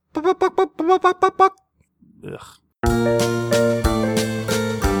Hello,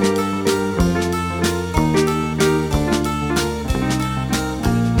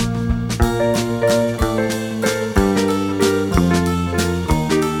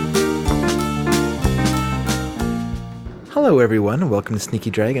 everyone, and welcome to Sneaky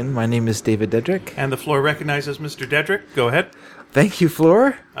Dragon. My name is David Dedrick. And the floor recognizes Mr. Dedrick. Go ahead. Thank you,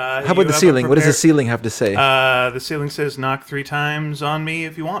 Floor. How about the ceiling? What does the ceiling have to say? The ceiling says, knock 3 times on me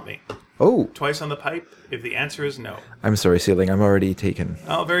if you want me. Oh. Twice on the pipe if the answer is no. I'm sorry, ceiling. I'm already taken.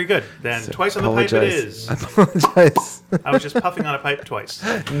 Oh, very good. Then so twice on the pipe it is. I apologize. I was just puffing on a pipe twice.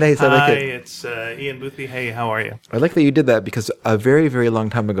 Nice, I like it. Hi, it's Ian Boothby. Hey, how are you? I like that you did that because a very, very long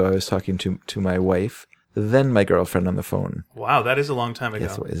time ago I was talking to my wife, then my girlfriend on the phone. Wow, that is a long time ago.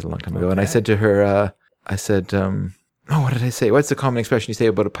 Yes, it is a long time ago. And I said to her, what did I say? What's the common expression you say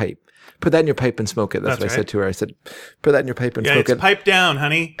about a pipe? Put that in your pipe and smoke it. That's what I said to her. I said, put that in your pipe and smoke it. It's pipe down,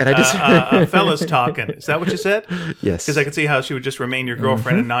 honey. And I just fella's talking. Is that what you said? Yes. Because I could see how she would just remain your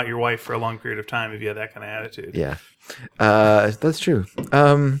girlfriend and not your wife for a long period of time if you had that kind of attitude. Yeah. That's true.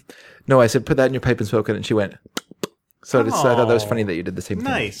 No, I said, put that in your pipe and smoke it. And she went... So I thought that was funny that you did the same thing.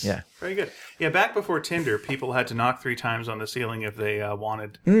 Nice. Yeah. Very good. Yeah, back before Tinder, people had to knock 3 times on the ceiling if they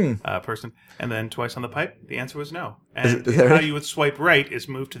wanted a person, and then twice on the pipe. The answer was no. And is that how right? you would swipe right is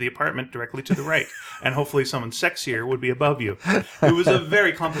move to the apartment directly to the right, and hopefully someone sexier would be above you. It was a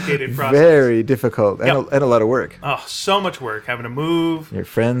very complicated process. Very difficult and a lot of work. Oh, so much work. Having to move. Your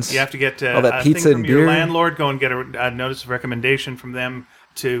friends. You have to get all that a pizza thing from and your beer. landlord, go and get a notice of recommendation from them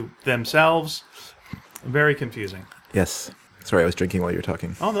to themselves. Very confusing. Yes. Sorry, I was drinking while you were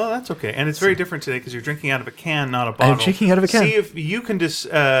talking. Oh, no, that's okay. And it's very different today because you're drinking out of a can, not a bottle. I'm drinking out of a can. See if you can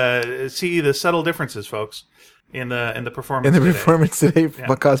see the subtle differences, folks, in the performance in the today. performance today,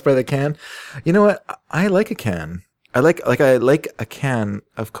 caused by the can. You know what? I like a can. I like a can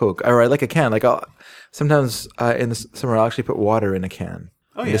of Coke, or I like a can. Sometimes in the summer I'll actually put water in a can.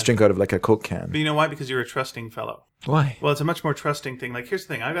 Oh, and just drink out of like a Coke can. But you know why? Because you're a trusting fellow. Why? Well, it's a much more trusting thing. Like, here's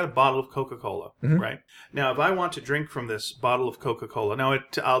the thing. I've got a bottle of Coca-Cola, right? Now, if I want to drink from this bottle of Coca-Cola, now,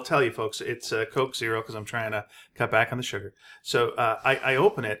 I'll tell you, folks, it's Coke Zero because I'm trying to cut back on the sugar. So I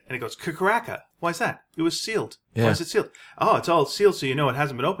open it, and it goes, Kakaraka. Why is that? It was sealed. Yeah. Why is it sealed? Oh, it's all sealed, so you know it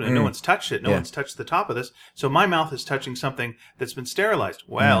hasn't been opened, and no one's touched it. No one's touched the top of this. So my mouth is touching something that's been sterilized.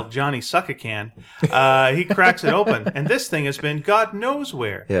 Well, Johnny Suck-a-Can, he cracks it open, and this thing has been God knows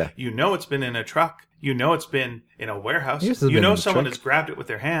where. Yeah. You know it's been in a truck. You know it's been in a warehouse. Yes, You know someone has grabbed it with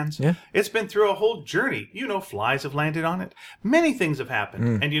their hands. Yeah. It's been through a whole journey. You know flies have landed on it. Many things have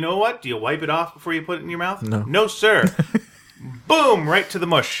happened. And you know what? Do you wipe it off before you put it in your mouth? No. No, sir. Boom, right to the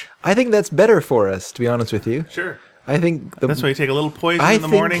mush. I think that's better for us, to be honest with you. Sure. I think That's why you take a little poison in the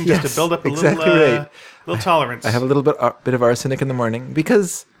morning just to build up a little tolerance. I have a little bit of arsenic in the morning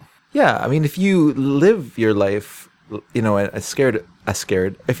because, I mean, if you live your life, you know,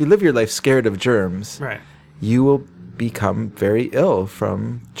 if you live your life scared of germs, Right. you will become very ill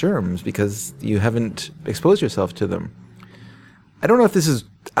from germs because you haven't exposed yourself to them. I don't know if this is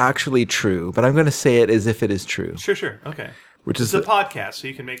actually true, but I'm going to say it as if it is true. Sure. Okay. Which is It's a podcast, so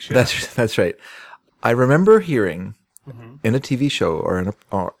you can make sure. That's right. I remember hearing in a TV show or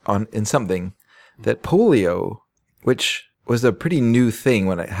in something that polio, which was a pretty new thing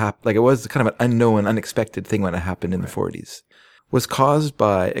when it happened, like it was kind of an unknown, unexpected thing when it happened in the 40s, was caused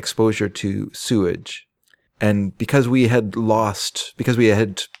by exposure to sewage. And because we had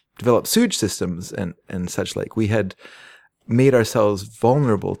developed sewage systems and such like, we had made ourselves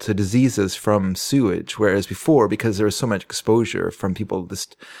vulnerable to diseases from sewage, whereas before, because there was so much exposure from people,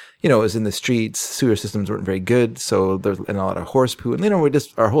 just, you know, it was in the streets, sewer systems weren't very good, so there's a lot of horse poo, and, you know,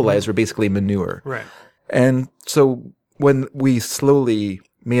 our whole lives were basically manure. Right. And so when we slowly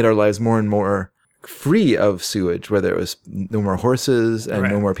made our lives more and more free of sewage, where there was no more horses and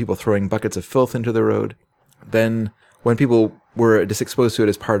no more people throwing buckets of filth into the road, then when people were just exposed to it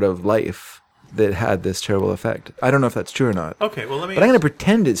as part of life, that had this terrible effect. I don't know if that's true or not. Okay, well, let me... But I'm going to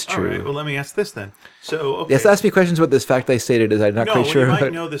pretend it's true. All right, well, let me ask this then. So, okay. Yes, ask me questions about this fact I stated, as I'm not quite sure. No, you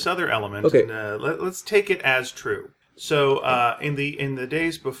might know this other element. Okay. And, let's take it as true. So, in the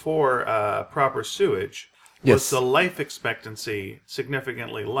days before proper sewage, was the life expectancy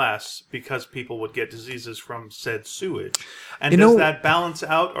significantly less because people would get diseases from said sewage? And does that balance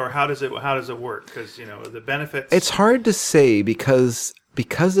out, or how does it work? Because, you know, the benefits... It's hard to say because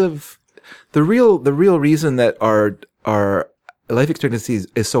of... The real reason that our life expectancy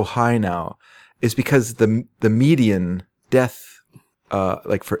is so high now is because the median death,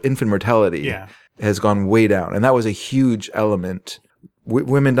 like for infant mortality, has gone way down, and that was a huge element.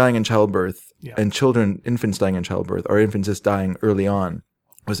 Women dying in childbirth and infants dying in childbirth, or infants just dying early on,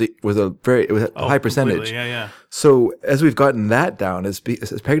 was a high percentage. Yeah. So as we've gotten that down, as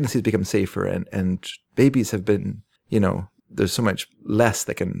pregnancies become safer and babies have been, there's so much less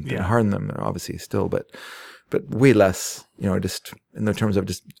that can harm them, obviously still, but way less, just in the terms of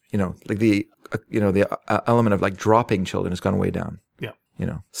just, like the element of like dropping children has gone way down.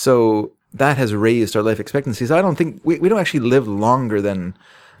 Yeah. So that has raised our life expectancies. I don't think we don't actually live longer than,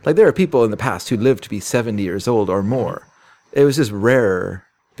 like there are people in the past who lived to be 70 years old or more. It was just rarer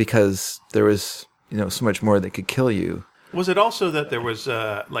because there was, so much more that could kill you. Was it also that there was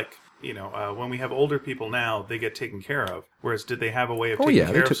when we have older people now, they get taken care of. Whereas did they have a way of taking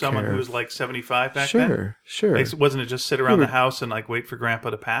care of someone who was like 75 back then? Sure. Like, wasn't it just sit around the house and like wait for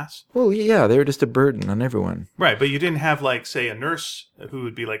grandpa to pass? Well, yeah, they were just a burden on everyone. Right, but you didn't have like, say, a nurse who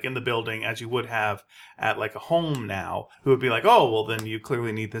would be like in the building as you would have at like a home now, who would be like, oh, well, then you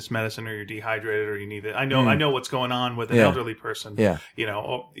clearly need this medicine or you're dehydrated or you need it. I know what's going on with an elderly person. Yeah.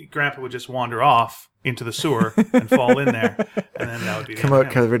 Grandpa would just wander off into the sewer and fall in there, and then that would be come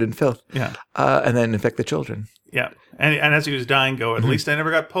out covered in filth. Yeah, and then infect the children. Yeah, and as he was dying, go, at least I never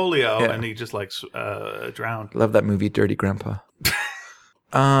got polio, and he just like drowned. Love that movie, Dirty Grandpa.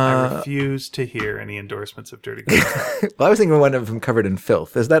 I refuse to hear any endorsements of Dirty Grandpa. Well, I was thinking one of them covered in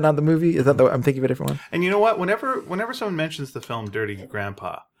filth. Is that not the movie? Is that I'm thinking of a different one? And you know what? Whenever someone mentions the film Dirty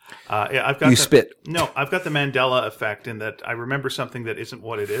Grandpa, I've got spit. No, I've got the Mandela effect in that I remember something that isn't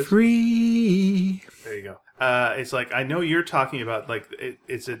what it is. Free. There you go. It's like, I know you're talking about, like,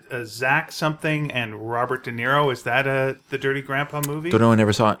 it's a Zach something and Robert De Niro. Is that the Dirty Grandpa movie? Don't know. I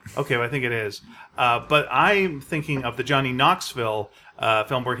never saw it. Okay, well, I think it is. But I'm thinking of the Johnny Knoxville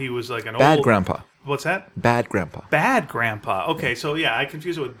film where he was like an Bad old... Grandpa. What's that? Bad Grandpa. Bad Grandpa. Okay, so yeah, I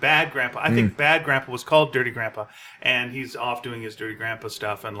confused it with Bad Grandpa. I think Bad Grandpa was called Dirty Grandpa, and he's off doing his Dirty Grandpa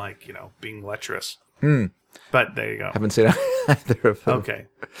stuff and, like, being lecherous. But there you go. Haven't seen either of them. Okay.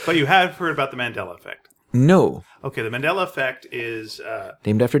 But you have heard about the Mandela effect. No. Okay, the Mandela effect is...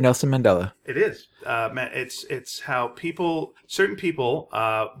 named after Nelson Mandela. It is. It's how certain people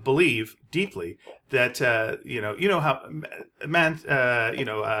believe deeply that,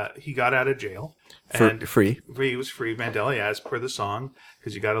 he got out of jail. Free. He was free, Mandela, as per the song,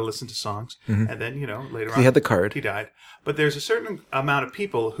 because you got to listen to songs. And then, later on... He had the card. He died. But there's a certain amount of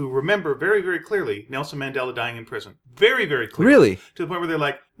people who remember very, very clearly Nelson Mandela dying in prison. Very, very clearly. Really? To the point where they're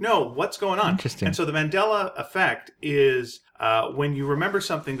like, no, what's going on? Interesting. And so the Mandela effect is when you remember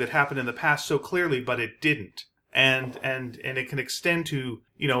something that happened in the past so clearly, but it didn't. And it can extend to,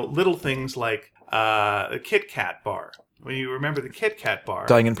 little things like a Kit Kat bar. When you remember the Kit Kat bar...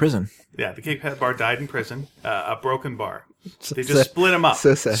 Dying in prison. Yeah, the Kit Kat bar died in prison. A broken bar. They just split them up.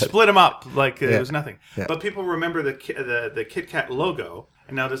 So sad. Split them up like it was nothing. Yeah. But people remember the Kit Kat logo.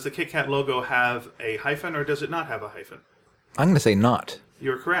 And now, does the Kit Kat logo have a hyphen or does it not have a hyphen? I'm going to say not.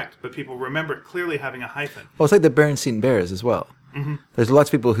 You're correct. But people remember it clearly having a hyphen. Well, it's like the Berenstain Bears as well. Mm-hmm. There's lots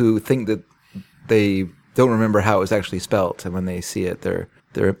of people who think that they don't remember how it was actually spelt. And when they see it, they're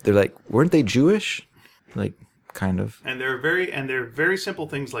like, weren't they Jewish? Like... kind of. And they're very simple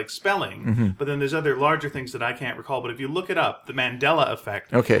things like spelling, but then there's other larger things that I can't recall. But if you look it up, the Mandela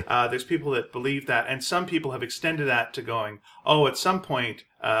effect, there's people that believe that, and some people have extended that to going, at some point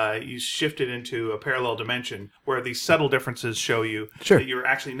you shifted into a parallel dimension where these subtle differences show you that you're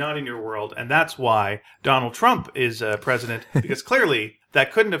actually not in your world, and that's why Donald Trump is president, because clearly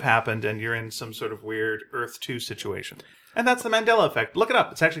that couldn't have happened, and you're in some sort of weird Earth 2 situation. And that's the Mandela effect. Look it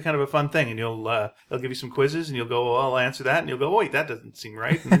up. It's actually kind of a fun thing. And they'll give you some quizzes, and you'll go, I'll answer that. And you'll go, wait, that doesn't seem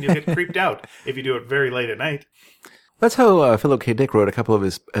right. And then you'll get creeped out if you do it very late at night. That's how Philip K. Dick wrote a couple of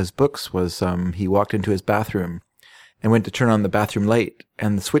his books. Was he walked into his bathroom and went to turn on the bathroom light,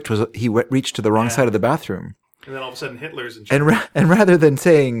 and the switch was reached to the wrong side of the bathroom. And then all of a sudden Hitler's in charge. And rather than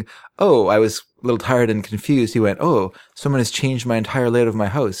saying, I was a little tired and confused, he went, someone has changed my entire layout of my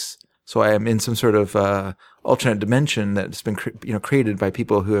house. So I am in some sort of alternate dimension that's been created by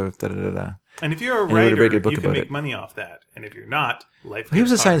people who have da-da-da-da. And if you're a writer, you can make money off that. And if you're not, life gets He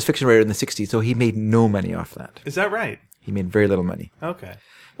was a hard. science fiction writer in the 60s, so he made no money off that. Is that right? He made very little money. Okay.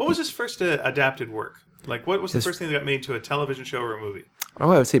 What was his first adapted work? Like, what was the first thing that got made to a television show or a movie? I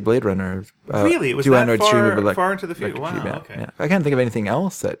would say Blade Runner. Really? It was that far into the future? Wow, okay. Yeah. I can't think of anything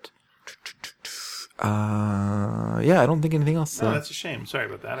else that... I don't think anything else. No, that's a shame. Sorry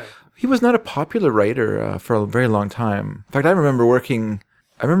about that. He was not a popular writer for a very long time. In fact, I remember working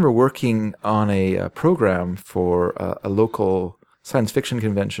on a program for a local science fiction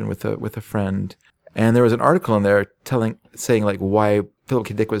convention with a friend, and there was an article in there saying like why Philip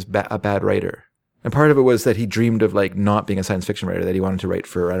K. Dick was a bad writer, And part of it was that he dreamed of like not being a science fiction writer, that he wanted to write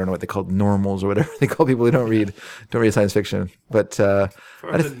for, I don't know what they called normals or whatever they call people who don't read science fiction. But For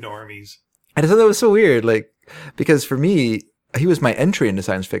the normies. I just thought that was so weird, like, because for me, he was my entry into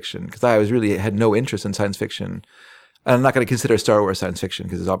science fiction because I was really had no interest in science fiction. And I'm not going to consider Star Wars science fiction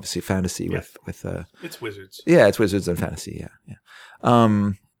because it's obviously fantasy with it's wizards. Yeah, it's wizards and fantasy.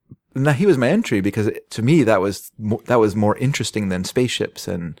 Yeah. Now he was my entry because to me that was more interesting than spaceships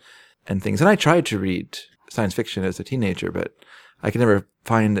and things. And I tried to read science fiction as a teenager, but I could never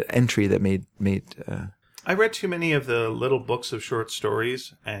find an entry that made. I read too many of the little books of short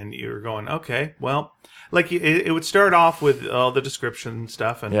stories, and you were going, okay, well, like it would start off with all the description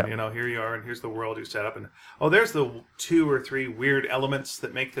stuff, and here you are, and here's the world you set up, and there's the 2 or 3 weird elements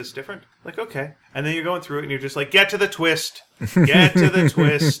that make this different. Like, okay, and then you're going through it, and you're just like, get to the twist, and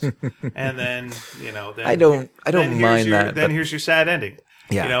then then I don't mind that. Then here's your sad ending.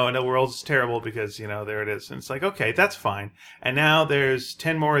 Yeah. And the world's terrible because there it is, and it's like, okay, that's fine, and now there's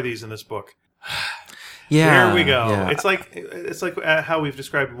 10 more of these in this book. Yeah, there we go. Yeah. It's like how we've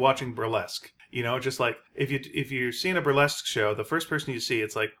described watching burlesque. Just like if you're seeing a burlesque show, the first person you see,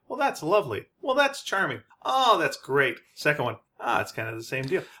 it's like, well, that's lovely. Well, that's charming. Oh, that's great. Second one, it's kind of the same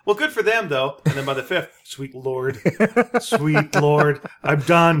deal. Well, good for them though. And then by the 5th, sweet Lord, I'm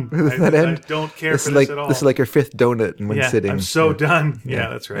done. I don't care for this at all. This is like your 5th donut in one sitting. I'm so done. Yeah,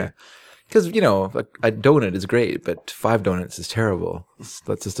 that's right. Because a donut is great, but 5 donuts is terrible.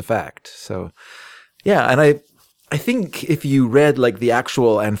 That's just a fact. So. Yeah, and I think if you read like the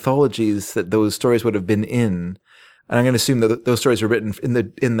actual anthologies that those stories would have been in, and I'm going to assume that those stories were written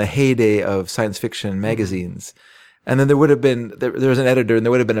in the heyday of science fiction magazines, and then there would have been there was an editor, and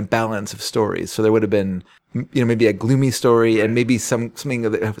there would have been a balance of stories. So there would have been maybe a gloomy story, and maybe something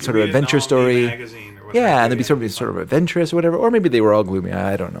of sort of adventure story. Yeah, and there'd be something sort of adventurous or whatever, or maybe they were all gloomy.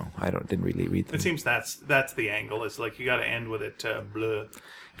 I don't know. Didn't really read them. It seems that's the angle. It's like you got to end with it bleh.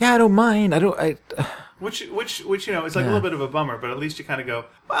 Yeah, I don't mind. Which it's like a little bit of a bummer, but at least you kind of go,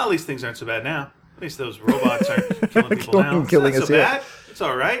 well, at least things aren't so bad now. At least those robots aren't killing people now. It's not so bad. It's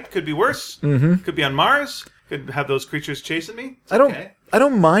all right. Could be worse. Mm-hmm. Could be on Mars. Could have those creatures chasing me. I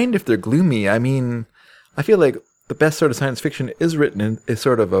don't mind if they're gloomy. I mean, I feel like the best sort of science fiction is written in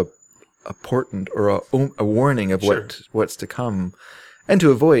sort of a portent or a warning of what's to come, and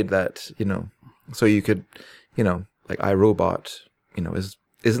to avoid that, so you could, like iRobot,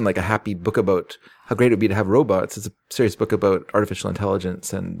 isn't like a happy book about how great it would be to have robots. It's a serious book about artificial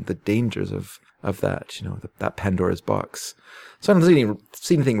intelligence and the dangers of that, that Pandora's box. So I don't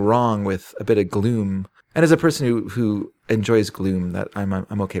see anything wrong with a bit of gloom. And as a person who enjoys gloom, that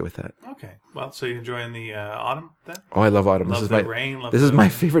I'm okay with that. Okay. Well, so you're enjoying the autumn then? Oh, I love autumn. This is my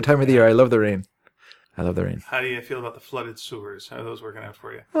favorite time of the year. I love the rain. How do you feel about the flooded sewers? How are those working out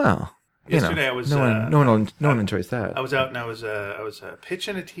for you? Well, yesterday I was no one enjoys that. I was out and I was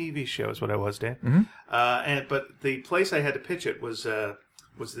pitching a TV show is what I was, Dave. Mm-hmm. But the place I had to pitch it was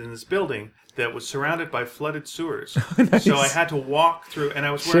in this building that was surrounded by flooded sewers. Nice. So I had to walk through, and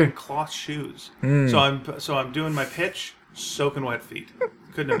I was wearing cloth shoes. So I'm doing my pitch, soaking wet feet.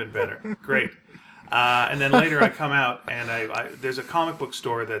 Couldn't have been better. Great. And then later I come out, and I there's a comic book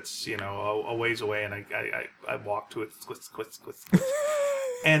store that's a ways away, and I walk to it.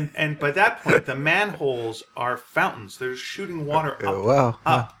 And by that point, the manholes are fountains. They're shooting water up. Oh, wow.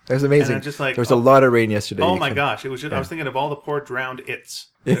 Up. That was amazing. And I'm just like, there was a lot of rain yesterday. Oh my gosh. It was just, I was thinking of all the poor drowned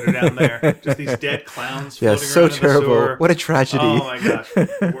its that are down there. Just these dead clowns floating so around terrible. in the sewer. What a tragedy. Oh my gosh.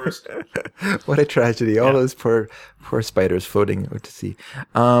 Worst. What a tragedy. All those poor spiders floating out to sea.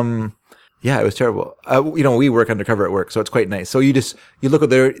 Yeah, it was terrible. We work undercover at work, so it's quite nice. So you look at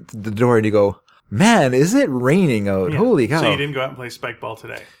the door and you go, man, is it raining out? Yeah. Holy cow. So you didn't go out and play spike ball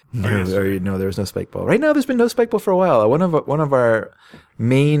today? No, there was no spike ball. Right now, there's been no spike ball for a while. One of our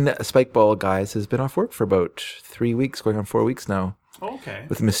main spike ball guys has been off work for about 3 weeks, going on 4 weeks now. Okay.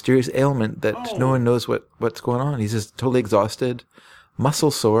 With a mysterious ailment that no one knows what's going on. He's just totally exhausted,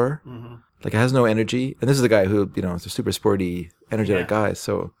 muscle sore, like has no energy. And this is a guy who, is a super sporty, energetic guy.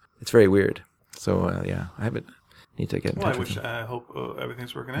 So it's very weird. So I need to get in touch with him. I hope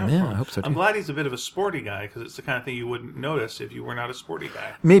everything's working out. Yeah, I hope so too. I'm glad he's a bit of a sporty guy, because it's the kind of thing you wouldn't notice if you were not a sporty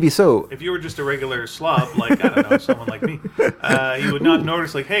guy. Maybe so. If you were just a regular slob, like, I don't know, someone like me, you would not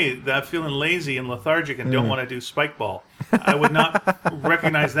notice, like, hey, I'm feeling lazy and lethargic and don't want to do spike ball. I would not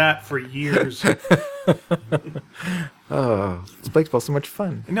recognize that for years. Oh, spike ball's so much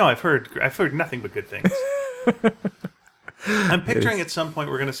fun. No, I've heard nothing but good things. I'm picturing at some point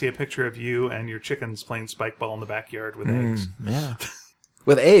we're going to see a picture of you and your chickens playing spike ball in the backyard with eggs. Yeah.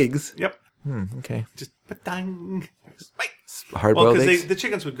 With eggs? Yep. Okay. Just ba-dang. hard-boiled Well, eggs? because the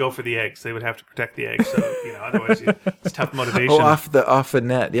chickens would go for the eggs. They would have to protect the eggs. So, otherwise it's tough motivation. Oh, off a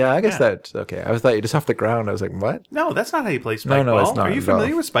net. Yeah, I guess that's okay. I thought you just off the ground. I was like, what? No, that's not how you play spike No, ball. it's not. Are you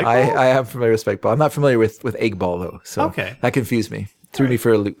familiar with spike ball? I am familiar with spike ball. I'm not familiar with egg ball though. So Okay. that confused me. Threw me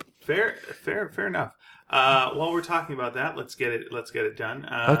for a loop. Fair enough. While we're talking about that, let's get it done.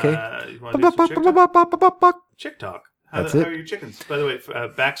 Okay. You want to do some chick talk? Chick talk. How are your chickens? By the way,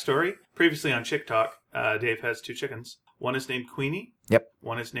 backstory. Previously on Chick Talk, Dave has 2 chickens. One is named Queenie. Yep.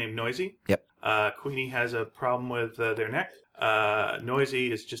 One is named Noisy. Yep. Queenie has a problem with their neck.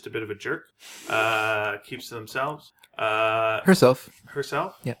 Noisy is just a bit of a jerk. Keeps to themselves. Herself.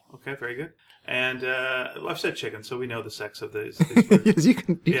 Yeah. Okay, very good. And I've said chicken, so we know the sex of these birds. Yes, you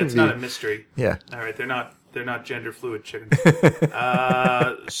can it's not a mystery. Yeah. All right, they're not gender fluid chickens.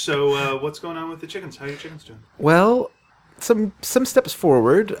 So what's going on with the chickens? How are your chickens doing? Well, some steps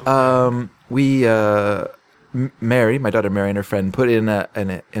forward. We Mary, my daughter Mary, and her friend put in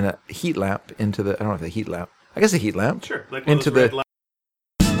a heat lamp into the. I don't know if a heat lamp. I guess a heat lamp. Sure, like into the.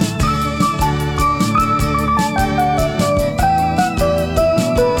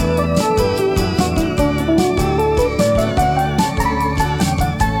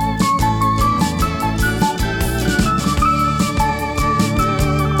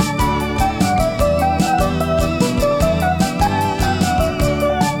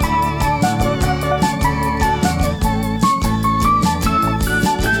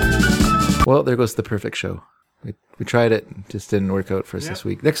 Well, there goes the perfect show. We tried it, just didn't work out for us this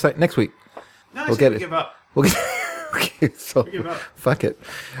week. Next week, No, we'll get it. Give up. We'll get. Okay, so give up. fuck it.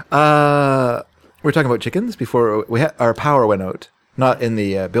 We're talking about chickens before our power went out. Not in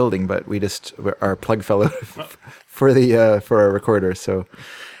the building, but our plug fell out for our recorder. So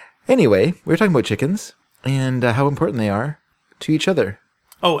anyway, we were talking about chickens and how important they are to each other.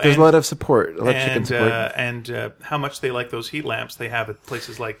 Oh, there's a lot of support, a lot of chicken support, and how much they like those heat lamps they have at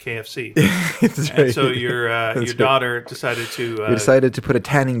places like KFC. That's and right. so your daughter decided to we decided to put a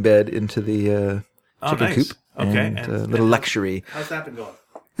tanning bed into the chicken nice. coop. Okay, and a little luxury. How's that been going?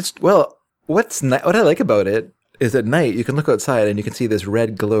 What I like about it is at night you can look outside and you can see this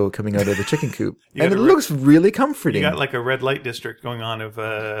red glow coming out of the chicken coop, and it looks really comforting. You got like a red light district going on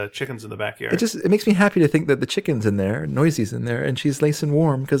of chickens in the backyard. It makes me happy to think that the chicken's in there, Noisy's in there, and she's nice and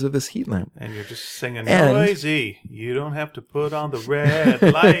warm because of this heat lamp. And you're just singing, Noisy, you don't have to put on the red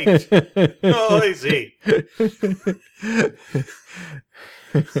light. Noisy.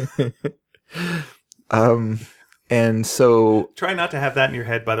 And so try not to have that in your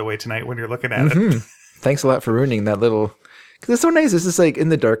head, by the way, tonight when you're looking at it. Thanks a lot for ruining that little. Because it's so nice. It's just like in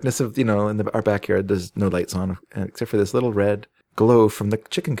the darkness of our backyard. There's no lights on except for this little red glow from the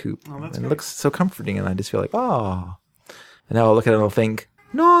chicken coop, and it looks so comforting. And I just feel like, oh. And now I'll look at it and I'll think,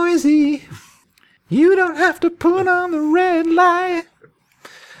 Noisy, you don't have to put on the red light.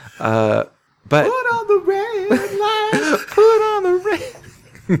 But put on the red light. Put on the red.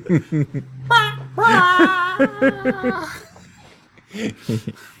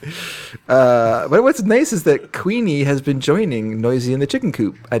 But what's nice is that Queenie has been joining Noisy in the chicken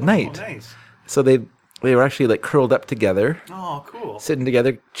coop at night. Nice. So they were actually like curled up together. Oh, cool. Sitting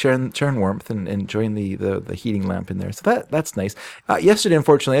together, sharing warmth and enjoying the heating lamp in there. So that's nice. Yesterday,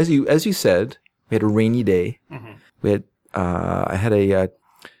 unfortunately, as you said, we had a rainy day. Mm-hmm. We had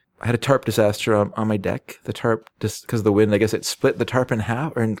I had a tarp disaster on my deck. The tarp, just because of the wind, I guess it split the tarp in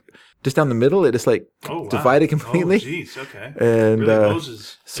half, just down the middle. It just divided completely. Oh, jeez, okay. And really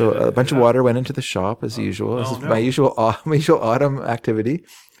so a bunch of water went into the shop as usual. This is my usual autumn activity.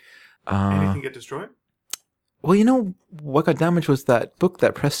 Anything get destroyed? Well, what got damaged was that book,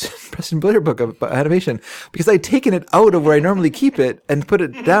 that Preston Blair book of animation, because I'd taken it out of where I normally keep it and put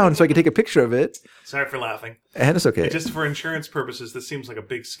it down so I could take a picture of it. Sorry for laughing. And it's okay. Just for insurance purposes, this seems like a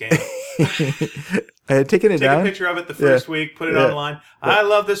big scam. I had taken it down. Take a picture of it the first week, put it online. I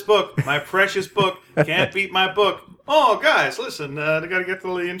love this book. My precious book. Can't beat my book. Oh, guys, listen, I got to get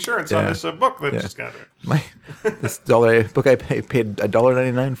the insurance on this book that just got it. This book I paid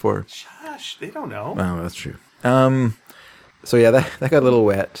 $1.99 for. Shush, they don't know. Oh, that's true. So yeah, that got a little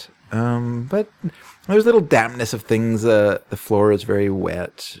wet. But there's a little dampness of things. The floor is very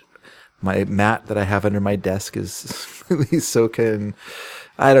wet. My mat that I have under my desk is really soaking.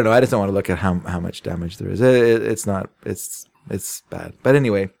 I don't know. I just don't want to look at how much damage there is. It's not. It's bad. But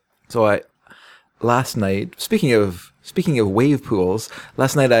anyway, so last night, speaking of wave pools,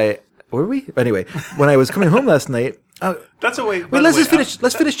 last night were we? Anyway, when I was coming home last night. That's a way. Wait, let's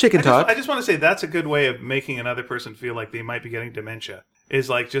finish chicken talk. I just want to say that's a good way of making another person feel like they might be getting dementia. is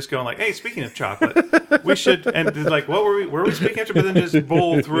like just going like, hey, speaking of chocolate, we should, and like, what were we speaking after? But then just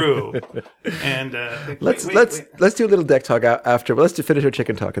bowl through. And let's do a little deck talk after. But let's finish our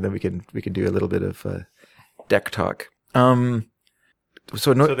chicken talk, and then we can do a little bit of deck talk. So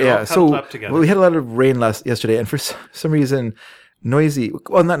we had a lot of rain yesterday, and for some reason,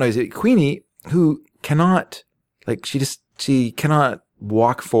 Queenie, who cannot, like, she cannot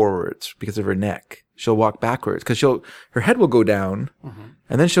walk forwards because of her neck. She'll walk backwards because her head will go down,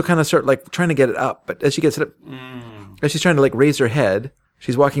 and then she'll kind of start like trying to get it up. But as she gets it up, as she's trying to like raise her head,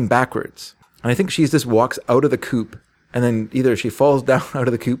 she's walking backwards. And I think she just walks out of the coop, and then either she falls down out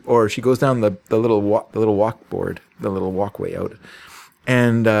of the coop or she goes down the little walkway out,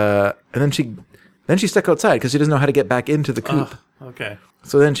 and then she's stuck outside because she doesn't know how to get back into the coop. Okay.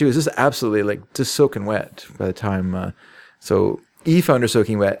 So then she was just absolutely like just soaking wet by the time. So Eve found her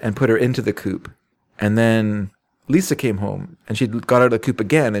soaking wet and put her into the coop. And then Lisa came home and she got out of the coop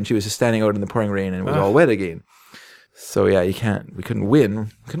again, and she was just standing out in the pouring rain and it was all wet again. So yeah, we couldn't win.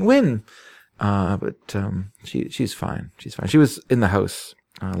 But she's fine. She's fine. She was in the house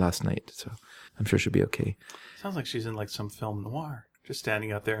last night, so I'm sure she'll be okay. Sounds like she's in like some film noir, just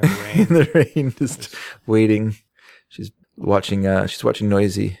standing out there in the rain. In the rain, just waiting. She's watching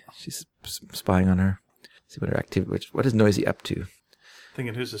Noisy. She's spying on her. See what her activity. What is Noisy up to?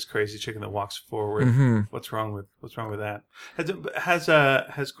 Thinking, who's this crazy chicken that walks forward? What's wrong with that?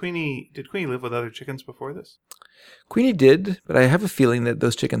 Has Queenie? Did Queenie live with other chickens before this? Queenie did, but I have a feeling that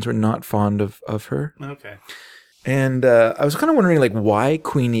those chickens were not fond of her. Okay. And I was kind of wondering, like, why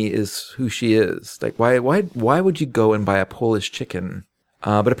Queenie is who she is. Like, why would you go and buy a Polish chicken?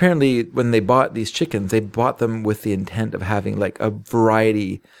 But apparently, when they bought these chickens, they bought them with the intent of having like a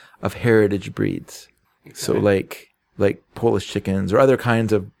variety of heritage breeds. Okay. So like Polish chickens or other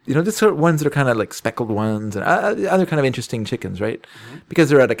kinds of, just sort of ones that are kind of like speckled ones and other kind of interesting chickens, right? Mm-hmm. Because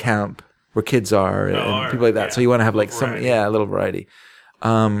they're at a camp where kids are and people like that. Yeah. So you want to have like a little variety.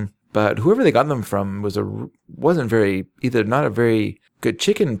 But whoever they got them from wasn't not a very good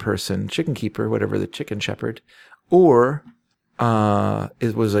chicken keeper, whatever, the chicken shepherd, or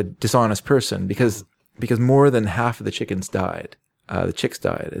it was a dishonest person because more than half of the chickens died. The chicks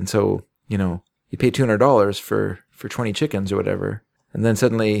died. And so, you pay $200 for 20 chickens or whatever, and then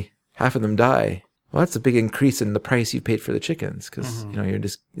suddenly half of them die. Well, that's a big increase in the price you paid for the chickens because, you're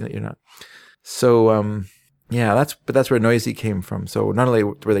not. So, that's where Noisy came from. So not only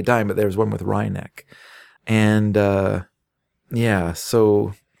were they dying, but there was one with wry neck. And, so I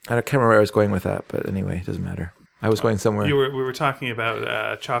can't remember where I was going with that, but anyway, it doesn't matter. I was going somewhere. We were talking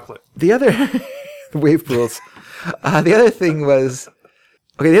about chocolate. The other wave pools. The other thing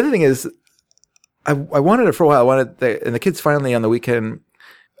is, I wanted it for a while. And the kids finally on the weekend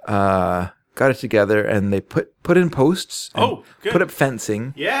got it together, and they put in posts. And put up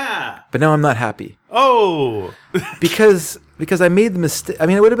fencing. Yeah. But now I'm not happy. Oh. because I made the mistake. I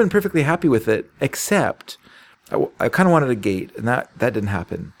mean, I would have been perfectly happy with it, except I kind of wanted a gate, and that didn't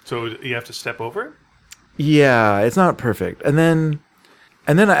happen. So you have to step over it? Yeah, it's not perfect. And then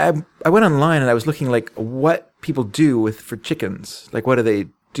I went online and I was looking like what people do for chickens. Like, what do they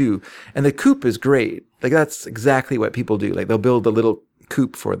do? And the coop is great. Like, that's exactly what people do. Like, they'll build a little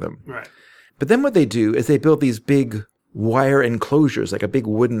coop for them. Right. But then what they do is they build these big wire enclosures, like a big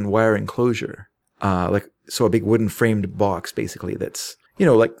wooden wire enclosure. A big wooden framed box, basically, that's,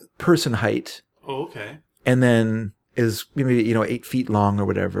 like person height. Oh, okay. And then is maybe, 8 feet long or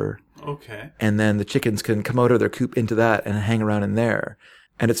whatever. Okay. And then the chickens can come out of their coop into that and hang around in there.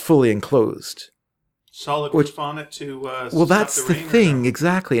 And it's fully enclosed. Solid roof on it to well, that's the thing,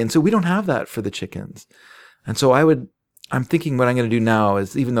 exactly. And so we don't have that for the chickens. And so I'm thinking what I'm going to do now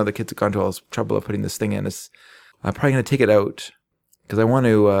is, even though the kids have gone to all this trouble of putting this thing in, is I'm probably going to take it out because I want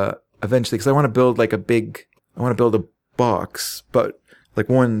to eventually, because I want to build a box, but like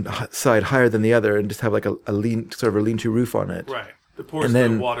one side higher than the other and just have like a lean-to roof on it. Right. That pours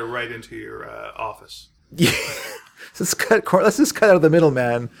the water right into your office. Yeah. Let's just cut out of the middle,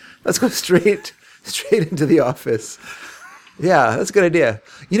 man. Let's go straight into the office. Yeah, that's a good idea.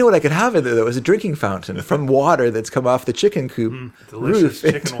 You know what I could have in there, though, is a drinking fountain from water that's come off the chicken coop delicious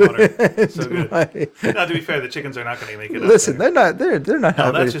roof. Chicken water. So good. Now, to be fair, the chickens are not going to make it Listen, up they're not.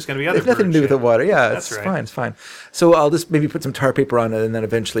 No, that's just going to be other There's nothing to do with the water. Yeah, that's right. It's fine. So I'll just maybe put some tar paper on it and then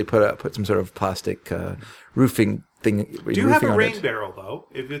eventually put some sort of plastic roofing thing. Do you have a rain barrel, though?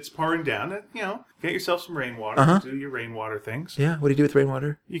 If it's pouring down, get yourself some rainwater. Do your rainwater things. Yeah, what do you do with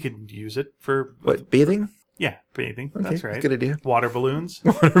rainwater? You can use it for... What, bathing? Yeah, bathing. Okay, that's right. That's a good idea. Water balloons.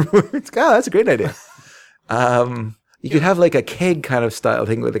 God, that's a great idea. You could have like a keg kind of style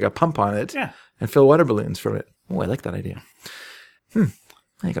thing with like a pump on it. Yeah. And fill water balloons from it. Oh, I like that idea.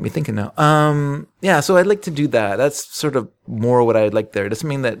 You got me thinking now. Yeah, so I'd like to do that. That's sort of more what I'd like there. It doesn't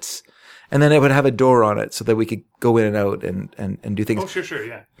mean that's... And then it would have a door on it so that we could go in and out and do things. Oh, sure,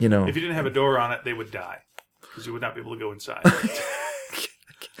 yeah. You know. If you didn't have a door on it, they would die. Because you would not be able to go inside.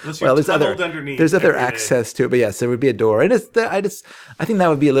 Well, there's other access to it, but yes, there would be a door. And I think that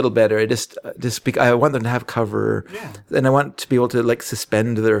would be a little better. I want them to have cover, and I want to be able to like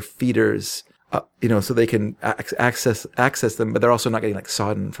suspend their feeders, so they can access them, but they're also not getting like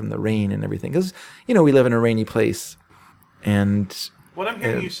sodden from the rain and everything. Because we live in a rainy place, and what I'm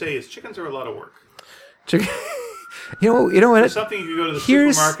hearing you say is chickens are a lot of work. You know what? It's something you can go to the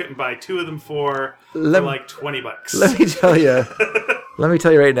supermarket and buy 2 of them for like $20. Let me tell you. Let me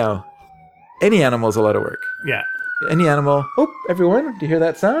tell you right now. Any animal's a lot of work. Yeah. Any animal. Oh, everyone, do you hear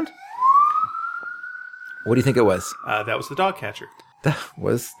that sound? What do you think it was? That was the dog catcher. That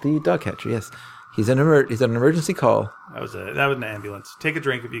was the dog catcher. Yes, he's an emergency call. That was an ambulance. Take a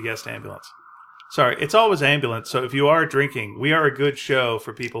drink if you guessed ambulance. Sorry, it's always ambulance. So if you are drinking, we are a good show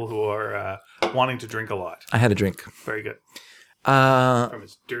for people who are wanting to drink a lot. I had a drink. Very good. From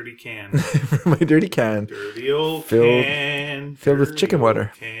his dirty can. From my dirty can. Dirty old can. Filled with chicken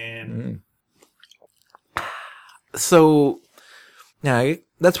water. Can. So, yeah,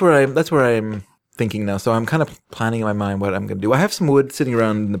 that's where I'm thinking now. So I'm kind of planning in my mind what I'm going to do. I have some wood sitting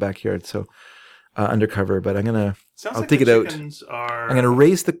around in the backyard, so undercover, but I'll dig it out. I'm going to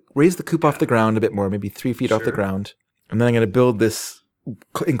raise the coop off the ground a bit more, maybe 3 feet off the ground, and then I'm going to build this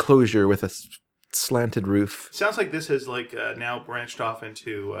enclosure with a slanted roof. Sounds like this has now branched off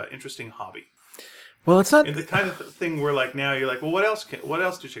into interesting hobby. Well, it's not the kind of thing where now you're like, well, what else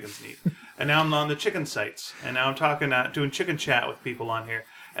do chickens need? And now I'm on the chicken sites, and now I'm doing chicken chat with people on here,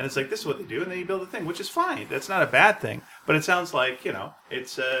 and it's like this is what they do, and then you build a thing, which is fine. That's not a bad thing, but it sounds like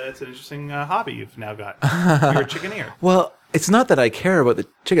it's an interesting hobby you've now got. You're a chickeneer. Well, it's not that I care about the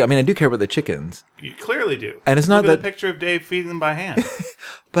chicken. I mean, I do care about the chickens. You clearly do. And it's not Look at the picture of Dave feeding them by hand.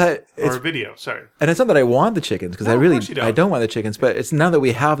 But or a video, sorry. And it's not that I want the chickens, because I don't want the chickens, but it's now that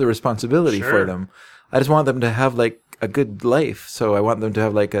we have the responsibility for them. I just want them to have a good life. So I want them to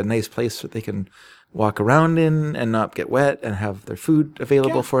have a nice place that they can walk around in and not get wet and have their food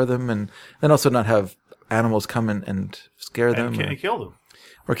available for them, and then also not have animals come and scare them and kill them.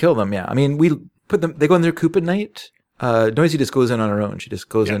 Or kill them, yeah. I mean, they go in their coop at night. Noisy just goes in on her own. She just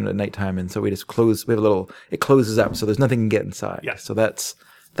goes in at nighttime, and so we just close. We have it closes up, so there's nothing can get inside. Yeah. So that's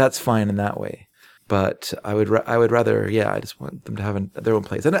fine in that way. But I would rather, I just want them to have their own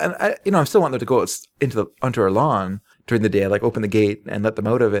place, and I still want them to go onto our lawn during the day. I open the gate and let them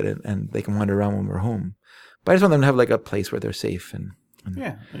out of it, and they can wander around when we're home. But I just want them to have a place where they're safe and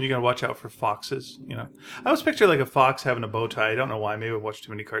you gotta watch out for foxes. I always picture a fox having a bow tie. I don't know why. Maybe I watch too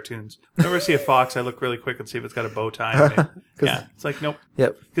many cartoons. Whenever I see a fox, I look really quick and see if it's got a bow tie. It's like nope.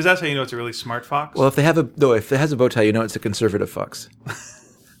 Yep. Because that's how you know it's a really smart fox. Well, if it has a bow tie, it's a conservative fox.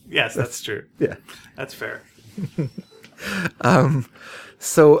 Yes, that's true. Yeah, that's fair.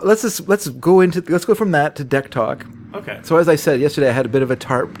 So let's go from that to deck talk. Okay. So as I said yesterday, I had a bit of a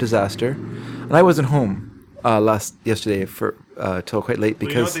tarp disaster, and I wasn't home yesterday for till quite late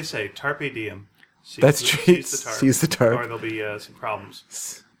because you know what they say, tarpe diem. That's true. Seize the tarp, or there'll be some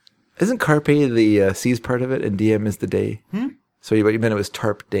problems. Isn't carpe the seize part of it, and diem is the day? So what you meant it was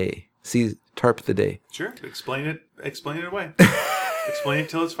tarp day. Seize tarp the day. Sure. Explain it away. Explain it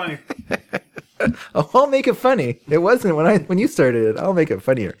till it's funny. I'll make it funny. It wasn't when you started it. I'll make it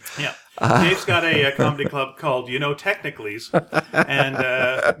funnier. Yeah. Dave's got a comedy club called techlers,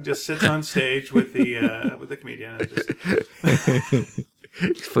 and just sits on stage with the comedian and just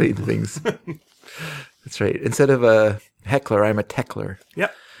explain things. That's right. Instead of a heckler, I'm a techler.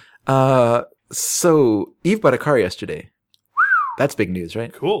 Yep. So Eve bought a car yesterday. That's big news,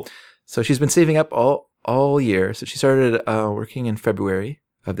 right? Cool. So she's been saving up all year. So she started working in February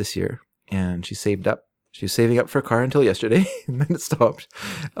of this year, and she saved up. She was saving up for a car until yesterday, and then it stopped.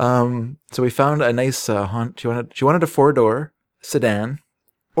 So we found a nice Honda. She wanted a 4-door sedan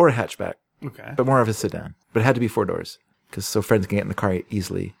or a hatchback. Okay. But more of a sedan. But it had to be 4 doors, so friends can get in the car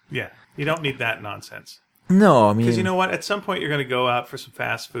easily. Yeah. You don't need that nonsense. No, I mean... Because you know what? At some point, you're going to go out for some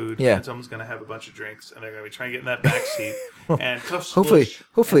fast food, and someone's going to have a bunch of drinks, and they're going to be trying to get in that back seat, and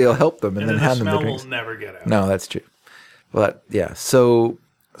hopefully it'll help them, and then hand them the drinks. And the smell will never get out. No, that's true. Well,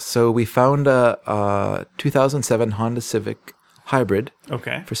 So we found a 2007 Honda Civic Hybrid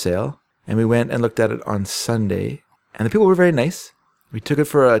for sale, and we went and looked at it on Sunday, and the people were very nice. We took it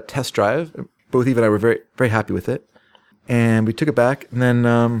for a test drive. Both Eve and I were very, very happy with it, and we took it back, and then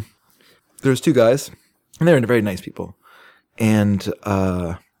there was 2 guys, and they were very nice people, and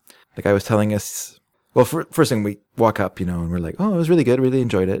the guy was telling us Well, first thing we walk up, and we're like, oh, it was really good. Really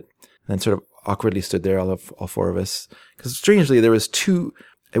enjoyed it. And then sort of awkwardly stood there, all four of us. Because strangely,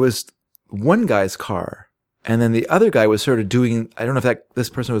 it was one guy's car. And then the other guy was sort of doing, I don't know if this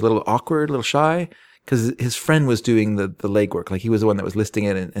person was a little awkward, a little shy, because his friend was doing the legwork. Like he was the one that was listing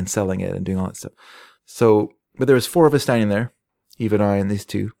it and selling it and doing all that stuff. So, but there was four of us standing there, Eve and I and these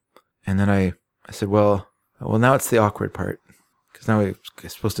two. And then I said, well, now it's the awkward part. Because now we're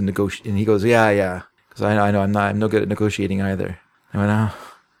supposed to negotiate. And he goes, yeah. Because I know I'm no good at negotiating either. I went, oh.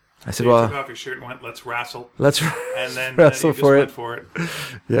 I said, so you took off your shirt and went, let's wrestle. And then wrestle you just for went for it.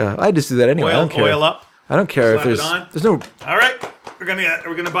 Yeah, I just do that anyway. I don't care. Oil up. I don't care if Slap there's no. All right, we're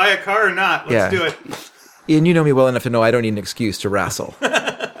gonna buy a car or not? Let's do it. Ian, you know me well enough to know I don't need an excuse to wrestle.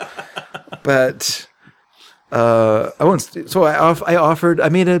 But I won't. So I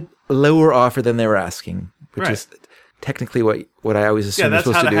made a lower offer than they were asking, which is technically what I always assume you're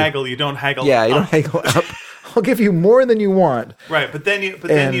supposed to do. That's how to haggle. You don't haggle. Yeah, you up. don't haggle up. I'll give you more than you want. Right, but then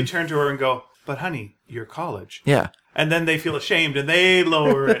you turn to her and go, but honey, you're college. Yeah. And then they feel ashamed and they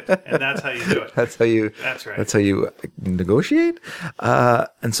lower it, and that's how you do it. That's right. That's how you negotiate.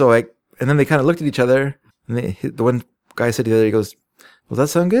 And then they kind of looked at each other, and the one guy said to the other, he goes, "Well, does that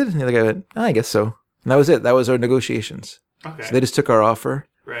sound good?" And the other guy went, "I guess so." And that was it. That was our negotiations. Okay. So they just took our offer.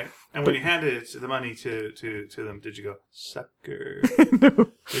 Right. And when you handed the money to them, did you go, sucker? No.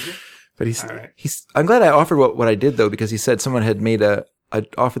 Did you? But I'm glad I offered what I did though, because he said someone had made an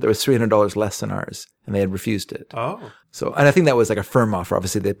offer that was $300 less than ours, and they had refused it. Oh. So, and I think that was like a firm offer.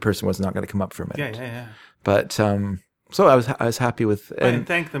 Obviously, the person was not going to come up from it. Yeah. But so I was happy with. And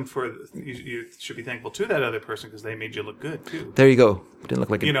thank them for. You should be thankful to that other person because they made you look good too. There you go. Didn't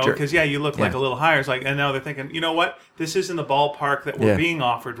look like a jerk. Because you look like a little higher. It's like, and now they're thinking, you know what? This is in the ballpark that we're being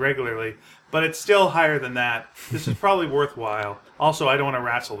offered regularly, but it's still higher than that. This is probably worthwhile. Also, I don't want to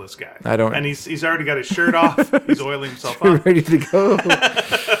wrestle this guy. I don't. And he's already got his shirt off. He's oiling himself up. Ready to go.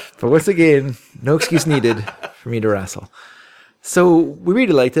 But once again, no excuse needed for me to wrestle. So we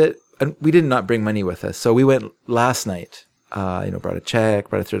really liked it, and we did not bring money with us. So we went last night. Brought a check,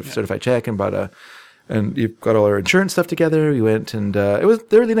 brought a certified check, and and you've got all our insurance stuff together. We went, and they're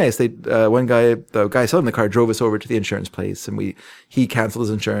really nice. The guy selling the car drove us over to the insurance place, and he canceled his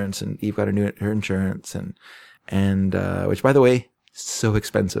insurance, and Eve got her insurance, and which, by the way, so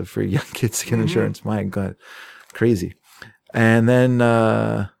expensive for young kids to get insurance. My God, crazy. And then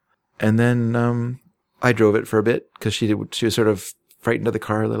I drove it for a bit because she was sort of frightened of the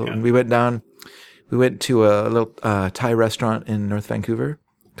car a little, and we went down. We went to a little Thai restaurant in North Vancouver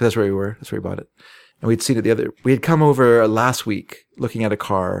because that's where we were. That's where we bought it. And we'd seen it we had come over last week looking at a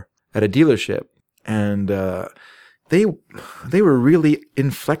car at a dealership, and they were really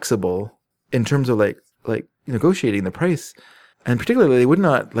inflexible in terms of like negotiating the price, and particularly they would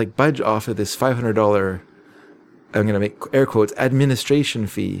not budge off of this $500. I'm going to make air quotes administration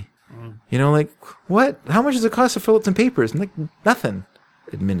fee. What? How much does it cost to fill out some papers? And nothing.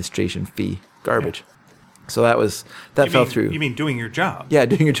 Administration fee. Garbage. Yeah. So that fell through. You mean doing your job? Yeah,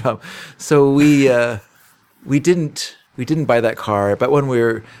 doing your job. So we didn't buy that car, but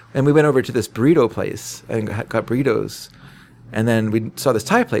we went over to this burrito place and got burritos, and then we saw this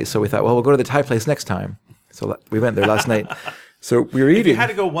Thai place. So we thought, well, we'll go to the Thai place next time. So we went there last night. So we were eating. If you had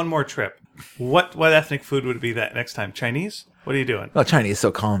to go one more trip, what ethnic food would it be that next time? Chinese? What are you doing? Well, Chinese is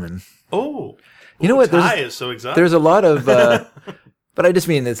so common. Oh, you know what? Thai is so exotic. There's a lot of. But I just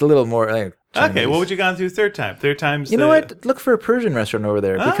mean it's a little more Chinese. Okay, what would you gone through third time? Third time's what? Look for a Persian restaurant over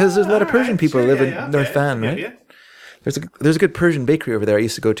there because there's a lot of Persian people who live in North Van, right? Yeah. There's a good Persian bakery over there. I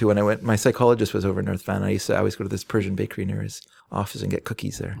used to go to when I went. My psychologist was over in North Van. I used to always go to this Persian bakery near his office and get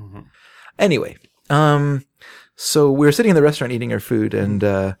cookies there. Mm-hmm. Anyway, so we were sitting in the restaurant eating our food, and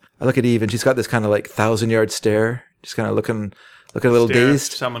I look at Eve, and she's got this kind of 1,000-yard stare, just kind of looking a little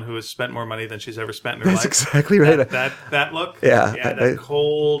dazed. Someone who has spent more money than she's ever spent in her life. That's exactly right. That look? Yeah. That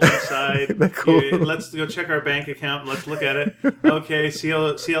cold inside. Let's go check our bank account and let's look at it. Okay, see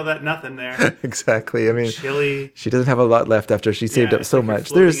all that nothing there. Exactly. I mean, chilly. She doesn't have a lot left after she saved up so much.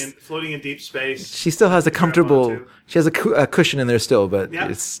 Floating in deep space. She still has a comfortable. She has a cushion in there still, but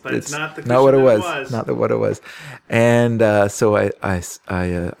it's not the not what it was. Not what it was. And so I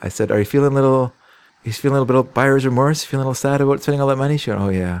said, "Are you feeling a little?" He's feeling a little bit of buyer's remorse, feeling a little sad about spending all that money. She went, "Oh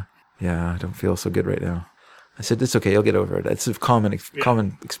yeah, I don't feel so good right now." I said, "It's okay, you'll get over it. It's a common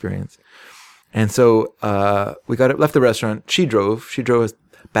experience." And so we left the restaurant. She drove us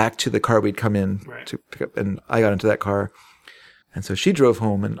back to the car we'd come in to pick up, and I got into that car. And so she drove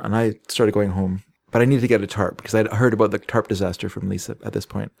home, and I started going home. But I needed to get a tarp because I'd heard about the tarp disaster from Lisa at this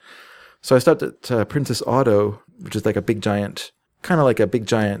point. So I stopped at Princess Auto, which is like a big giant,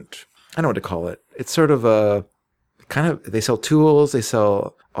 I don't know what to call it. It's sort of a kind of, they sell tools, they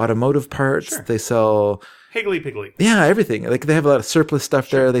sell automotive parts, Sure. they sell... Higgly-piggly. Yeah, everything. Like they have a lot of surplus stuff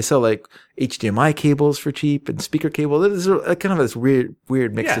there. They sell like HDMI cables for cheap and speaker cables. It's kind of this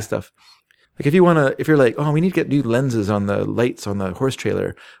weird mix of stuff. Like if you're like, oh, we need to get new lenses on the lights on the horse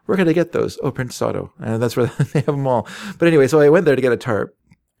trailer. Where can I get those? Oh, Princess Auto. And that's where they have them all. But anyway, so I went there to get a tarp.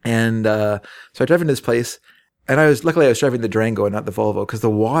 And so I drive into this place. And luckily I was driving the Durango and not the Volvo because the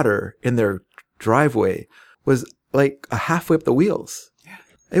water in their driveway was like a halfway up the wheels. Yeah.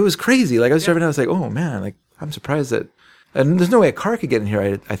 It was crazy. Like I was driving, I was like, oh man, like I'm surprised that, and there's no way a car could get in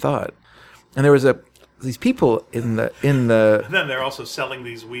here. I thought, and there was these people in the. And then they're also selling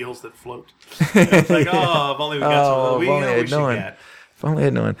these wheels that float. It's like, oh, if only we got some of the wheels we should get. If only I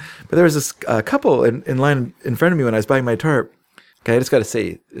had known. But there was this couple in line in front of me when I was buying my tarp. Okay, I just got to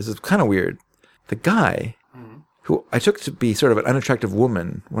say, this is kind of weird. The guy who I took to be sort of an unattractive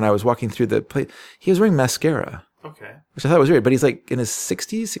woman when I was walking through the place, he was wearing mascara. Okay. Which I thought was weird, but he's like in his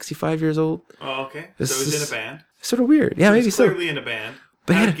 60s, 65 years old. Oh, okay. So he's in a band. Sort of weird. Yeah, maybe so. Clearly in a band.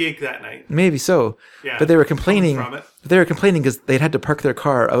 But had a gig that night. Maybe so. Yeah. But they were complaining. They were complaining because they'd had to park their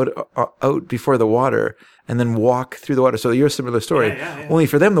car out before the water and then walk through the water. So you're a similar story. Yeah. Only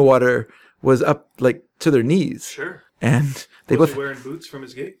for them, the water was up like to their knees. Sure. And they was he wearing boots from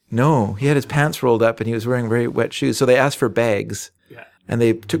his gig? No, he had his pants rolled up and he was wearing very wet shoes. So they asked for bags. Yeah. And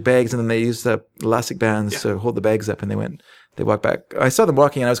they took bags and then they used the elastic bands to hold the bags up and they walked back. I saw them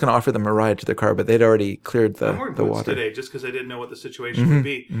walking and I was going to offer them a ride to their car, but they'd already cleared the water today just because I didn't know what the situation would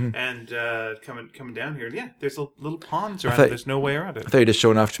be. And coming down here, there's little ponds around. There's no way around it. I thought you were just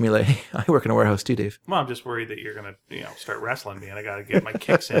showing off to me like, hey, I work in a warehouse too, Dave. Well, I'm just worried that you're going to start wrestling me and I got to get my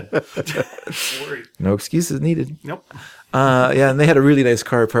kicks in. I'm worried. No excuses needed. Nope. And they had a really nice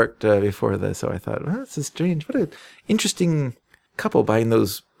car parked before this, so I thought, well, this is strange. What an interesting couple buying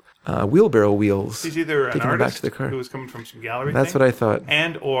those wheelbarrow wheels. He's either an artist who was coming from some gallery That's what I thought.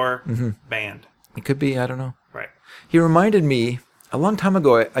 And or band. It could be, I don't know. Right. He reminded me, a long time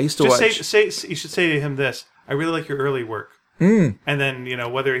ago, I used to watch... You should say to him this, I really like your early work. And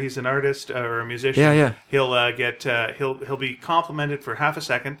then, whether he's an artist or a musician, he'll be complimented for half a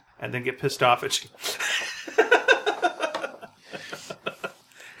second and then get pissed off at you.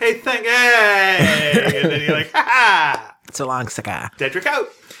 Hey! And then you're like, ha! So long, sucker. Dedrick out.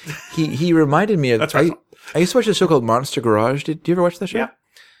 He reminded me of... That's right. I used to watch a show called Monster Garage. Did you ever watch that show? Yeah.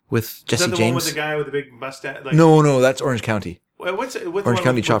 With Jesse James? Is that the one with the guy with the big mustache? Like, No, that's Orange County. What's Orange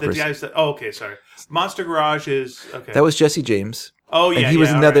County Choppers. Okay, sorry. Monster Garage is... Okay. That was Jesse James. Oh, yeah, and he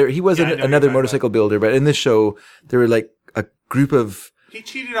was another... Right. He was another motorcycle builder, but in this show, there were like a group of... He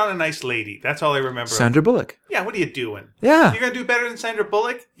cheated on a nice lady. That's all I remember. Sandra Bullock. Yeah, what are you doing? Yeah. You're going to do better than Sandra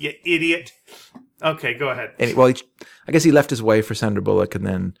Bullock? You idiot. Okay, go ahead. I guess he left his wife for Sandra Bullock and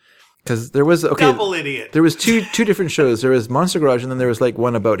then... Because there was... Okay, double idiot. There was two different shows. There was Monster Garage and then there was like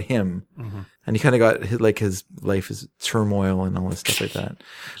one about him. And he kind of got his life is turmoil and all this stuff like that.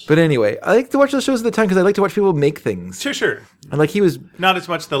 But anyway, I like to watch those shows at the time because I like to watch people make things. Sure. And like he was... Not as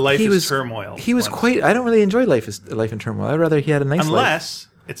much the life is turmoil. He was quite... I don't really enjoy life in turmoil. I'd rather he had a nice life. Unless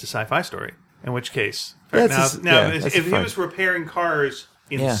it's a sci-fi story. In which case... if he was repairing cars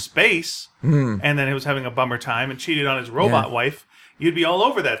in space and then he was having a bummer time and cheated on his robot wife... You'd be all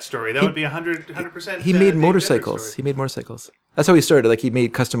over that story. That would be 100%. He made motorcycles. He made motorcycles. That's how he started. Like he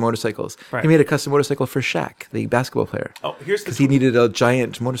made custom motorcycles. Right. He made a custom motorcycle for Shaq, the basketball player. Oh, because he needed a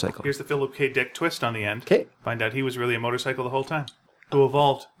giant motorcycle. Here's the Philip K. Dick twist on the end. Okay. Find out he was really a motorcycle the whole time, who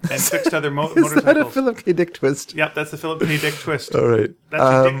evolved and fixed other motorcycles. Is that a Philip K. Dick twist? Yep, that's the Philip K. Dick twist. All right. That's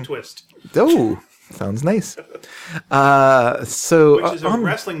a Dick twist. Oh, sounds nice. Which is a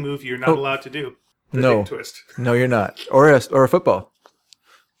wrestling move you're not allowed to do. The Dick twist. No, you're not. Or a football.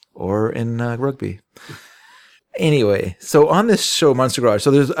 Or in rugby. Anyway, so on this show, Monster Garage, so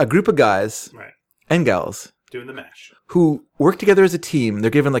there's a group of guys and gals doing the mash who work together as a team.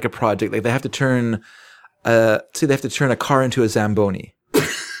 They're given like a project, like they have to turn, a car into a Zamboni.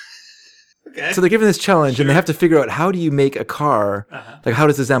 Okay. So they're given this challenge, and they have to figure out how do you make a car, like how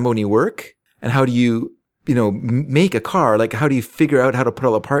does the Zamboni work, and how do you make a car? Like, how do you figure out how to put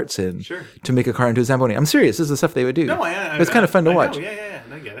all the parts in to make a car into a Zamboni? I'm serious. This is the stuff they would do. No, it's kind of fun to watch. Yeah,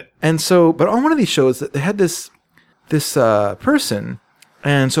 I get it. And so, but on one of these shows, they had this person,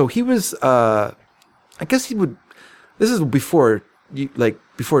 and so he was, I guess he would, this is before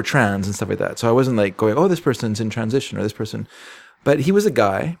trans and stuff like that. So I wasn't like going, oh, this person's in transition or this person, but he was a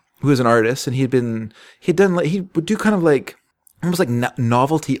guy who was an artist, and he would do kind of like, almost like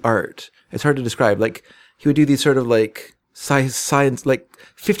novelty art. It's hard to describe. Like, he would do these sort of like science, like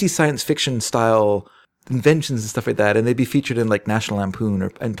 50 science fiction style inventions and stuff like that, and they'd be featured in like National Lampoon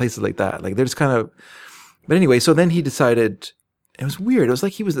and places like that. Like they're just kind of. But anyway, so then he decided. It was weird. It was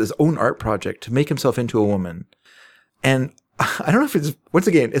like he was his own art project to make himself into a woman, and I don't know if it's once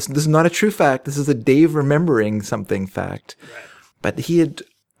again. This is not a true fact. This is a Dave remembering something fact. Right. But he had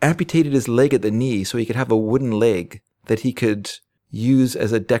amputated his leg at the knee so he could have a wooden leg that he could use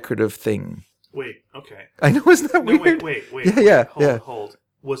as a decorative thing. Wait, okay. I know, isn't that weird? Wait. Yeah. Hold.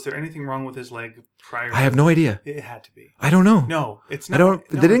 Was there anything wrong with his leg prior? I have no idea. It had to be. I don't know. No, it's not.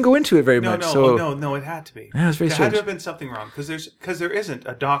 They didn't go into it very much. No, it had to be. Yeah, it was very strange. There had to have been something wrong because there isn't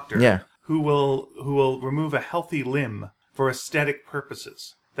a doctor who will remove a healthy limb for aesthetic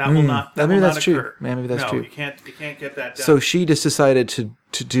purposes. That will not. Maybe that's true. Maybe that's true. You can't get that done. So she just decided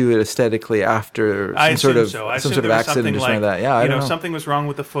to do it aesthetically after some sort of accident or something like that. Yeah, I don't know. Something was wrong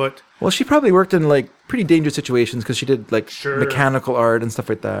with the foot. Well, she probably worked in like pretty dangerous situations because she did like mechanical art and stuff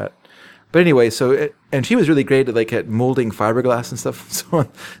like that. But anyway, and she was really great at molding fiberglass and stuff. So I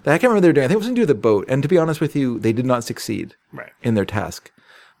can't remember what they were doing. I think it was something to do with the boat. And to be honest with you, they did not succeed in their task.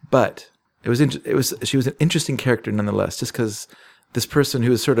 But she was an interesting character nonetheless, just because this person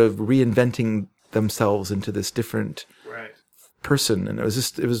who was sort of reinventing themselves into this different person, and it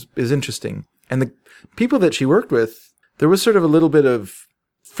was interesting. And the people that she worked with, there was sort of a little bit of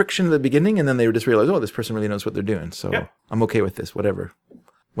friction at the beginning, and then they just realized, oh, this person really knows what they're doing, so I'm okay with this, whatever.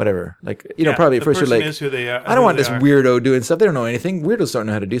 Like, probably at first you're like, I don't want this weirdo doing stuff. They don't know anything. Weirdos don't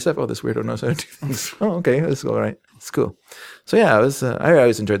know how to do stuff. Oh, this weirdo knows how to do things. Oh, okay, that's all right. It's cool. So yeah, I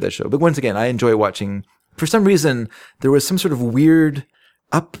always enjoyed that show. But once again, I enjoy watching. For some reason, there was some sort of weird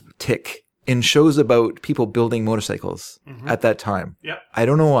uptick in shows about people building motorcycles at that time. Yep. I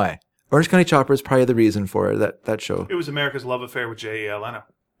don't know why. Orange County Chopper is probably the reason for that show. It was America's love affair with J.E.L. Leno.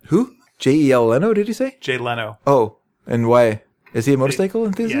 Who? J.E.L. Leno, did you say? Jay Leno. Oh, and why? Is he a motorcycle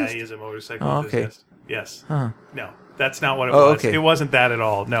enthusiast? Yeah, he is a motorcycle enthusiast. Yes. Huh. No, that's not what it was. Okay. It wasn't that at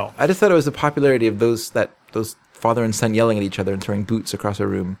all. No. I just thought it was the popularity of those father and son yelling at each other and throwing boots across a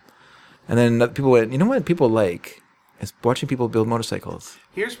room. And then people went, you know what people like? Is watching people build motorcycles.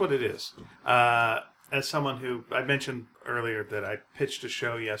 Here's what it is. As someone who, I mentioned earlier that I pitched a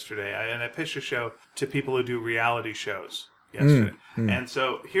show yesterday, and I pitched a show to people who do reality shows yesterday. And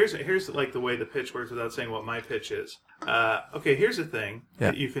so here's like the way the pitch works without saying what my pitch is. Okay, here's a thing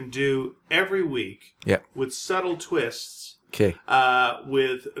that you can do every week with subtle twists. Okay. That's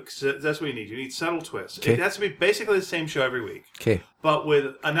what you need. You need subtle twists. It has to be basically the same show every week. Okay. But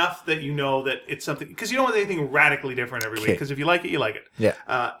with enough that you know that it's something, because you don't want anything radically different every week. Because if you like it, you like it.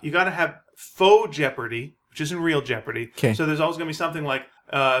 Yeah. You got to have faux Jeopardy, which isn't real Jeopardy. Okay. So there's always going to be something like,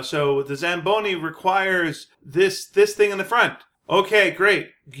 so the Zamboni requires this thing in the front. Okay, great.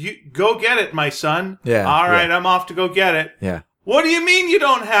 Go get it, my son. Yeah. All right, I'm off to go get it. Yeah. What do you mean you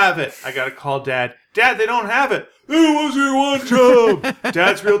don't have it? I got to call Dad. Dad, they don't have it. It was your one job.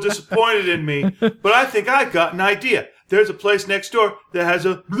 Dad's real disappointed in me. But I think I got an idea. There's a place next door that has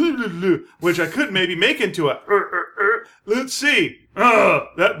a which I could maybe make into a let's see.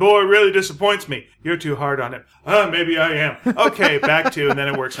 That boy really disappoints me. You're too hard on him. Maybe I am. Okay, back to, and then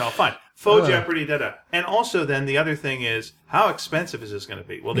it works all fine. Faux Jeopardy, da-da. And also then the other thing is, how expensive is this going to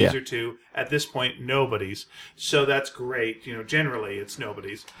be? Well, these are two, at this point, nobodies. So that's great. Generally it's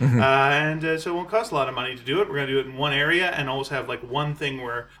nobodies. And so it won't cost a lot of money to do it. We're going to do it in one area and always have like one thing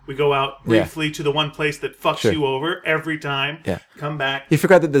where we go out briefly to the one place that fucks you over every time. Yeah. Come back. You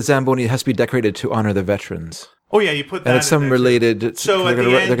forgot that the Zamboni has to be decorated to honor the veterans. Oh yeah, you put that. And it's some related. So at the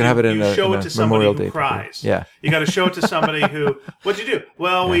end, they're gonna have it in a show it to somebody who cries. Yeah, you got to show it to somebody who. What'd you do?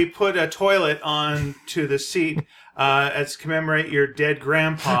 Well, we put a toilet on to the seat as commemorate your dead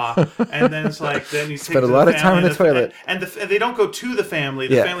grandpa, and then it's like then you spend a lot of time in the toilet, and they don't go to the family.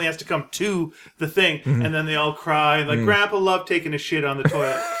 The family has to come to the thing, and then they all cry like Grandpa loved taking a shit on the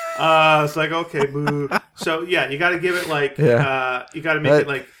toilet. It's like okay, boo. So yeah, you got to give it like you got to make it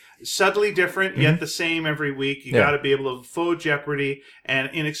like. Subtly different, yet the same every week. You got to be able to faux Jeopardy and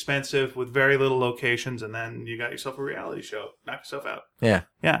inexpensive with very little locations, and then you got yourself a reality show. Knock yourself out. Yeah.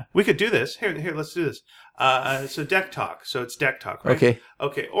 Yeah. We could do this. Here, let's do this. So deck talk. So it's deck talk, right?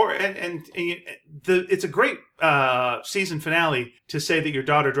 Okay. Or it's a great season finale to say that your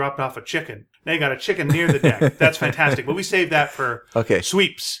daughter dropped off a chicken. Now you got a chicken near the deck. That's fantastic. But we save that for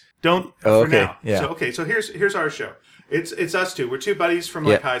sweeps. Don't for now. Yeah. So here's our show. It's us two. We're two buddies from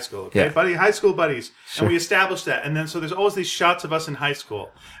high school, okay? High school buddies. Sure. And we established that. And then so there's always these shots of us in high school.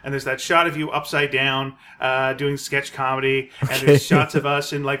 And there's that shot of you upside down doing sketch comedy. And there's shots of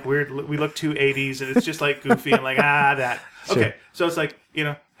us in like weird, we look too 80s and it's just like goofy and like, that. Sure. Okay, so it's like,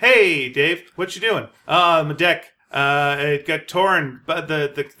 hey, Dave, what you doing? I'm a deck. It got torn, but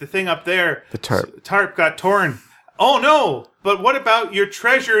the thing up there, The tarp got torn. Oh no! But what about your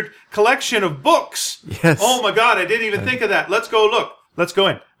treasured collection of books? Yes. Oh my God! I didn't even think of that. Let's go look. Let's go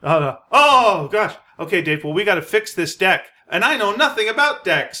in. Oh gosh. Okay, Dave. Well, we got to fix this deck, and I know nothing about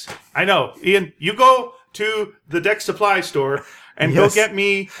decks. I know, Ian. You go to the deck supply store and go get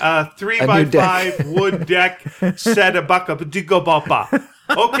me a 3x5 wood deck set a buck up.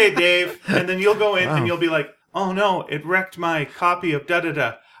 Okay, Dave. And then you'll go in and you'll be like, oh no, it wrecked my copy of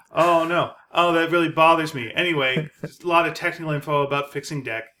da-da-da. Oh no. Oh, that really bothers me. Anyway, just a lot of technical info about fixing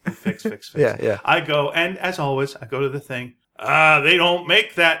deck. Fix. Yeah. I go, and as always, I go to the thing. They don't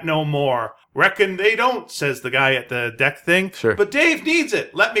make that no more. Reckon they don't, says the guy at the deck thing. Sure. But Dave needs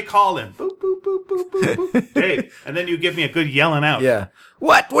it. Let me call him. Boop, boop, boop, boop, boop, boop. Dave. And then you give me a good yelling out. Yeah.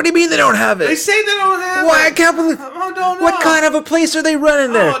 What? What do you mean they don't have it? They say they don't have Why? it. I can't believe. I don't know. What kind of a place are they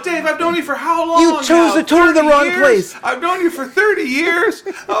running there? Oh, Dave, I've known you for how long? You chose now? totally the 30 wrong years? place. I've known you for 30 years.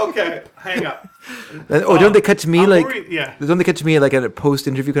 Okay, hang up. Don't they cut to me I'm like? worried, yeah. Don't they cut to me like at a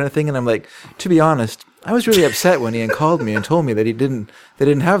post-interview kind of thing? And I'm like, to be honest, I was really upset when Ian called me and told me that they didn't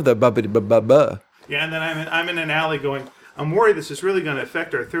have the ba. Yeah, and then I'm in an alley going, I'm worried this is really going to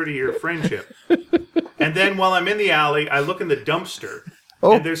affect our 30-year friendship. And then while I'm in the alley, I look in the dumpster,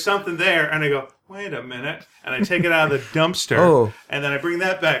 and there's something there, and I go, wait a minute, and I take it out of the dumpster, and then I bring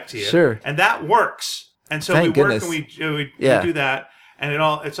that back to you. Sure. And that works. And so Thank we work goodness. and we do that, and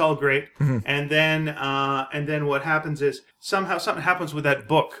it's all great. Mm-hmm. And then what happens is somehow something happens with that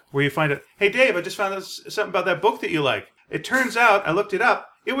book where you find out, hey, Dave, I just found out something about that book that you like. It turns out, I looked it up,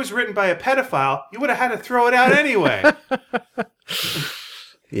 it was written by a pedophile. You would have had to throw it out anyway.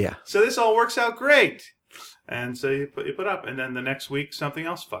 Yeah. So this all works out great. And so you put up, and then the next week, something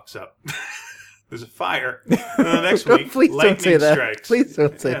else fucks up. There's a fire. And the next week, lightning strikes. Please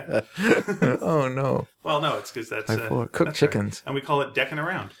don't say that. Oh, no. Well, no, it's because that's... cooked chickens. Right. And we call it decking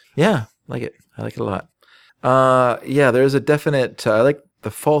around. Yeah, like it. I like it a lot. Yeah, there's a definite... I like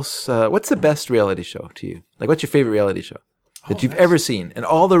the false... what's the best reality show to you? Like, what's your favorite reality show that you've ever seen in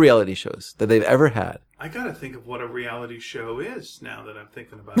all the reality shows that they've ever had? I got to think of what a reality show is now that I'm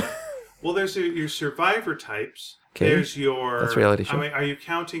thinking about it. Well, there's your Survivor types. Okay. There's your... That's reality show. I mean, are you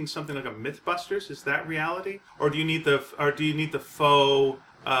counting something like a Mythbusters? Is that reality? Or do you need the faux...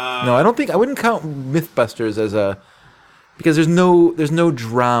 No, I wouldn't count Mythbusters as a... Because there's no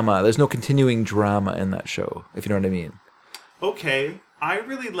drama. There's no continuing drama in that show, if you know what I mean. Okay. I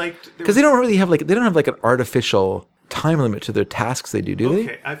really liked... Because they don't really have like an artificial time limit to their tasks they do they?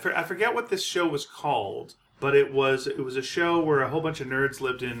 Okay. I forget what this show was called, but it was a show where a whole bunch of nerds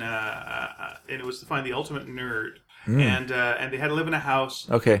lived in, and it was to find the ultimate nerd. And they had to live in a house.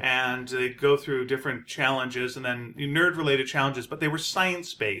 Okay. And they'd go through different challenges, and then nerd-related challenges, but they were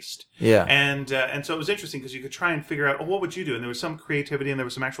science-based. Yeah. And so it was interesting because you could try and figure out, what would you do? And there was some creativity, and there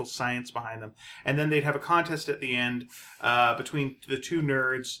was some actual science behind them. And then they'd have a contest at the end between the two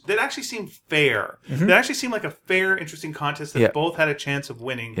nerds that actually seemed fair. Mm-hmm. That actually seemed like a fair, interesting contest that both had a chance of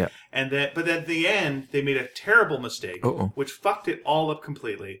winning. Yeah. But at the end, they made a terrible mistake, which fucked it all up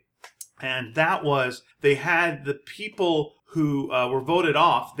completely. And that was, they had the people who were voted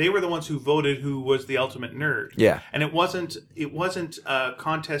off, they were the ones who voted who was the ultimate nerd. Yeah. And it wasn't a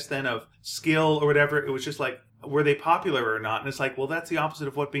contest then of skill or whatever. It was just like, were they popular or not? And it's like, well, that's the opposite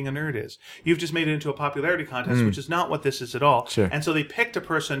of what being a nerd is. You've just made it into a popularity contest, which is not what this is at all. Sure. And so they picked a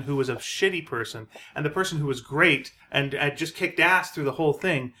person who was a shitty person, and the person who was great and just kicked ass through the whole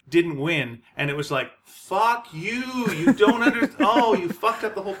thing didn't win. And it was like, fuck you. You don't understand. Oh, you fucked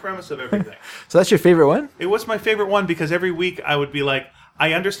up the whole premise of everything. So that's your favorite one? It was my favorite one because every week I would be like,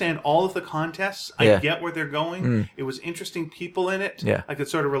 I understand all of the contests. I get where they're going. It was interesting people in it. Yeah. I could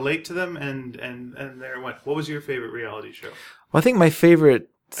sort of relate to them, and there it went. What was your favorite reality show? Well, I think my favorite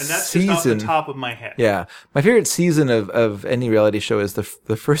and that's season, just off the top of my head. Yeah. My favorite season of any reality show is the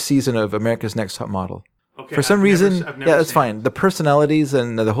first season of America's Next Top Model. Okay. For some reason, that's fine. The personalities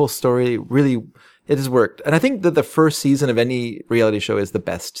and the whole story really, it has worked. And I think that the first season of any reality show is the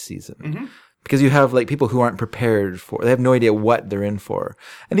best season. Mm-hmm. Because you have like people who aren't prepared they have no idea what they're in for.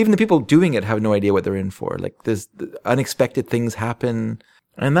 And even the people doing it have no idea what they're in for. Like unexpected things happen.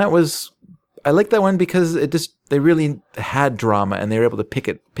 And I like that one because they really had drama and they were able to pick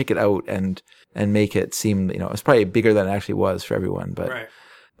it out and make it seem, it's probably bigger than it actually was for everyone. But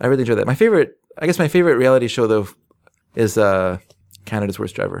I really enjoyed that. My favorite reality show though is Canada's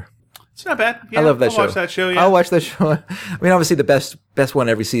Worst Driver. It's not bad. Yeah, I love that show. I'll watch that show, yeah. I'll watch that show. I mean, obviously the best one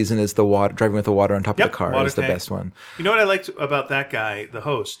every season is the driving with the water on top of the car is the best one. You know what I liked about that guy, the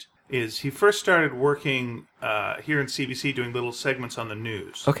host, is he first started working here in CBC doing little segments on the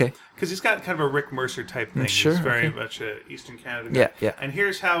news. Okay. Because he's got kind of a Rick Mercer type thing. Sure. He's very much an Eastern Canada guy. Yeah. And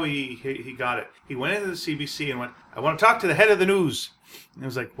here's how he got it. He went into the CBC and went, I want to talk to the head of the news. And I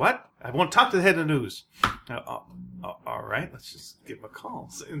was like, what? I want to talk to the head of the news. All right, let's just give him a call.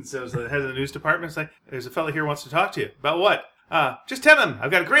 And so the head of the news department is like, there's a fella here who wants to talk to you. About what? Just tell him.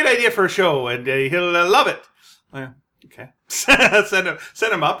 I've got a great idea for a show, and he'll love it. Okay.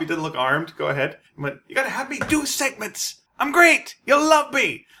 Send him up. He didn't look armed. Go ahead. He went, you got to have me do segments. I'm great. You'll love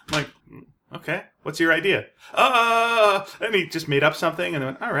me. I'm like, okay. What's your idea? And he just made up something and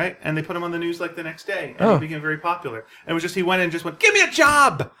went, all right. And they put him on the news like the next day. And he became very popular. And it was just, he went in and just went, give me a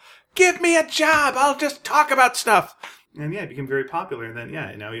job. Give me a job. I'll just talk about stuff. And yeah, he became very popular. And then,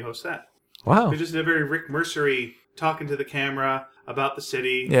 yeah, now he hosts that. Wow. It's just a very Rick Mercery talking to the camera about the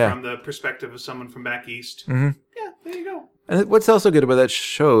city from the perspective of someone from back east. Mm-hmm. Yeah, there you go. And what's also good about that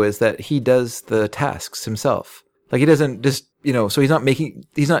show is that he does the tasks himself. Like he doesn't just, so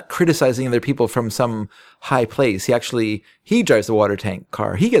he's not criticizing other people from some high place. He drives the water tank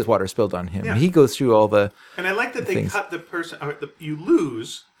car. He gets water spilled on him. Yeah. He goes through all the And I like that they cut the person, you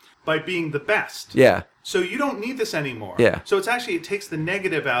lose by being the best. Yeah. So you don't need this anymore. Yeah. So it takes the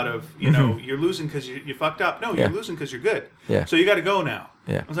negative out of, you're losing because you fucked up. No, you're losing because you're good. Yeah. So you got to go now.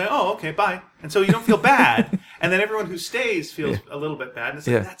 Yeah. I was like, oh, okay, bye. And so you don't feel bad. And then everyone who stays feels a little bit bad. And it's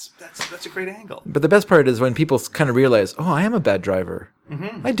like, that's a great angle. But the best part is when people kind of realize, oh, I am a bad driver.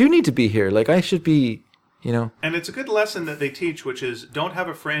 Mm-hmm. I do need to be here. Like I should be, And it's a good lesson that they teach, which is don't have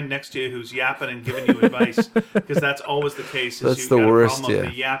a friend next to you who's yapping and giving you advice, because that's always the case. That's the worst, the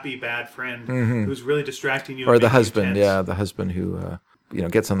yappy bad friend who's really distracting you. Or the husband, the husband who,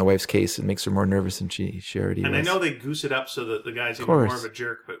 gets on the wife's case and makes her more nervous than she already And was. I know they goose it up so that the guy's even more of a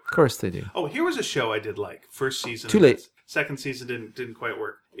jerk. But of course they do. Oh, here was a show I did like. First season. Too late. Second season didn't quite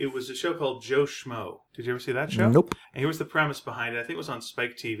work. It was a show called Joe Schmo. Did you ever see that show? Nope. And here was the premise behind it. I think it was on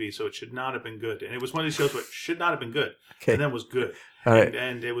Spike TV, so it should not have been good. And it was one of these shows where it should not have been good, and then was good. All right.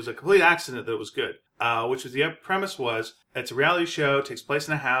 And it was a complete accident that it was good. Which was the premise was it's a reality show, takes place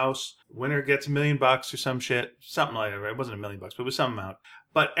in a house. Winner gets $1 million or some shit, something like that. It wasn't $1 million, but it was some amount.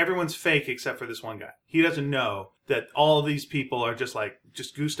 But everyone's fake except for this one guy. He doesn't know that all these people are just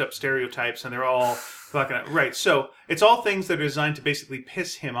goosed up stereotypes, and they're all fucking right. So it's all things that are designed to basically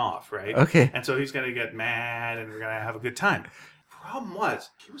piss him off, right? Okay. And so he's going to get mad, and we're going to have a good time. Problem was,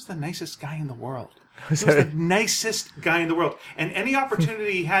 he was the nicest guy in the world. He was the nicest guy in the world. And any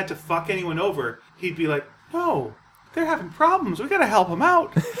opportunity he had to fuck anyone over, he'd be like, no, they're having problems. We got to help them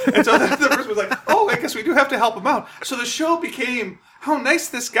out. And so the person was like, oh, I guess we do have to help them out. So the show became how nice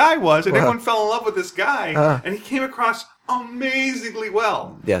this guy was, and everyone fell in love with this guy, and he came across amazingly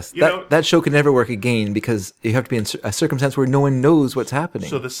well. Yes, that show could never work again because you have to be in a circumstance where no one knows what's happening.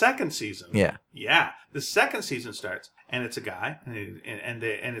 So the second season, the second season starts, and it's a guy, and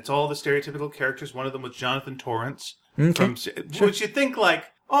it's all the stereotypical characters. One of them was Jonathan Torrance, which you think like,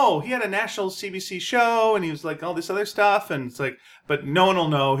 oh, he had a national CBC show, and he was like all this other stuff, and it's like, but no one will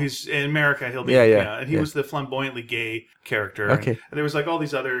know. He's in America. He'll be, and he was the flamboyantly gay character. Okay, and there was like all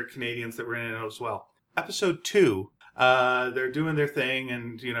these other Canadians that were in it as well. Episode 2, they're doing their thing,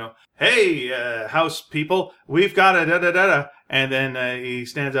 and hey, house people, we've got a da-da-da-da, and then he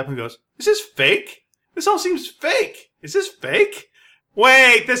stands up and goes, "Is this fake? This all seems fake. Is this fake?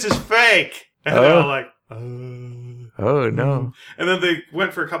 Wait, this is fake." And they're all like, oh no. And then they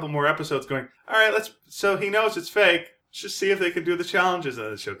went for a couple more episodes going, all right, so he knows it's fake. Let's just see if they can do the challenges.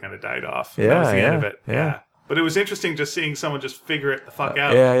 And the show kind of died off. Yeah, that was the end of it. Yeah. But it was interesting just seeing someone just figure it the fuck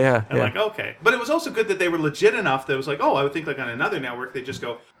out. And like, okay. But it was also good that they were legit enough that it was like, oh, I would think like on another network, they just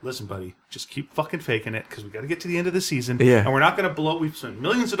go, listen, buddy, just keep fucking faking it because we got to get to the end of the season. Yeah. And we're not going to blow, we've spent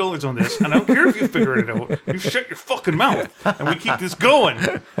millions of dollars on this. And I don't care if you figure it out. You shut your fucking mouth. And we keep this going.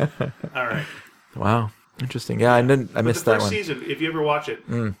 All right. Wow. Interesting. Yeah, I missed that one. The first season, if you ever watch it,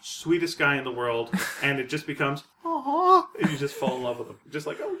 sweetest guy in the world, and it just becomes, aww, and you just fall in love with him. Just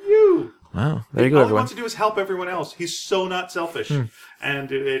like, oh, you. Wow. There you go, All everyone. he wants to do is help everyone else. He's so not selfish.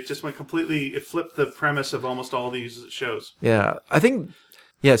 And it just went it flipped the premise of almost all these shows. Yeah, I think,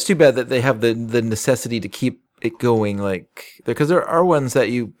 it's too bad that they have the necessity to keep it going, because there are ones that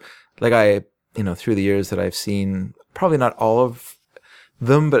through the years that I've seen, probably not all of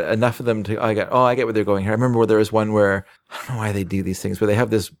them, but enough of them I get where they're going here. I remember where there was one where, I don't know why they do these things, where they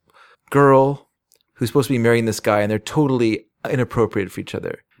have this girl who's supposed to be marrying this guy, and they're totally inappropriate for each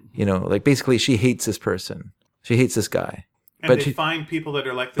other. Basically she hates this person. She hates this guy. And but they find people that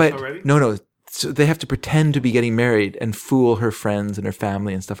are like this already? No. So they have to pretend to be getting married and fool her friends and her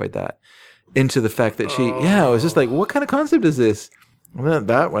family and stuff like that into the fact that it was just like, what kind of concept is this? Well,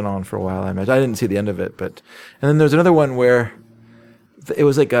 that went on for a while. I imagine I didn't see the end of it, and then there's another one where it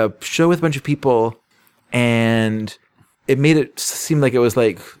was like a show with a bunch of people, and it made it seem like it was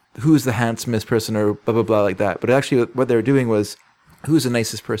like who's the handsomest person or blah blah blah like that. But actually, what they were doing was who's the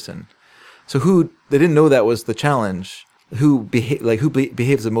nicest person. So they didn't know that was the challenge. Who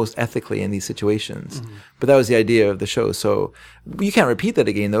behaves the most ethically in these situations. Mm-hmm. But that was the idea of the show. So you can't repeat that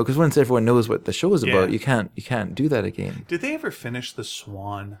again, though, because once everyone knows what the show is about, you can't do that again. Did they ever finish The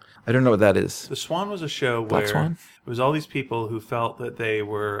Swan? I don't know what that is. The Swan was a show Black where Swan? it was all these people who felt that they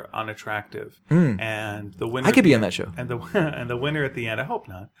were unattractive, and the winner. I could be on that show. And the winner at the end, I hope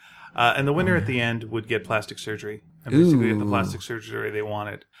not. And the winner at the end would get plastic surgery, and basically get the plastic surgery they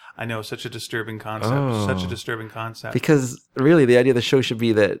wanted. I know, such a disturbing concept. Such a disturbing concept. Because really, the idea of the show should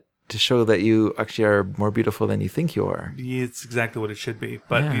be that to show that you actually are more beautiful than you think you are. Yeah, it's exactly what it should be.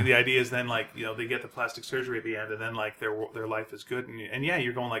 But the idea is then, like, they get the plastic surgery at the end, and then like their life is good. And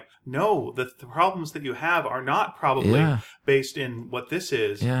you're going like, no, the problems that you have are not probably based in what this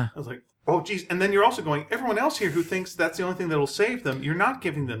is. Yeah. I was like, oh, geez. And then you're also going, everyone else here who thinks that's the only thing that will save them, you're not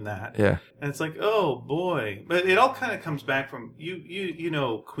giving them that. Yeah. And it's like, oh, boy. But it all kind of comes back from, you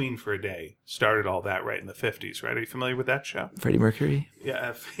know, Queen for a Day started all that right in the 50s, right? Are you familiar with that show? Freddie Mercury?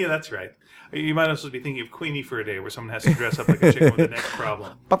 Yeah, that's right. You might also be thinking of Queenie for a Day, where someone has to dress up like a chicken with a neck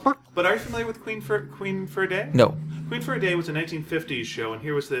problem. But are you familiar with Queen for a Day? No. Queen for a Day was a 1950s show, and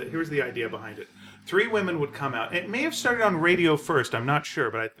here was the idea behind it. 3 women would come out. It may have started on radio first, I'm not sure,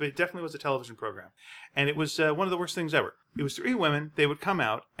 but it definitely was a television program. And it was one of the worst things ever. It was 3 women, they would come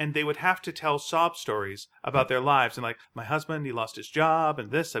out, and they would have to tell sob stories about their lives. And like, my husband, he lost his job,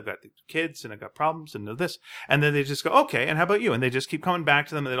 and this, I've got the kids, and I've got problems, and this. And then they just go, okay, and how about you? And they just keep coming back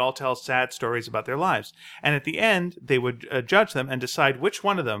to them, and they'd all tell sad stories about their lives. And at the end, they would judge them and decide which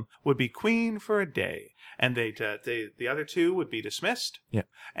one of them would be queen for a day. And the other 2 would be dismissed. Yeah.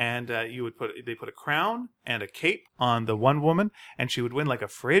 And they put a crown and a cape on the one woman, and she would win like a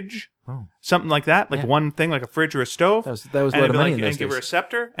fridge, something like that, like one thing, like a fridge or a stove. That was a lot of money in those and give days. her a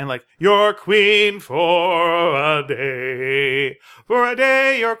scepter, and like, you're queen for a day,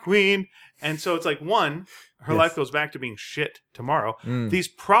 you're queen. And so it's like, her life goes back to being shit tomorrow. These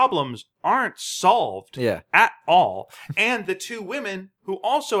problems aren't solved at all. And the 2 women who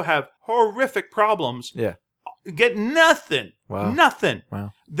also have horrific problems get nothing. Wow. Nothing.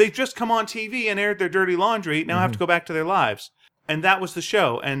 Wow. They just come on TV and aired their dirty laundry, now have to go back to their lives. And that was the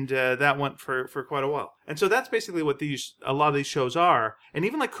show, and that went for quite a while. And so that's basically what a lot of these shows are. And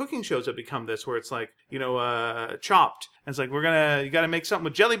even like cooking shows have become this, where it's like, Chopped. And it's like, you got to make something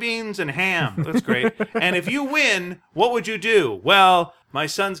with jelly beans and ham. That's great. And if you win, what would you do? Well, my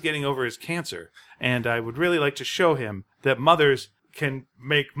son's getting over his cancer, and I would really like to show him that mothers can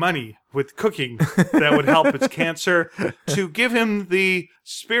make money with cooking that would help his cancer, to give him the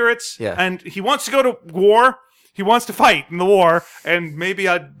spirits. Yeah. And he wants to go to war. He wants to fight in the war, and maybe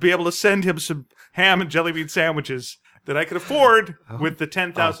I'd be able to send him some ham and jelly bean sandwiches that I could afford with the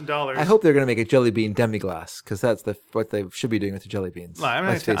 $10,000. I hope they're going to make a jelly bean demi-glace, because that's what they should be doing with the jelly beans. Well, I'm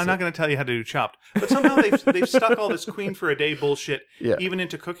not going to tell you how to do Chopped. But somehow they've stuck all this Queen for a Day bullshit even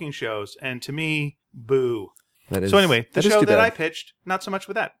into cooking shows, and to me, boo. So anyway, the show that I pitched, not so much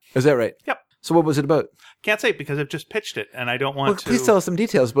with that. Is that right? Yep. So what was it about? Can't say, because I've just pitched it, and I don't want to... Please tell us some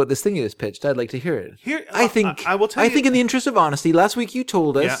details about this thing you just pitched. I'd like to hear it. I think in the interest of honesty, last week you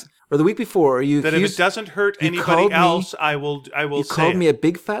told us, or the week before, that if it doesn't hurt anybody else, I will say You called me a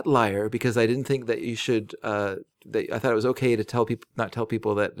big fat liar because I didn't think that you should... I thought it was okay to not tell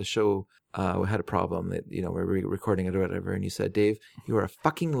people that the show had a problem, that we're recording it or whatever, and you said, Dave, you are a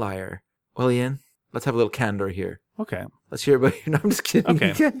fucking liar. Well, Ian, let's have a little candor here. Okay. Let's hear about you. No, I'm just kidding.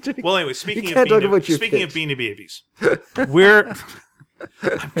 Okay. Well, anyway, speaking of Beanie Babies, I'm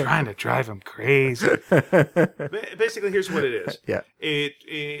trying to drive them crazy. Basically, here's what it is. Yeah.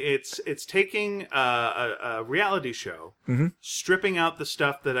 It's taking a reality show, stripping out the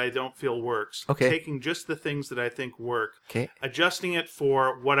stuff that I don't feel works, taking just the things that I think work, adjusting it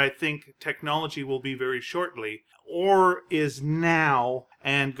for what I think technology will be very shortly, or is now,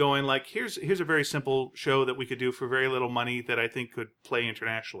 and going like, here's a very simple show that we could do for very little money that I think could play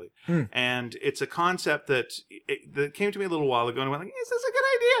internationally. And it's a concept that came to me a little while ago, and I went like, is this a good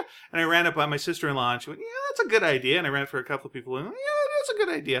idea? And I ran it by my sister-in-law, and she went, yeah, that's a good idea. And I ran it for a couple of people, and yeah, that's a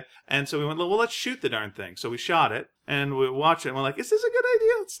good idea. And so we went, well, let's shoot the darn thing. So we shot it, and we watched it, and we're like, is this a good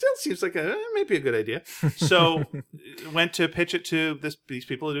idea? It still seems like maybe a good idea. So went to pitch it to these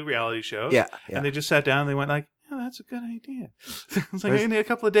people who do reality shows. Yeah. And they just sat down, and they went like, oh, that's a good idea. It's like, I need a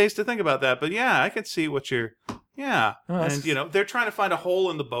couple of days to think about that. But yeah, I can see what you're Yeah, Oh, and they're trying to find a hole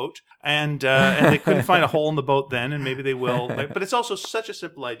in the boat, and they couldn't find a hole in the boat then, and maybe they will. But it's also such a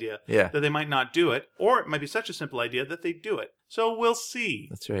simple idea that they might not do it, or it might be such a simple idea that they do it. So we'll see.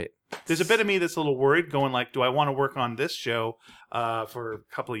 That's right. There's a bit of me that's a little worried, going like, do I want to work on this show for a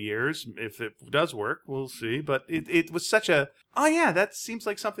couple of years? If it does work, we'll see. But it was such a, oh yeah, that seems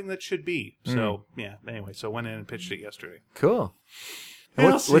like something that should be. So yeah, anyway, so I went in and pitched it yesterday. Cool.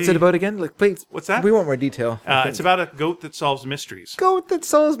 What's it about again? Like, please. What's that? We want more detail. It's about a goat that solves mysteries. Goat that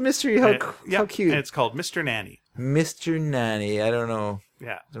solves mystery. How cute. And it's called Mr. Nanny. Mr. Nanny. I don't know.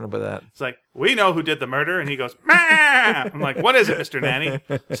 Yeah. I don't know about that. It's like, we know who did the murder. And he goes, Mah! I'm like, what is it, Mr. Nanny?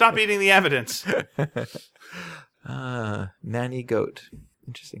 Stop eating the evidence. Nanny goat.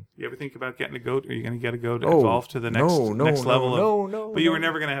 Interesting. You ever think about getting a goat? Are you going to get a goat to evolve to the next level? No. But you were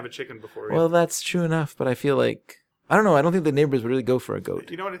never going to have a chicken before. Well, that's true enough. But I feel like, I don't know. I don't think the neighbors would really go for a goat.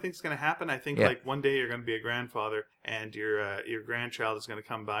 You know what I think is going to happen? I think like one day you're going to be a grandfather, and your grandchild is going to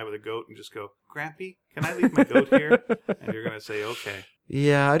come by with a goat and just go, Grampy, can I leave my goat here? And you're going to say, okay.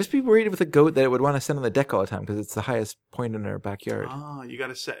 Yeah, I'd just be worried with a goat that it would want to sit on the deck all the time because it's the highest point in our backyard. Oh, you got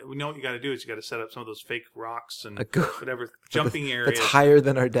to set. You know what you got to do is you got to set up some of those fake rocks and a goat, whatever jumping areas. That's higher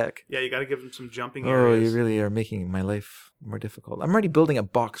than our deck. Yeah, you got to give them some jumping areas. Oh, you really are making my life more difficult. I'm already building a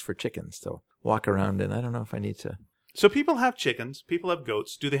box for chickens to walk around in. I don't know if I need to. So people have chickens. People have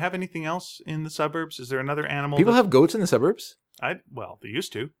goats. Do they have anything else in the suburbs? Is there another animal? People have goats in the suburbs? Well, they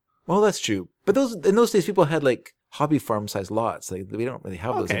used to. Well, that's true. But in those days, people had like hobby farm size lots. Like we don't really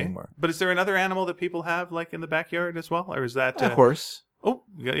have those anymore. But is there another animal that people have like in the backyard as well, or is that a horse? Oh,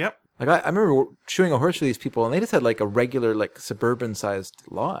 yep. Like I remember shoeing a horse for these people, and they just had like a regular like suburban sized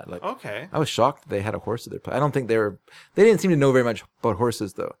lot. Like I was shocked that they had a horse at their place. I don't think they didn't seem to know very much about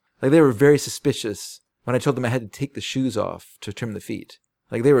horses though. Like they were very suspicious when I told them I had to take the shoes off to trim the feet.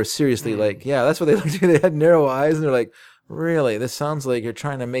 Like they were seriously like, yeah, that's what they looked like. They had narrow eyes, and they're like, really? This sounds like you're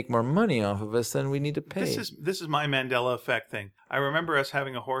trying to make more money off of us than we need to pay. This is my Mandela effect thing. I remember us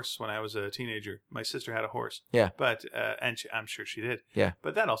having a horse when I was a teenager. My sister had a horse. Yeah. But I'm sure she did. Yeah.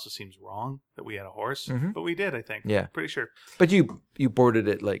 But that also seems wrong that we had a horse. Mm-hmm. But we did, I think. Yeah. Pretty sure. But you boarded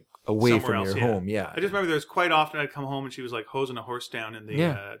it like away somewhere from else, your home. Yeah. I just remember there was quite often I'd come home and she was like hosing a horse down in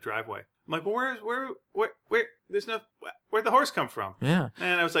the driveway. I'm like, well, where'd the horse come from? Yeah.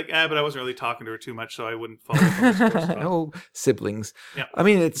 And I was like, but I wasn't really talking to her too much, so I wouldn't follow up. Oh, siblings. Yeah. I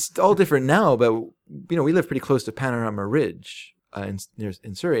mean, it's all different now, but we live pretty close to Panorama Ridge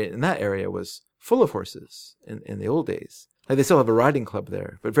in Surrey, and that area was full of horses in the old days. Like they still have a riding club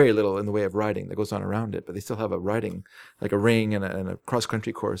there, but very little in the way of riding that goes on around it. But they still have a riding, like a ring and a cross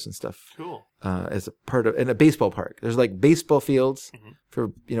country course and stuff. Cool. As a part of, and a baseball park. There's like baseball fields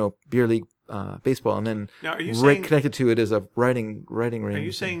for beer league baseball, and then now, are you connected to it is a riding ring. Are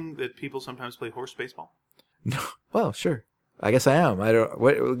you saying that people sometimes play horse baseball? No. Well, sure. I guess I am. I don't.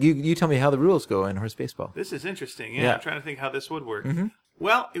 What you tell me how the rules go in horse baseball. This is interesting. Yeah. I'm trying to think how this would work. Mm-hmm.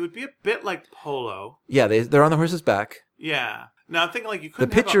 Well, it would be a bit like polo. Yeah, they're on the horse's back. Yeah. Now I'm thinking like you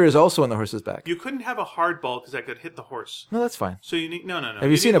couldn't. The pitcher is also on the horse's back. You couldn't have a hard ball because that could hit the horse. No, that's fine. So you need no. Have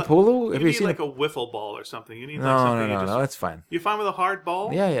you seen a polo? Have you seen like a wiffle ball or something? You need no. That's fine. You fine with a hard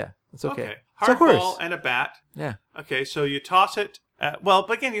ball? Yeah, it's okay. Hard ball and a bat. Yeah. Okay, so you toss it. But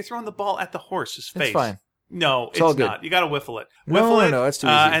again, you're throwing the ball at the horse's face. It's fine. No, it's all good. not. You got to whiffle it. No, that's too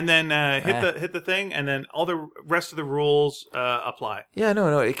easy. And then hit the thing, and then all the rest of the rules apply. Yeah,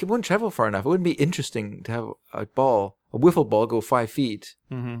 no, it wouldn't travel far enough. It wouldn't be interesting to have a wiffle ball, go 5 feet,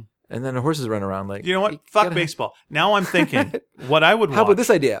 and then the horses run around like. You know what? Fuck baseball. Now I'm thinking what I would watch. How about this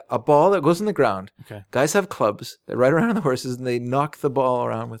idea? A ball that goes on the ground. Okay. Guys have clubs. They ride around on the horses and they knock the ball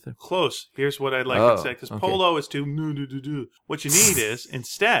around with them. Close. Here's what I'd like to say. Because polo is too... What you need is,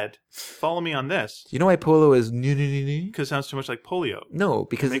 instead, follow me on this. You know why polo is... Because it sounds too much like polio. No,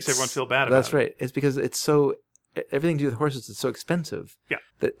 because it makes everyone feel bad about it. That's right. It's because it's so... Everything to do with horses is so expensive. Yeah.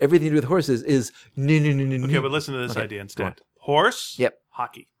 That everything to do with horses is... Okay, but listen to this idea instead. Horse. Yep.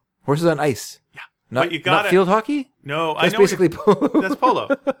 Hockey. Horses on ice. Yeah. Not field hockey? No, that's basically polo. That's polo.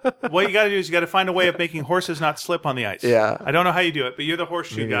 What you got to do is you got to find a way of making horses not slip on the ice. Yeah. I don't know how you do it, but you're the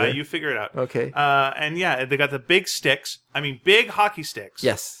horseshoe guy. You figure it out. Okay. And yeah, they got the big sticks. I mean, big hockey sticks.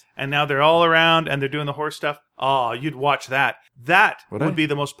 Yes. And now they're all around and they're doing the horse stuff. Oh, you'd watch that. That would be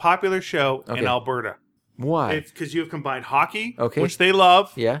the most popular show in Alberta. Why? Because you have combined hockey, okay, which they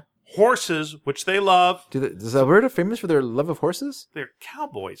love. Yeah. Horses, which they love. Is Alberta famous for their love of horses? They're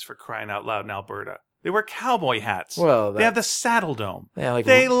cowboys, for crying out loud, in Alberta. They wear cowboy hats. Well, they have the saddle dome. Yeah,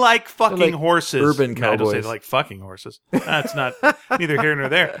 they like fucking like horses. urban No, I don't say cowboys. they like fucking horses. That's not neither here nor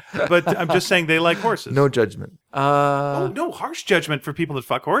there. But I'm just saying they like horses. No judgment. No harsh judgment for people that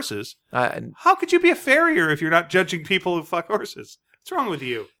fuck horses. I How could you be a farrier if you're not judging people who fuck horses? What's wrong with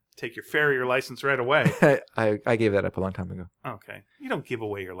you? Take your farrier license right away. I gave that up a long time ago. Okay. You don't give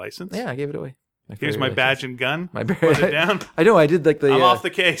away your license. Yeah, I gave it away. Here's my badge and gun. My Put it down. I know. I did like the. I'm off the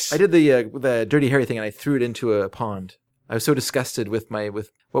case. I did the Dirty Harry thing, and I threw it into a pond. I was so disgusted with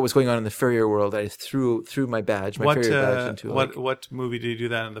what was going on in the farrier world. I threw my badge, farrier badge, into what movie did you do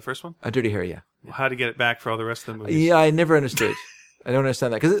that in the first one? A Dirty Harry. Yeah. How to get it back for all the rest of the movies? Yeah, I never understood. I don't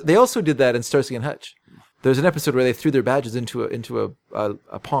understand that because they also did that in Starsky and Hutch. There's an episode where they threw their badges into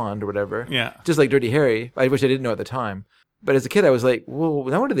a pond or whatever. Yeah. Just like Dirty Harry, which I didn't know at the time. But as a kid, I was like, well,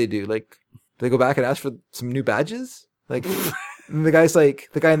 now what do they do? Like, do they go back and ask for some new badges? Like, and the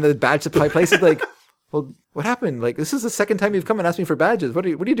guy in the badge supply place is like, well, what happened? Like, this is the second time you've come and asked me for badges. What are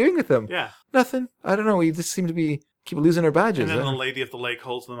you doing with them? Yeah. Nothing. I don't know. We just seem to keep losing our badges. And then the lady at the lake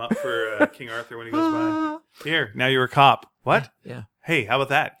holds them up for King Arthur when he goes by. Here, now you're a cop. What? Yeah. Hey, how about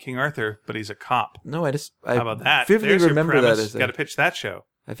that? King Arthur, but he's a cop. No, I how about that? vividly There's remember your that premise. Got to pitch that show.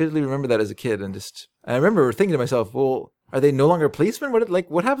 I vividly remember that as a kid, and I remember thinking to myself, well, are they no longer policemen?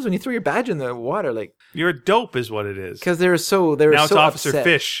 What happens when you throw your badge in the water? Like, you're a dope, is what it is. Because now it's Officer upset.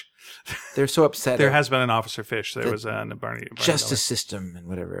 Fish. They're so upset. There has been an Officer Fish. There was a Barney justice system and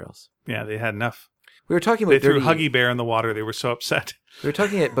whatever else. Yeah, they had enough. We were talking about they threw Huggy Bear in the water. They were so upset. We were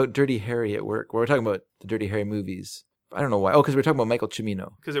talking about Dirty Harry at work. We were talking about the Dirty Harry movies. I don't know why. Oh, because we were talking about Michael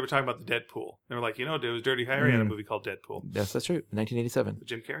Cimino. Because they were talking about the Deadpool. They were like, there was Dirty Harry in a movie called Deadpool. Yes, that's true. 1987. With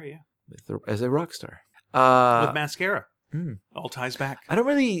Jim Carrey, yeah. As a rock star. With mascara. Mm. All ties back. I don't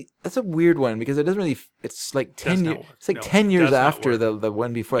really. That's a weird one because it doesn't really. It's like 10 years. It's like 10 years after the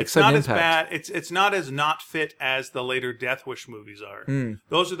one before. Like it's not as bad. It's not as not fit as the later Death Wish movies are. Mm.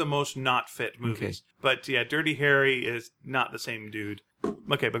 Those are the most not fit movies. Okay. But yeah, Dirty Harry is not the same dude.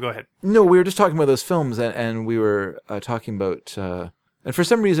 Okay, but go ahead. No, we were just talking about those films, and we were talking about. And for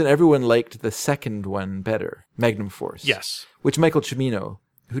some reason, everyone liked the second one better, Magnum Force. Yes. Which Michael Cimino,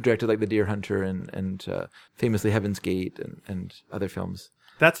 who directed like The Deer Hunter and famously Heaven's Gate and other films.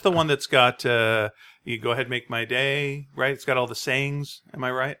 That's the one that's got, you go ahead, make my day, right? It's got all the sayings. Am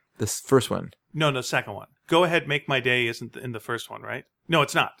I right? This first one. No, the second one. Go ahead, make my day isn't in the first one, right? No,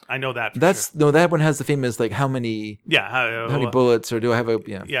 it's not. I know that. No, that one has the famous like how many bullets, or do I have a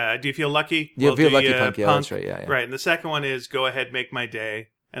Yeah, do you feel lucky? Do you feel lucky, punk? Yeah, that's right. Yeah. Right, and the second one is go ahead, make my day.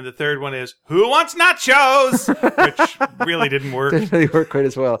 And the third one is, who wants nachos? Which really didn't work. Didn't really work quite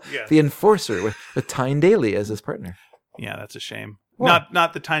as well. Yeah. The Enforcer with Tyne Daly as his partner. Yeah, that's a shame. What?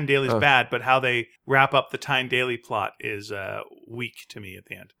 Not that Tyne Daly's bad, but how they wrap up the Tyne Daly plot is weak to me at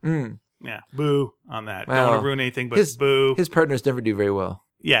the end. Mm. Yeah, boo on that. Well, don't want to ruin anything, but boo. His partners never do very well.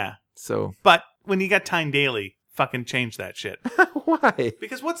 Yeah. So, but when you got Tyne Daly, fucking change that shit. Why?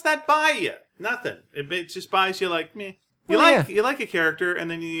 Because what's that buy you? Nothing. It just buys you like meh. You like a character, and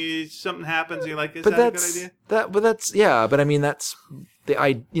then something happens, and you're like, is that a good idea? But I mean, that's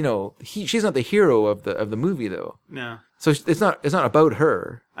she's not the hero of the movie though. No. So it's not about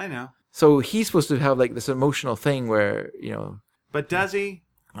her. I know. So he's supposed to have like this emotional thing where But does he?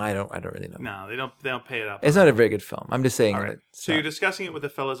 I don't really know. No, they don't pay it up. It's not a very good film. I'm just saying. All right. So you're discussing it with the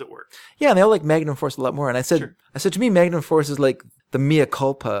fellas at work. Yeah, and they all like Magnum Force a lot more. And I said, to me, Magnum Force is like the mea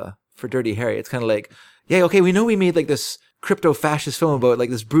culpa for Dirty Harry. It's kind of like, yeah, okay, we know we made like this crypto-fascist film about like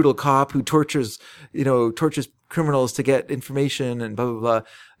this brutal cop who tortures criminals to get information and blah, blah, blah.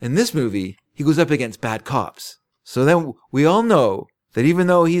 In this movie, he goes up against bad cops. So then we all know that even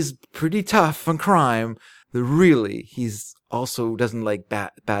though he's pretty tough on crime, that really he's also doesn't like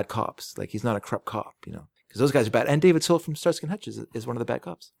bad cops. Like he's not a corrupt cop, because those guys are bad. And David Soul from Starsky and Hutch is one of the bad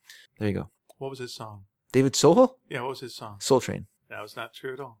cops. There you go. What was his song? David Soul? Yeah, what was his song? Soul Train. That was not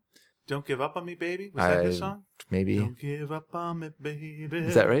true at all. Don't Give Up on Me, Baby? Was that his song? Maybe. Don't give up on me, baby.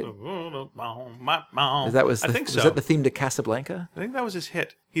 Is that right? I think so. Was that the theme to Casablanca? I think that was his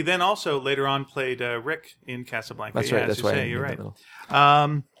hit. He then also later on played Rick in Casablanca. That's right. That's why you're right.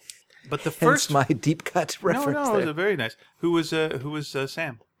 But the first, my deep cut reference. No, it was very nice. Who was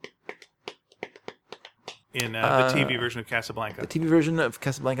Sam? In the TV version of Casablanca. The TV version of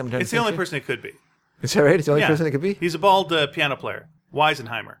Casablanca. It's the only person it could be. Is that right? It's the only person it could be? He's a bald piano player.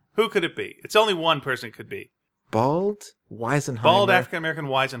 Weisenheimer. Who could it be? It's only one person it could be. Bald Weisenheimer? Bald African-American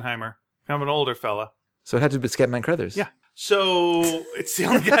Weisenheimer. Kind of an older fella. So it had to be Scatman Crothers. Yeah. So it's the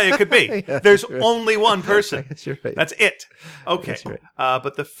only guy it could be. There's only one person. I guess you're right. That's it. Okay. Right.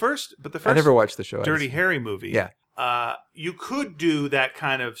 But the first I never watched the show. Dirty Harry movie you could do that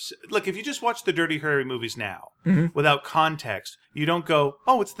kind of... Look, if you just watch the Dirty Harry movies now, without context, you don't go,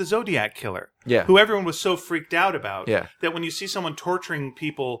 oh, it's the Zodiac Killer. Yeah. Who everyone was so freaked out about. Yeah. That when you see someone torturing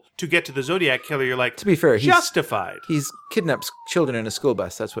people to get to the Zodiac Killer, you're like, to be fair, justified. He's kidnaps children in a school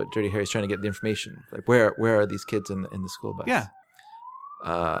bus. That's what Dirty Harry's trying to get the information. Like, where are these kids in the school bus? Yeah.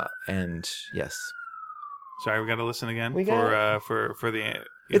 And yes. Sorry, we got to listen again for the...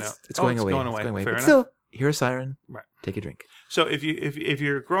 It's going away. Going away. Fair Fair but enough. still, hear a siren. Right. Take a drink. So if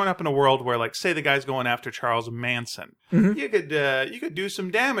you're growing up in a world where, like, say the guy's going after Charles Manson, you could do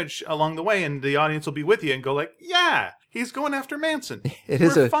some damage along the way, and the audience will be with you and go like, yeah, he's going after Manson.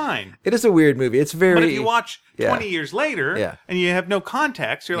 We're fine. It is a weird movie. It's very. But if you watch 20 years later and you have no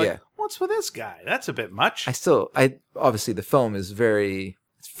context, you're like, what's with this guy? That's a bit much. Obviously the film is very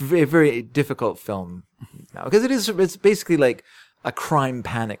very difficult film now because it's basically like a crime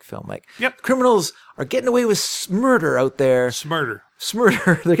panic film. Like, criminals are getting away with murder out there. Smurder.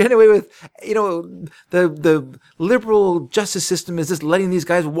 They're getting away with, the liberal justice system is just letting these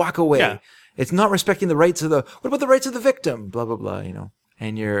guys walk away. Yeah. It's not respecting the rights of what about the rights of the victim? Blah, blah, blah,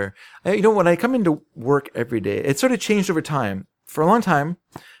 And when I come into work every day, it sort of changed over time. For a long time,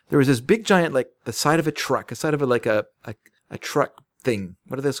 there was this big giant, like the side of a truck, a truck thing.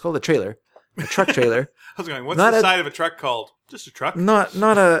 What are those called? A trailer. A truck trailer. I was going, what's the side of a truck called? Just a truck? That's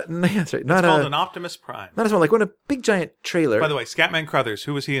right. It's called an Optimus Prime. Not as well. Like when a big giant trailer. By the way, Scatman Crothers,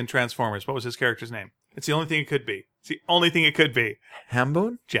 who was he in Transformers? What was his character's name? It's the only thing it could be. It's the only thing it could be.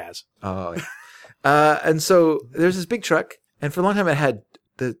 Hambone? Jazz. Oh, yeah. And so there's this big truck, and for a long time it had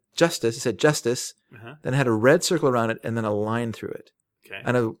the justice. It said justice. Then it had a red circle around it, and then a line through it. Okay.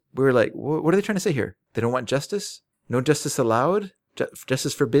 And we were like, what are they trying to say here? They don't want justice? No justice allowed?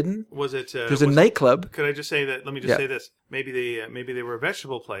 Justice forbidden? Was it? There's a nightclub. Could I just say that? Let me just say this. Maybe they were a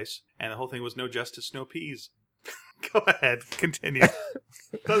vegetable place, and the whole thing was no justice, no peas. Go ahead, continue.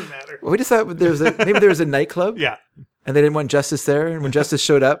 Doesn't matter. We just thought maybe there was a nightclub. Yeah. And they didn't want justice there, and when justice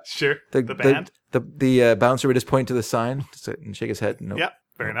showed up, sure. The band, the bouncer would just point to the sign and shake his head. No. Yeah.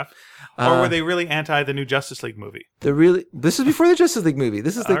 Fair enough. Or were they really anti the new Justice League movie? This is before the Justice League movie.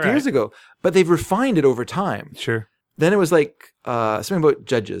 This is like years ago, but they've refined it over time. Sure. Then it was like something about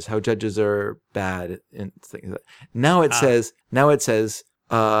judges, how judges are bad and things like that. Now it says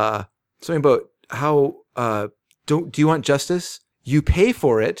something about how do you want justice? You pay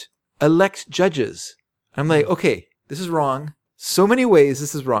for it. Elect judges. I'm like, okay, this is wrong. So many ways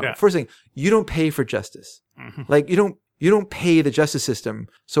this is wrong. Yeah. First thing, you don't pay for justice. Like you don't pay the justice system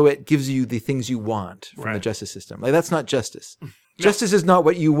so it gives you the things you want from the justice system. Like that's not justice. No. Justice is not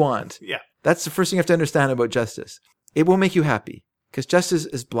what you want. Yeah. That's the first thing you have to understand about justice. It won't make you happy because justice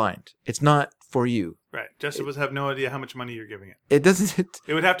is blind. It's not for you. Right. Justice would have no idea how much money you're giving it. It doesn't.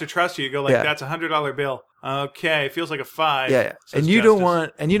 It would have to trust you. You go like, that's $100 bill. Okay. It feels like a $5. Yeah. And you don't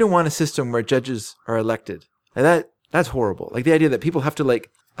want a system where judges are elected. Like that's horrible. Like the idea that people have to like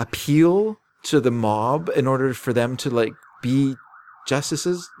appeal to the mob in order for them to like be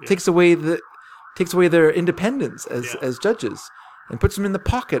justices takes away their independence as judges and puts them in the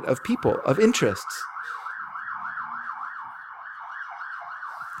pocket of people, of interests.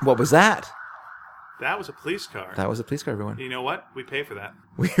 What was that? That was a police car. That was a police car, everyone. You know what? We pay for that.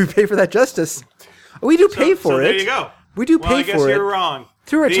 We pay for that justice. We do pay for it. There you go. We do pay for it. I guess you're wrong.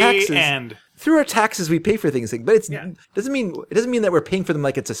 Through our taxes. The end. Through our taxes, we pay for things, but it doesn't mean that we're paying for them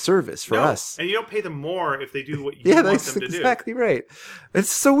like it's a service for us. And you don't pay them more if they do what you want them to do. That's exactly right.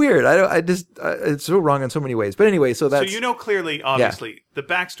 It's so weird. It's so wrong in so many ways. But anyway, so clearly, obviously, the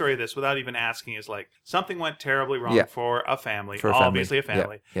backstory of this, without even asking, is like something went terribly wrong for a family. Obviously, a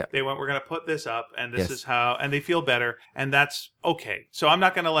family. Yeah. They went, we're going to put this up, and this is how, and they feel better, and that's okay. So I'm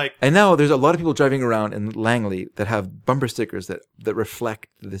not going to like. And now there's a lot of people driving around in Langley that have bumper stickers that reflect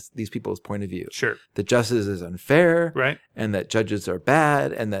these people's point of view. Sure. That justice is unfair, right? And that judges are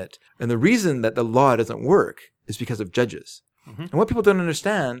bad, and the reason that the law doesn't work is because of judges. Mm-hmm. And what people don't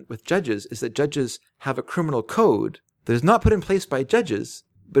understand with judges is that judges have a criminal code that is not put in place by judges,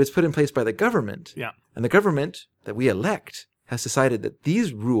 but it's put in place by the government. Yeah. And the government that we elect has decided that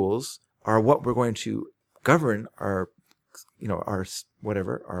these rules are what we're going to govern our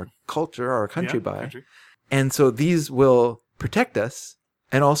culture, our country by. And so these will protect us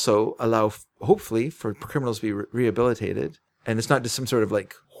and also allow, hopefully, for criminals to be rehabilitated. And it's not just some sort of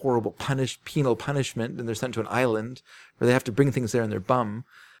like horrible penal punishment and they're sent to an island where they have to bring things there in their bum.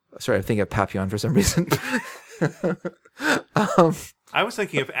 Sorry, I'm thinking of Papillon for some reason. I was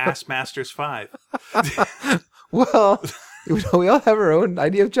thinking of Ass Masters 5. Well, we all have our own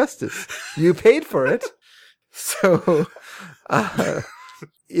idea of justice. You paid for it. So,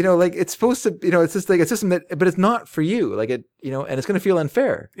 like it's supposed to, it's just like a system but it's not for you. Like and it's going to feel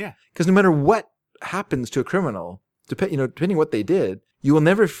unfair. Yeah. Because no matter what happens to a criminal, depending what they did, you will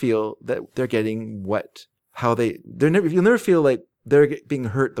never feel that they're getting you'll never feel like they're being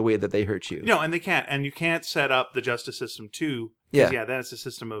hurt the way that they hurt you. No, and they can't. And you can't set up the justice system too. Yeah, that's a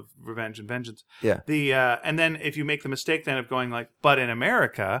system of revenge and vengeance. Yeah. And then if you make the mistake then of going like, but in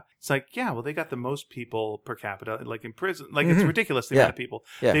America, it's like, yeah, well, they got the most people per capita, like in prison. Like it's ridiculous the amount of people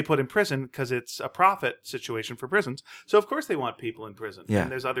they put in prison because it's a profit situation for prisons. So of course they want people in prison. Yeah.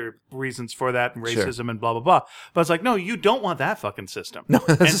 And there's other reasons for that, and racism and blah blah blah. But it's like, no, you don't want that fucking system. No,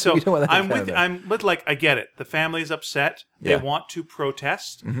 and so you don't want that I'm with like, I get it. The family's upset. They want to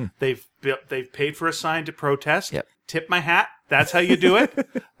protest. They've paid for a sign to protest. Yep. Tip my hat. That's how you do it.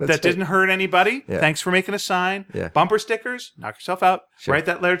 That didn't hurt anybody. Yeah. Thanks for making a sign. Yeah. Bumper stickers. Knock yourself out. Sure. Write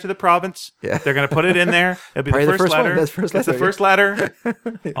that letter to the province. Yeah. They're going to put it in there. It'll be Probably the first letter. one. That's It's the first letter.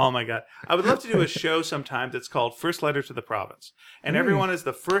 Oh, my God. I would love to do a show sometime that's called First Letter to the Province. And everyone is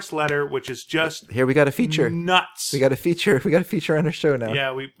the first letter, which is just here we got a feature. Nuts. We got a feature on our show now.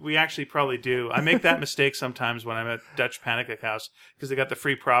 Yeah, we actually probably do. I make that mistake sometimes when I'm at Dutch Panic House because they got the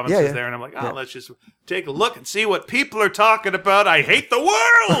free provinces there, and I'm like, let's just take a look and see what people are talking about. I hate the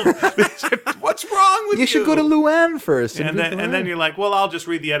world. What's wrong with you? You should go to Luan first. And then you're like, well, I'll just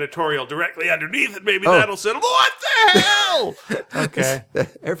read the editorial directly underneath it. Maybe that'll settle. What the hell? Okay.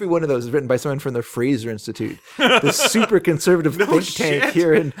 Every one of those is written by someone from the Fraser Institute, the super conservative think tank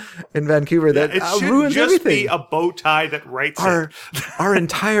here in Vancouver that ruins just everything. Be a bow tie that writes it. Our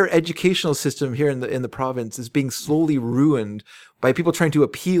entire educational system here in the province is being slowly ruined by people trying to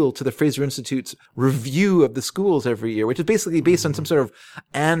appeal to the Fraser Institute's review of the schools every year, which is basically based on some sort of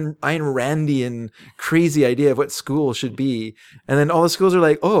Ayn Randian crazy idea of what schools should be. And then all the schools are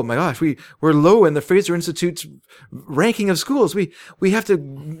like, oh my gosh, we're low in the Fraser Institute's ranking of schools. We have to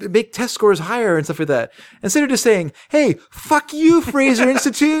make test scores higher and stuff like that. Instead of just saying, hey, fuck you, Fraser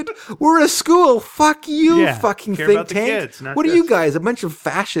Institute. We're a school. Fuck you, fucking think tank. What are you guys? A bunch of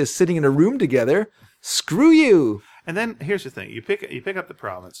fascists sitting in a room together. Screw you. And then here's the thing: you pick up the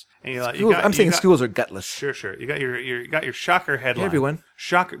province, and you're like, I'm saying schools are gutless. Sure. You got your shocker headline. Hey, everyone.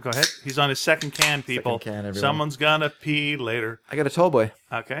 Shocker. Go ahead. He's on his second can, people. Second can, everyone. Someone's gonna pee later. I got a tall boy.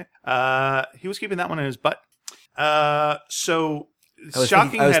 Okay. He was keeping that one in his butt. So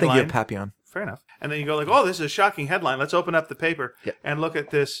shocking headline. I was thinking of Papillon. Fair enough. And then you go like, oh, this is a shocking headline. Let's open up the paper and look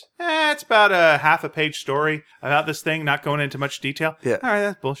at this. It's about a half a page story about this thing, not going into much detail. Yeah. All right,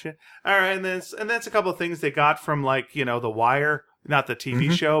 that's bullshit. All right, and that's a couple of things they got from like, The Wire, not the TV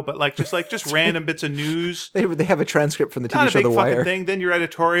show, but just random bits of news. They have a transcript from the TV not show a big The Wire. Fucking thing. Then your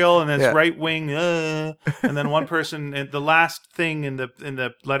editorial, and then it's right wing, and then one person. And the last thing in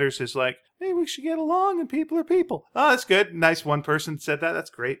the letters is like, hey, we should get along, and people are people. Oh, that's good. Nice. One person said that.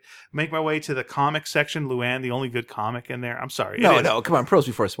 That's great. Make my way to the comic section. Luann, the only good comic in there. I'm sorry. No, come on. Pearls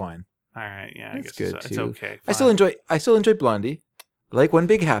Before Swine. All right, yeah, that's I guess good it's too. okay. Fine. I still enjoy Blondie. I like One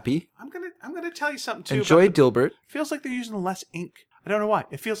Big Happy. I'm gonna tell you something too. Enjoy Dilbert. Feels like they're using less ink. I don't know why.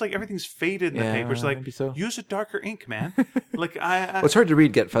 It feels like everything's faded in the paper. It's like, use a darker ink, man. Like well, it's hard to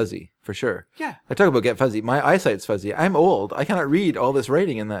read Get Fuzzy, for sure. Yeah. I talk about Get Fuzzy. My eyesight's fuzzy. I'm old. I cannot read all this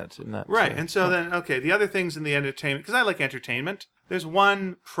writing in that. Right. And so then, the other things in the entertainment, because I like entertainment. There's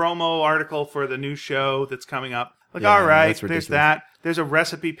one promo article for the new show that's coming up. Like, all right, there's that. There's a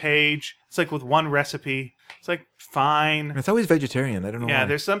recipe page. It's like with one recipe. It's like, fine. It's always vegetarian. I don't know why. Yeah,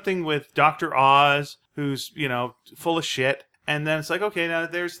 there's something with Dr. Oz who's, full of shit. And then it's like, okay, now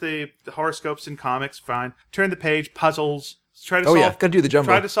there's the horoscopes and comics. Fine. Turn the page, puzzles. Try to gotta do the jumble.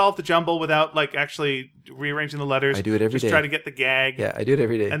 Try to solve the jumble without actually rearranging the letters. I do it every day. Just try to get the gag. Yeah, I do it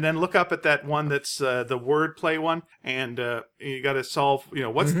every day. And then look up at that one that's the wordplay one, and you got to solve.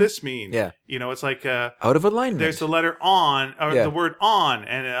 What's this mean? Yeah. It's like out of alignment. There's the letter on, or the word on,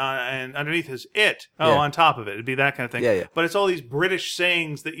 and underneath is it. On top of it, it'd be that kind of thing. Yeah. But it's all these British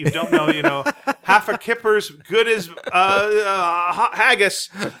sayings that you don't know. Half a kipper's good as haggis.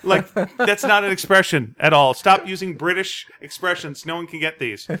 Like that's not an expression at all. Stop using British expressions. No one can get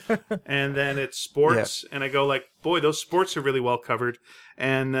these. And then it's sports, and I go like, boy, those sports are really well covered.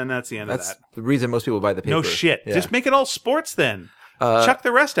 And then that's the end of that. That's the reason most people buy the paper. No shit. Yeah. Just make it all sports then. Chuck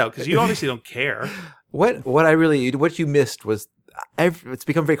the rest out because you obviously don't care. What you missed was, it's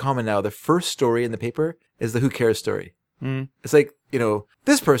become very common now. The first story in the paper is the who cares story. Mm. It's like,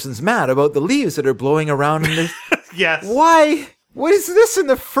 this person's mad about the leaves that are blowing around in the... Yes. Why? What is this in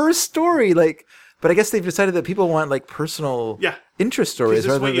the first story? But I guess they've decided that people want personal interest stories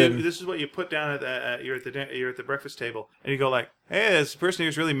rather than... This is what you put down you're at the breakfast table, and you go like, hey, this person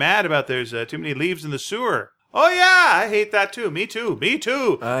here's really mad about there's too many leaves in the sewer. Oh yeah, I hate that too. Me too.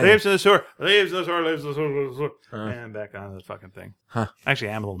 Lives in the sewer. Lives in the sewer. And back onto the fucking thing. Huh.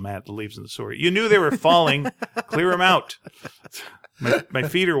 Actually, I'm a little mad at the leaves in the sewer. You knew they were falling. Clear them out. My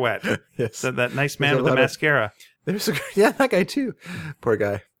feet are wet. Yes. So that nice man with the mascara. Yeah, that guy too. Poor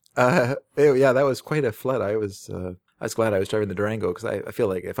guy. Yeah, that was quite a flood. I was glad I was driving the Durango because I feel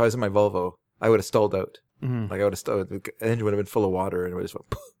like if I was in my Volvo, I would have stalled out. Mm-hmm. Like I would have stalled. The engine would have been full of water and it would just went.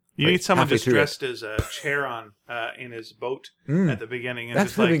 You need someone just dressed as a Charon in his boat at the beginning, and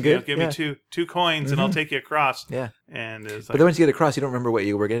that's just like, good. Give me two coins, and I'll take you across. Yeah, and it's but then once you get across, you don't remember what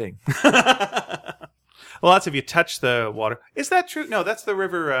you were getting. Well, that's if you touch the water. Is that true? No, that's the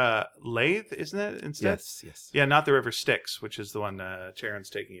river Lathe, isn't it? Instead, yes. Yeah, not the river Styx, which is the one Charon's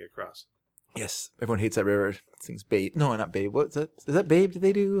taking you across. Yes, everyone hates that river. Things Babe. No, not Babe. What's that? Is that Babe? Did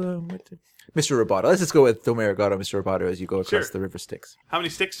they do Mr. Roboto? Let's just go with Tomo Arigato, Mr. Roboto, as you go across the river Styx. How many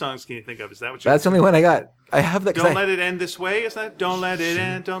Styx songs can you think of? Is that what you're... That's the only one I got. I have that. Don't let it end this way. Is that? Don't let it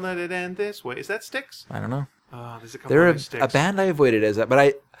end. Don't let it end this way. Is that Styx? I don't know. There's a couple They're of Styx. a band I avoided as that,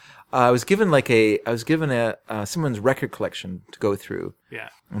 but I was given a someone's record collection to go through. Yeah.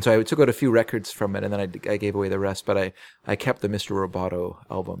 And so I took out a few records from it, and then I gave away the rest. But I kept the Mr. Roboto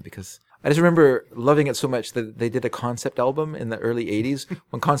album because I just remember loving it so much that they did a concept album in the early '80s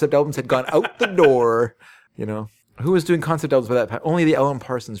when concept albums had gone out the door. You know, who was doing concept albums by that time? Only the Alan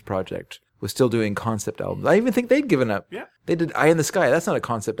Parsons Project was still doing concept albums. I even think they'd given up. Yeah. They did Eye in the Sky. That's not a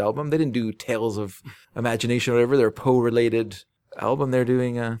concept album. They didn't do Tales of Imagination or whatever. They're a Poe-related album. They're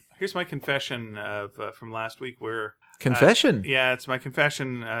doing Here's my confession from last week where... Confession? Yeah, it's my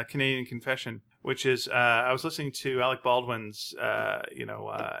confession, Canadian confession, which is I was listening to Alec Baldwin's,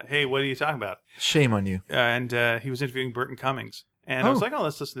 hey, what are you talking about? Shame on you. And he was interviewing Burton Cummings. And I was like,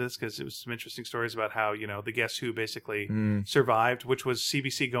 let's listen to this because it was some interesting stories about how, the Guess Who basically survived, which was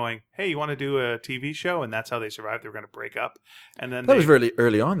CBC going, hey, you want to do a TV show? And that's how they survived. They were going to break up. And then that was very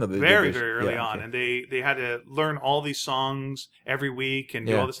early on. Very early on. Okay. And they had to learn all these songs every week and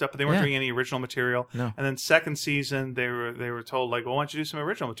do all this stuff, but they weren't doing any original material. No. And then second season, they were told, like, well, why don't you do some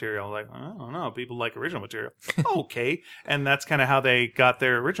original material? Like, I don't know. People like original material. Okay. And that's kind of how they got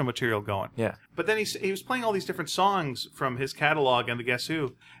their original material going. Yeah. But then he was playing all these different songs from his catalog and the Guess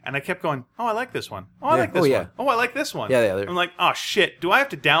Who, and I kept going, oh, I like this one. Oh, I like this one. Oh, I like this one. Yeah. I'm like, oh, shit, do I have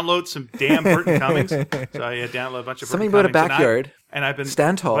to download some damn Burton Cummings? So I download a bunch of Something Burton about Cummings. a backyard. And I've been...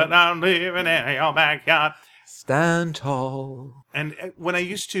 Stand tall. But I'm living in your backyard. Stand tall. And when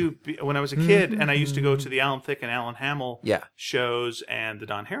I was a kid, and I used to go to the Alan Thicke and Alan Hamill shows and the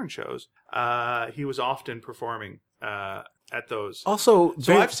Don Herron shows, he was often performing at those. Also,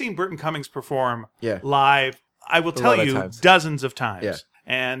 so I've seen Burton Cummings perform live. I will tell you dozens of times. Yeah.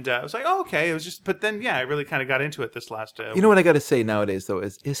 And I was like, oh, okay. It was just, but then, I really kind of got into it this last You know what I got to say nowadays, though,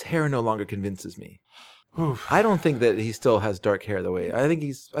 is his hair no longer convinces me. Oof. I don't think that he still has dark hair the way. I think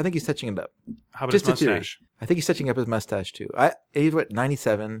he's touching it up. How about his mustache? I think he's touching up his mustache too. He's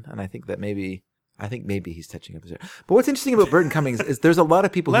 97, and I think maybe he's touching up his hair. But what's interesting about Burton Cummings is there's a lot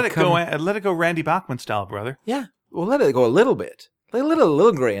of people let it go Randy Bachman style, brother. Yeah. Well, let it go a little bit. A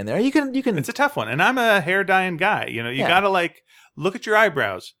little gray in there. You can. It's a tough one, and I'm a hair dyeing guy. You gotta look at your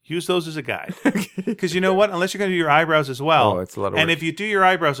eyebrows. Use those as a guide, because you know what? Unless you're gonna do your eyebrows as well, it's a lot of work. And if you do your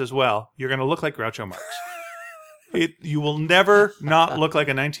eyebrows as well, you're gonna look like Groucho Marx. You will never not look like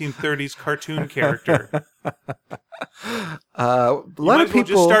a 1930s cartoon character. A lot of people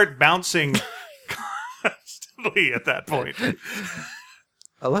just start bouncing constantly at that point.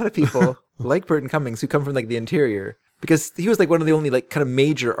 A lot of people like Burton Cummings who come from the interior. Because he was one of the only kind of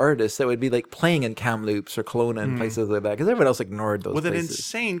major artists that would be playing in Kamloops or Kelowna and places like that. Because everyone else ignored those places. With an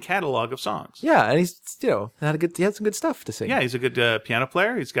insane catalog of songs. Yeah, and he's he had some good stuff to sing. Yeah, he's a good piano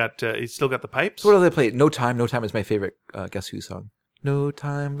player. He's still got the pipes. So what do they play? No Time is my favorite Guess Who song. No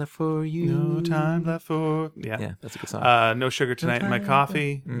time left for you. No time left for yeah, that's a good song. No sugar tonight in my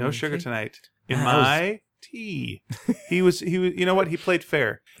coffee. No sugar tonight in my tea. He was. You know what? He played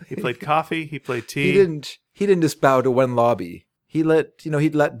fair. He played coffee. He played tea. He didn't just bow to one lobby. He'd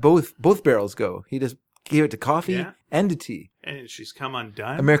let both barrels go. He just gave it to coffee and to tea. And she's come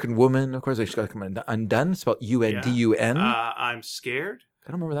undone. American Woman, of course, she's got to come undone. Spelled UNDUN. I'm scared.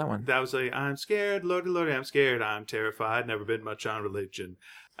 I don't remember that one. That was I'm scared, Lordy, Lordy, I'm scared. I'm terrified. Never been much on religion.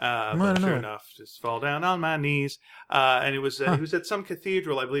 But sure enough, just fall down on my knees. And it was he was at some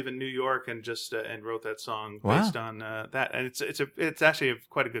cathedral, I believe, in New York, and just and wrote that song based on that. And it's actually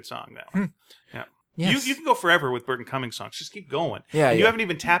quite a good song. That one. Yeah. Yes. You can go forever with Burton Cummings songs. Just keep going. Yeah, and you yeah. haven't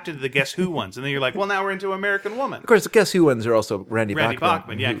even tapped into the Guess Who ones. And then you're like, well, now we're into American Woman. Of course, the Guess Who ones are also Randy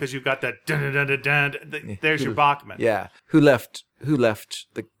Bachman, yeah, because you've got that dun-dun-dun-dun-dun. There's your Bachman. Yeah. Who left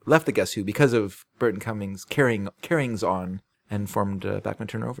the Guess Who because of Burton Cummings carryings on and formed Bachman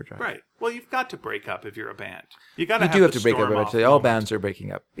Turner Overdrive. Right. Well, you've got to break up if you're a band. You got to. You do have to break up storm eventually. off All moments. bands are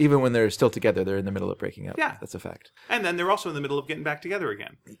breaking up, even when they're still together. They're in the middle of breaking up. Yeah, that's a fact. And then they're also in the middle of getting back together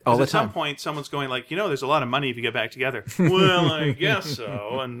again. All the at time. some point, someone's going like, there's a lot of money if you get back together. Well, I guess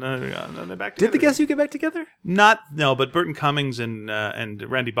so. And then they're back together. Did the Guess Who get back together? No, but Burton Cummings and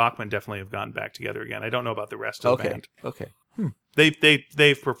Randy Bachman definitely have gotten back together again. I don't know about the rest of the band. Okay.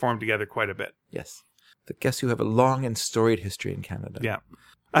 They've performed together quite a bit. Yes. The Guess Who have a long and storied history in Canada. Yeah.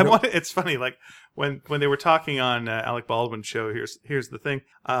 It's funny, like when they were talking on Alec Baldwin's show. Here's the thing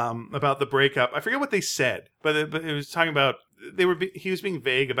about the breakup. I forget what they said, but it was talking about he was being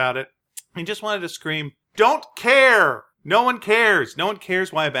vague about it. He just wanted to scream, "Don't care! No one cares! No one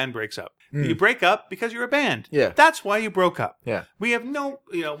cares why a band breaks up. You break up because you're a band. Yeah, that's why you broke up. Yeah, we have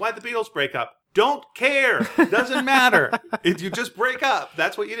why the Beatles break up. Don't care. Doesn't matter. You just break up.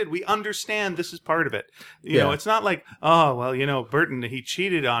 That's what you did. We understand this is part of it. You know, it's not like, oh, well, Burton, he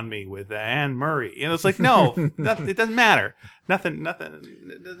cheated on me with Anne Murray. It's like, no, it doesn't matter. Nothing.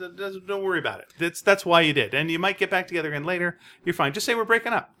 Don't worry about it. That's why you did. And you might get back together again later. You're fine. Just say we're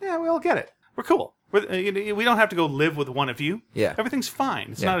breaking up. Yeah, we all get it. We're cool. We don't have to go live with one of you. Yeah. Everything's fine.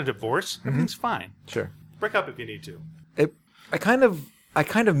 It's not a divorce. Everything's fine. Sure. Break up if you need to. I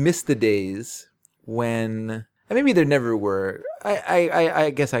kind of miss the days when, and maybe there never were.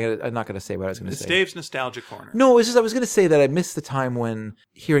 I guess I'm not going to say what I was going to say. It's Dave's nostalgia corner. No, it's just I was going to say that I miss the time when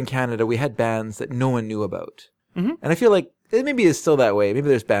here in Canada we had bands that no one knew about, and I feel like it maybe is still that way. Maybe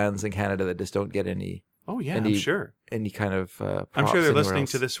there's bands in Canada that just don't get any. Oh yeah, I'm sure. Any kind of. I'm sure they're listening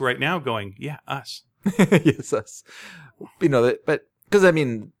else. to this right now, going, "Yeah, us." Yes, us. But because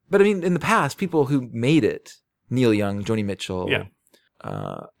in the past, people who made it, Neil Young, Joni Mitchell. Yeah.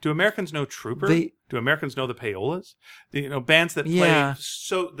 Do Americans know Trooper? Do Americans know the Payolas? Bands that play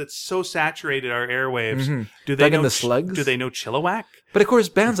that's so saturated our airwaves. Mm-hmm. Do they know the Slugs? Do they know Chilliwack? But of course,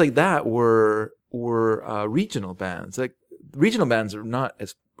 bands like that were regional bands. Like regional bands are not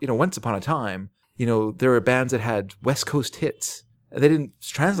as Once upon a time, there were bands that had West Coast hits. They didn't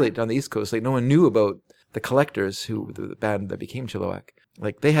translate down the East Coast. Like no one knew about the Collectors, who the band that became Chilliwack.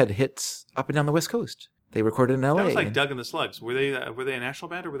 Like they had hits up and down the West Coast. They recorded in L.A. That was like Doug and the Slugs. Were they a national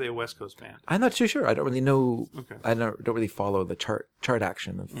band or were they a West Coast band? I'm not too sure. I don't really know. Okay. I don't really follow the chart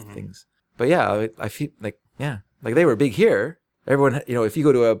action of things. But yeah, I feel like they were big here. Everyone, if you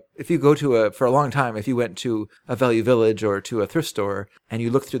go to for a long time, if you went to a Value Village or to a thrift store and you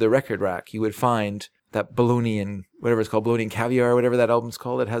look through the record rack, you would find that bologna and whatever it's called, bologna and caviar, or whatever that album's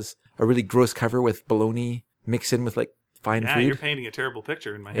called. It has a really gross cover with bologna mixed in with like fine food. You're painting a terrible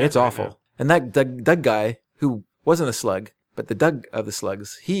picture in my head. It's awful. Now. And that Doug guy, who wasn't a slug, but the Doug of the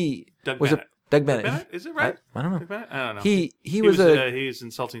Slugs, Doug Bennett. Doug Bennett? Is it right? I don't know. Doug Bennett? I don't know. He was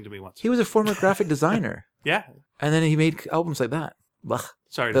insulting to me once. He was a former graphic designer. Yeah. And then he made albums like that. Ugh.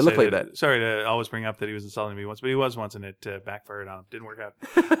 Sorry that look like that. Sorry to always bring up that he was insulting me once, but he was once, and it backfired on him. Didn't work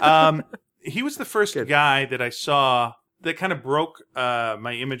out. He was the first guy that I saw that kind of broke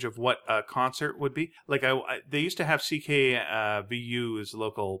my image of what a concert would be. Like they used to have CKVU as a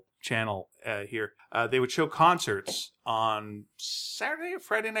local channel here. They would show concerts on Saturday or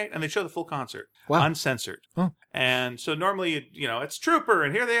Friday night, and they'd show the full concert, uncensored. Oh. And so normally, it's Trooper,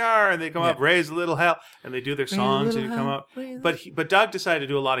 and here they are, and they come up, raise a little hell, and they do their songs, and you come up. But Doug decided to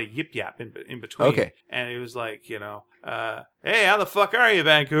do a lot of yip yap in between. Okay. And it was like, hey, how the fuck are you,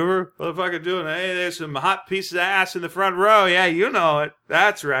 Vancouver? What the fuck are you doing? Hey, there's some hot pieces of ass in the front row. Yeah, you know it.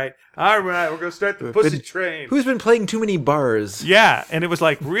 That's right. All right, we're going to start the pussy train. Who's been playing too many bars? Yeah, and it was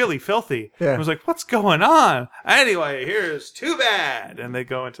like really filthy. Yeah. It was like, what's going on? Anyway, here's Too Bad. And they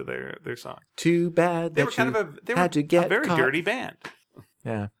go into their song. Too bad they were kind of a very dirty band.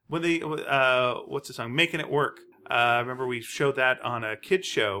 Yeah. When they, what's the song? Making It Work. I remember we showed that on a kids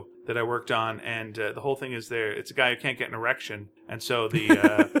show that I worked on, and the whole thing is it's a guy who can't get an erection, and so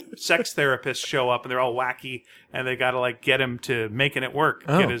the sex therapists show up, and they're all wacky, and they got to get him to making it work,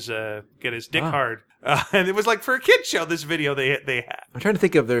 get his dick hard, and it was like for a kids show. This video they had. I'm trying to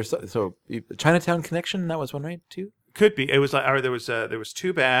think of Chinatown Connection. That was one, right? Too could be. It was like there was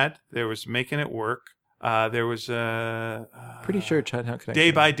Too Bad. There was Making It Work. There was pretty sure Chinatown Connection.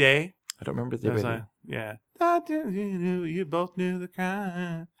 Day by Day. I don't remember Day by Day. Yeah. You both knew the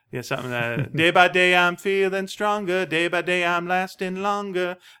crime. Yeah, something day by day I'm feeling stronger. Day by day I'm lasting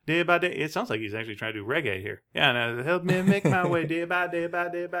longer. Day by day. It sounds like he's actually trying to do reggae here. Yeah, no, help me make my way day by day by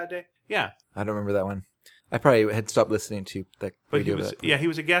day by day. Yeah. I don't remember that one. I probably had stopped listening to that. But he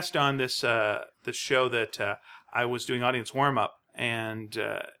was a guest on this show that I was doing audience warm up, and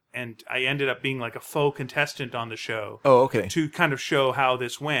I ended up being like a faux contestant on the show. Oh, okay. To kind of show how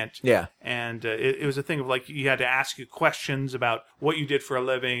this went. Yeah. And it was a thing of like you had to ask you questions about what you did for a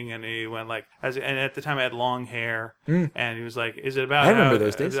living, and he went like, and at the time I had long hair, and he was like, "Is it about?" I remember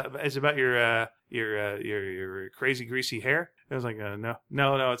those days. Is it about your crazy greasy hair? I was like,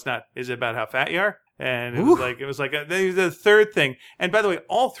 no, it's not. Is it about how fat you are? And it was like the third thing. And by the way,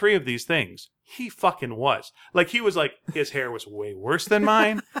 all three of these things, he fucking was. Like, he was like, his hair was way worse than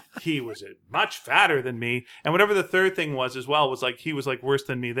mine. He was much fatter than me. And whatever the third thing was as well, was like, he was like worse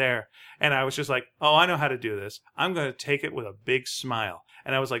than me there. And I was just like, oh, I know how to do this. I'm going to take it with a big smile.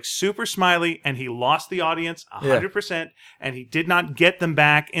 And I was like super smiley, and he lost the audience 100%. And he did not get them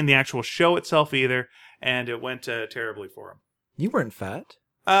back in the actual show itself either. And it went terribly for him. You weren't fat.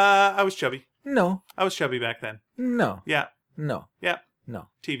 I was chubby. No. I was chubby back then. No. Yeah. No. Yeah. No.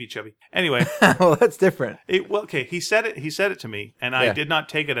 TV chubby. Anyway. Well, that's different. Okay. He said it to me, and I did not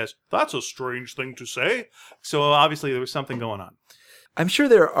take it as, that's a strange thing to say. So obviously there was something going on. I'm sure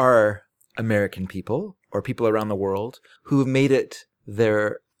there are American people or people around the world who have made it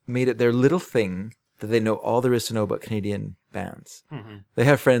their little thing that they know all there is to know about Canadian bands. Mm-hmm. They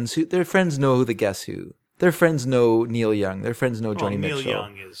have friends their friends know the Guess Who. Their friends know Neil Young. Their friends know Joni Mitchell. Neil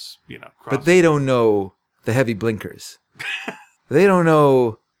Young is, but they don't know the Heavy Blinkers. They don't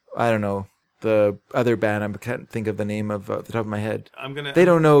know, I don't know, the other band. I can't think of the name of the top of my head. They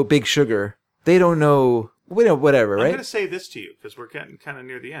don't know Big Sugar. They don't know, whatever, right? I'm going to say this to you, because we're getting kind of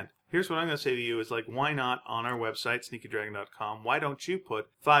near the end. Here's what I'm going to say to you is, like, why not on our website, sneakydragon.com, why don't you put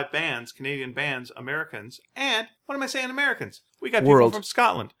 5 bands, Canadian bands, Americans, and, what am I saying, Americans? We got people from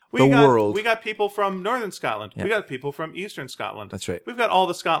Scotland. We got people from Northern Scotland. Yeah. We got people from Eastern Scotland. That's right. We've got all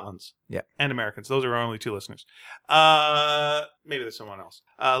the Scotlands. Yeah. And Americans. Those are our only 2 listeners. Maybe there's someone else.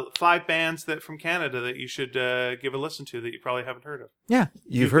 5 bands from Canada that you should give a listen to that you probably haven't heard of. Yeah.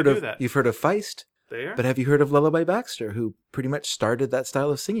 You've heard of Feist. There. But have you heard of Lullaby Baxter, who pretty much started that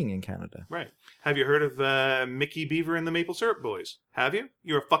style of singing in Canada? Right. Have you heard of Mickey Beaver and the Maple Syrup Boys? Have you?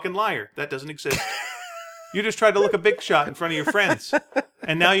 You're a fucking liar. That doesn't exist. You just tried to look a big shot in front of your friends.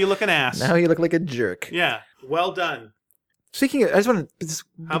 And now you look an ass. Now you look like a jerk. Yeah. Well done. Speaking of, I just want to...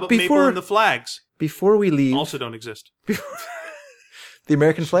 How about Maple and the Flags? Before we leave... Also don't exist. The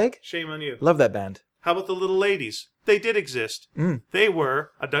American Flag? Shame on you. Love that band. How about the Little Ladies? They did exist. Mm. They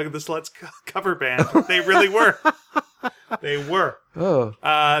were a Doug and the Sluts cover band. They really were. They were. Oh.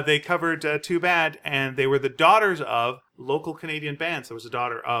 They covered Too Bad, and they were the daughters of local Canadian bands. There was a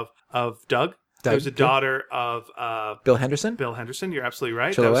daughter of Doug. There was a daughter of... Bill Henderson? Bill Henderson, you're absolutely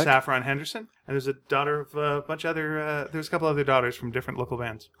right. Chilliwack. That was Saffron Henderson. And there's a daughter of a bunch of other... there's a couple other daughters from different local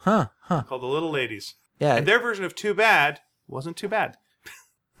bands. Huh. Called the Little Ladies. Yeah. And their version of Too Bad wasn't too bad.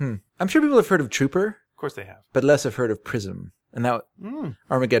 I'm sure people have heard of Trooper. Of course they have. But less have heard of Prism. And that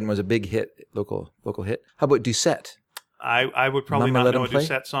Armageddon was a big hit, local hit. How about Doucette? I would probably Mama not know a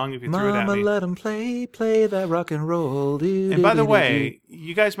Doucette song if you threw it at me. Mama, let 'em play that rock and roll. And by the way,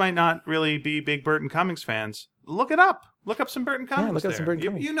 you guys might not really be big Burton Cummings fans. Look it up. Look up some Burton Cummings. Yeah, look up some Burton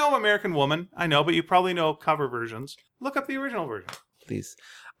Cummings. You know American Woman, I know, but you probably know cover versions. Look up the original version. Please.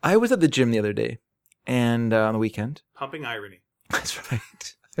 I was at the gym the other day, and on the weekend. Pumping irony. That's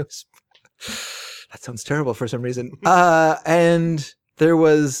right. That sounds terrible for some reason. And there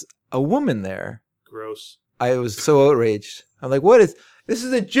was a woman there. Gross. I was so outraged. I'm like, this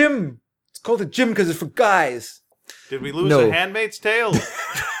is a gym. It's called a gym because it's for guys. Did we lose a Handmaid's Tale?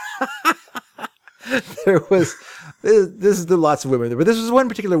 There was, this is the lots of women there, but this was one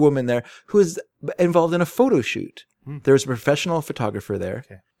particular woman there who was involved in a photo shoot. There was a professional photographer there,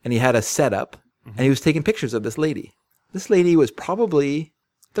 and he had a setup, and he was taking pictures of this lady. This lady was probably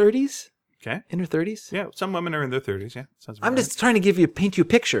 30s. Okay. In her 30s? Yeah, some women are in their 30s, yeah. Sounds about I'm just trying to paint you a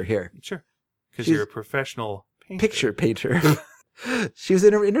picture here. Sure. Because you're a professional picture painter. She was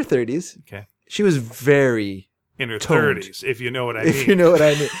in her 30s. Okay. She was very in her toned. 30s, if you know what I mean. If you know what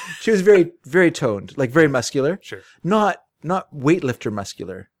I mean. She was very, very toned, like very muscular. Sure. Not weightlifter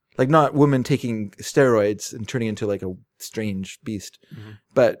muscular. Like not woman taking steroids and turning into like a strange beast. Mm-hmm.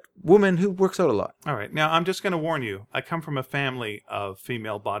 But woman who works out a lot. All right. Now, I'm just going to warn you. I come from a family of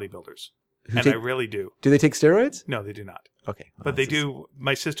female bodybuilders. I really do. Do they take steroids? No, they do not. Okay. Well, but they do.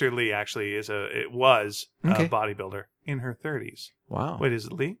 My sister Lee actually was a bodybuilder in her 30s. Wow. Wait, is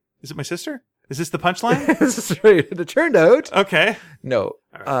it Lee? Is it my sister? Is this the punchline? This is right. It turned out. Okay. No,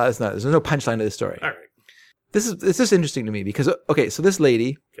 Right. it's not. There's no punchline to this story. All right. This is interesting to me because okay, so this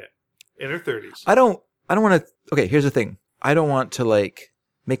lady. Okay. In her 30s. I don't want to. Okay, here's the thing. I don't want to like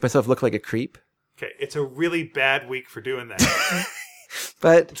make myself look like a creep. Okay. It's a really bad week for doing that.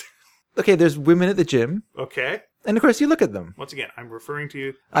 But okay, there's women at the gym. Okay. And of course, you look at them. Once again, I'm referring to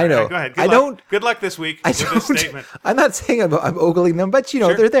you. I know. Right, go ahead. Good luck this week with this statement. I'm not saying I'm ogling them, but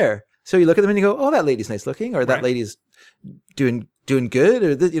Sure. they're there. So you look at them and you go, "Oh, that lady's nice looking," or "That Right. lady's doing good,"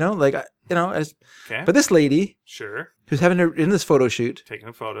 or Okay. But this lady Sure. who's having her in this photo shoot,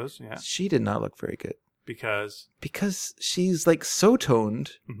 Taking photos. Yeah. she did not look very good Because. she's like so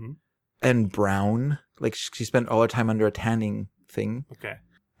toned Mhm. and brown, like she spent all her time under a tanning thing, Okay.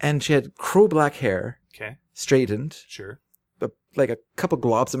 and she had crow black hair, Okay. straightened, Sure. but like a couple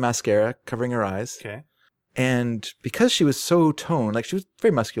globs of mascara covering her eyes. Okay. And because she was so toned, like she was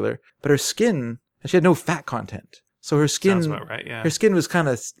very muscular, but her skin, and she had no fat content. So her skin, Sounds about right. Yeah. her skin was kind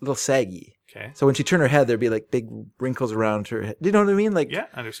of a little saggy. Okay. So when she turned her head, there'd be like big wrinkles around her head. Do you know what I mean? Like, Yeah.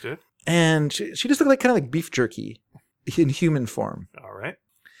 Understood. and she just looked like kind of like beef jerky in human form. All right.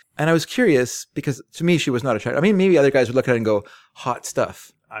 And I was curious because to me, she was not attractive. I mean, maybe other guys would look at her and go, hot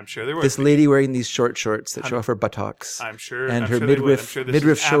stuff. I'm sure there were. This lady wearing these short shorts that show off her buttocks. I'm sure. And I'm her sure they would. I'm midriff- sure this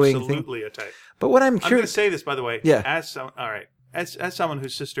midriff is showing thing. absolutely a type. But what I'm I'm going to curious, say this, by the way. Yeah. All right. As someone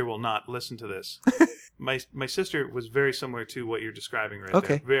whose sister will not listen to this, my sister was very similar to what you're describing right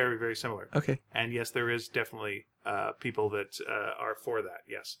Okay. there. Very, very similar. okay. And yes, there is definitely people that are for that.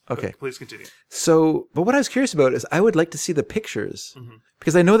 Yes. Okay. But please continue. So, but what I was curious about is I would like to see the pictures Mhm.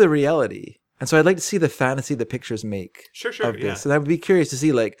 because I know the reality. And so I'd like to see the fantasy the pictures make Sure. of Yeah. this. And I would be curious to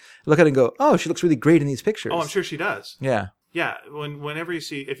see, like, look at it and go, oh, she looks really great in these pictures. Oh, I'm sure she does. Yeah. Yeah. Whenever you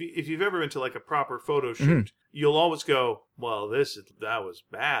see, if you've ever been to like a proper photo shoot, Mm-hmm. you'll always go, well, that was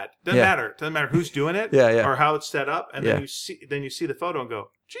bad. Doesn't Yeah. matter. Doesn't matter who's doing it. Yeah. Or how it's set up, and Yeah. then you see the photo and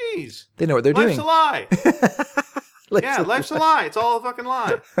go, geez, They know what they're life's doing. a lie. Life's Yeah, a life's a lie. It's all a fucking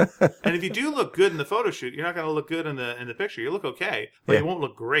lie. And if you do look good in the photo shoot, you're not going to look good in the picture. You look okay, but Yeah. you won't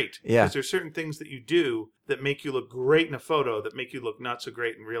look great. Yeah. Because there's certain things that you do that make you look great in a photo that make you look not so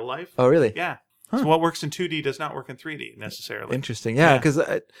great in real life. Oh, really? Yeah. So what works in 2D does not work in 3D necessarily. Interesting. Yeah. Yeah. Because,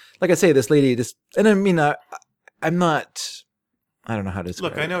 like I say, this lady just, and I mean, I'm not, I don't know how to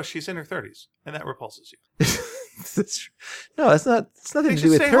describe Look, I it. know she's in her 30s, and that repulses you. No, it's nothing They to do just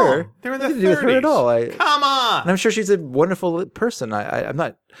with stay her. home. They're in their Nothing to do with her at 30s. all. Come on! And I'm sure she's a wonderful person. I'm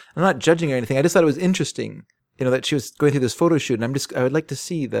not judging or anything. I just thought it was interesting, that she was going through this photo shoot, and I would like to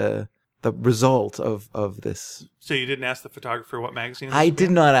see the result of this. So you didn't ask the photographer what magazine this I would be did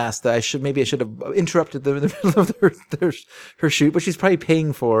in? not ask that. Maybe I should have interrupted the middle of her shoot, but she's probably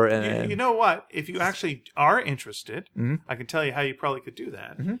paying for. And You know what? If you actually are interested, Mm-hmm. I can tell you how you probably could do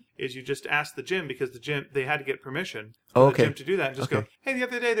that. Is you just ask the gym, because the gym, they had to get permission Oh, for the okay. gym to do that, and just go, Okay. hey, the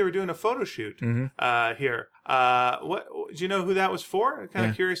other day they were doing a photo shoot Mm-hmm. here. What do you know who that was for? I'm kind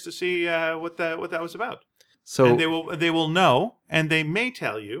of Yeah. curious to see what that was about. So And they will know, and they may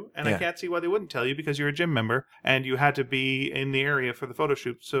tell you, and I Yeah. can't see why they wouldn't tell you, because you're a gym member and you had to be in the area for the photo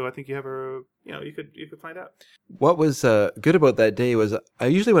shoot. So I think you have you could find out. what was good about that day was I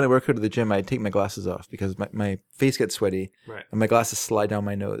usually when I work out at the gym I take my glasses off because my face gets sweaty Right. and my glasses slide down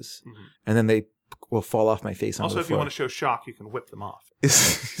my nose and then they will fall off my face. Also, onto the if you floor. want to show shock, you can whip them off.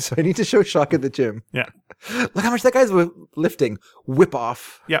 So I need to show shock at the gym. Yeah. Look how much that guy's lifting. Whip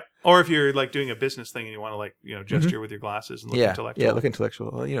off. Yeah. Or if you're like doing a business thing and you want to gesture with your glasses and look intellectual. Yeah, look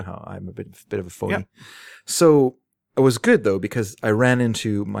intellectual. Well, you know how I'm a bit of a phony. Yeah. So it was good though because I ran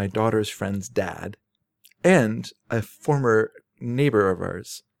into my daughter's friend's dad and a former neighbor of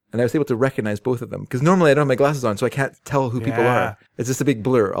ours. And I was able to recognize both of them because normally I don't have my glasses on, so I can't tell who people Yeah. are. It's just a big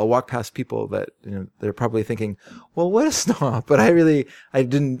blur. I'll walk past people that they're probably thinking, "Well, what a snob!" But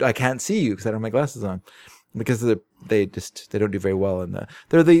I can't see you because I don't have my glasses on because they don't do very well. And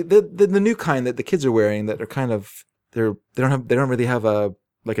they're the new kind that the kids are wearing that are kind of they don't really have a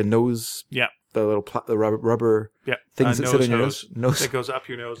nose. Yeah. The little the rubber Yeah. things that sit on your hose nose. that goes up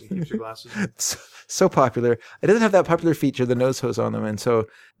your nose and keeps your glasses. So popular. It doesn't have that popular feature, the nose hose on them, and so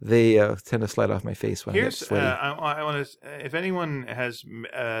they tend to slide off my face when I get sweaty. I want to. If anyone has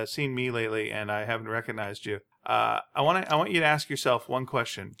seen me lately and I haven't recognized you, I want you to ask yourself one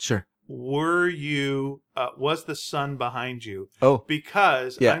question. Sure. Were you? Was the sun behind you? Oh.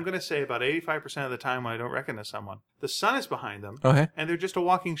 Because Yeah. I'm going to say about 85% of the time when I don't recognize someone, the sun is behind them. Okay. And they're just a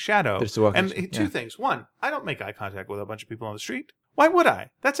walking shadow. They're just a walking and shadow, two yeah. things. One, I don't make eye contact with a bunch of people on the street. Why would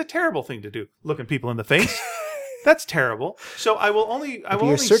I? That's a terrible thing to do. Looking people in the face. That's terrible. So I will only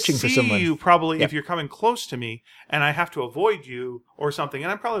searching for see someone. you probably if you're coming close to me and I have to avoid you or something.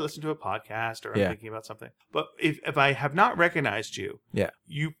 And I'm probably listening to a podcast or I'm thinking about something. But if I have not recognized you, do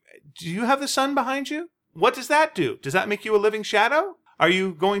you have the sun behind you? What does that do? Does that make you a living shadow? Are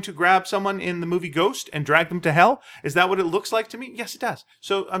you going to grab someone in the movie Ghost and drag them to hell? Is that what it looks like to me? Yes, it does.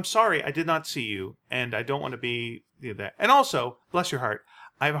 So I'm sorry I did not see you, and I don't want to be that. And also, bless your heart,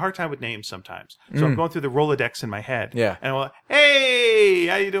 I have a hard time with names sometimes. So I'm going through the Rolodex in my head. Yeah. And I'm like, hey,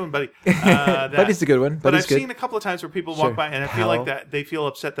 how you doing, buddy? Buddy's a good one. But I've seen a couple of times where people walk by and I feel like that they feel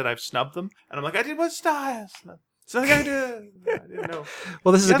upset that I've snubbed them. And I'm like, I didn't want to style. Something I didn't know.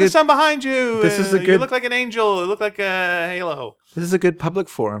 Well, this is you a good. The sun behind you. This is a good. You look like an angel. You look like a halo. This is a good public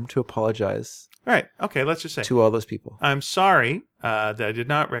forum to apologize. All right. Okay. Let's just say to all those people. I'm sorry that I did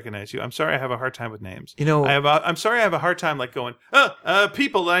not recognize you. I'm sorry I have a hard time with names. You know, I'm sorry I have a hard time like going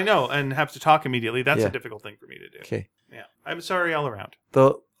people that I know and have to talk immediately. That's a difficult thing for me to do. Okay. Yeah. I'm sorry all around.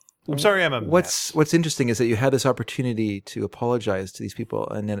 I'm sorry I'm a mess. What's interesting is that you had this opportunity to apologize to these people,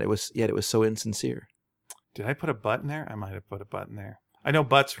 and then it was so insincere. Did I put a butt in there? I might have put a butt in there. I know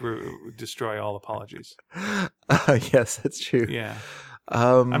butts destroy all apologies. Yes, that's true. Yeah.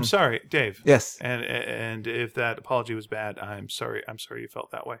 I'm sorry, Dave. Yes. And if that apology was bad, I'm sorry. I'm sorry you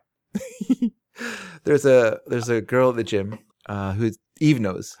felt that way. There's a girl at the gym who Eve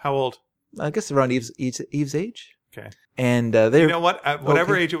knows. How old? I guess around Eve's age. Okay. And you know what?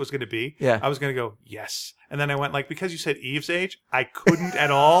 Whatever age it was going to be, yeah. I was going to go, yes. And then I went, because you said Eve's age, I couldn't at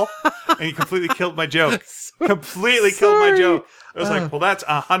all. And you completely killed my joke. Completely killed my joke. I was like, well, that's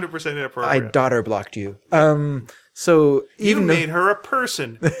 100% inappropriate. I daughter blocked you. So you made her a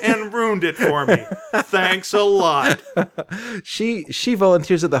person and ruined it for me. Thanks a lot. She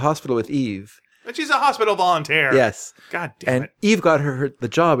volunteers at the hospital with Eve. But she's a hospital volunteer. Yes. God damn it. And Eve got her the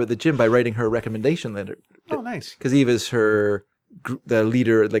job at the gym by writing her recommendation letter. Oh, nice. Because Eve is the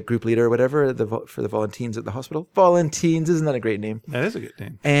leader, like group leader or whatever, for the volunteers at the hospital. Volunteers, isn't that a great name? That is a good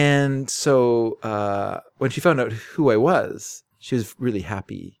name. And so when she found out who I was, she was really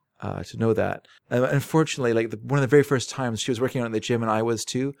happy to know that. Unfortunately, one of the very first times she was working out in the gym and I was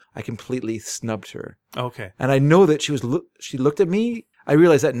too, I completely snubbed her. Okay. And I know that she looked at me. I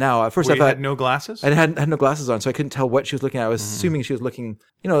realize that now. At first, I thought you had no glasses. I had no glasses on, so I couldn't tell what she was looking at. I was assuming she was looking,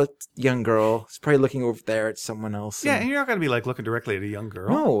 young girl. She's probably looking over there at someone else. Yeah, and you're not going to be looking directly at a young girl.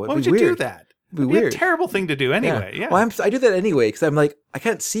 No, why would you do that? It'd be weird. A terrible thing to do anyway. Yeah. Well, I do that anyway because I'm like, I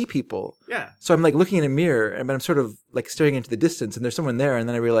can't see people. Yeah. So I'm like looking in a mirror and I'm sort of like staring into the distance and there's someone there and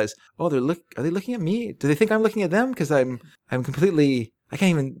then I realize, are they looking at me? Do they think I'm looking at them? Because I'm completely, I can't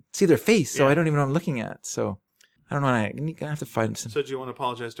even see their face, so I don't even know what I'm looking at. So I don't know. I'm going to have to find some. So do you want to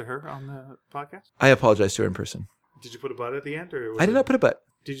apologize to her on the podcast? I apologize to her in person. Did you put a butt at the end? I did not put a butt.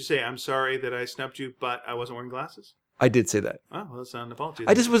 Did you say, I'm sorry that I snubbed you, but I wasn't wearing glasses? I did say that. Oh, well, that's not an apology.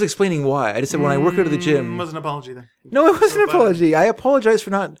 I just was explaining why. I just said when I work out of the gym. It wasn't an apology then. No, it wasn't an apology. I apologized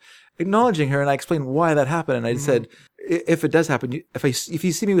for not acknowledging her and I explained why that happened. And I said, if it does happen, if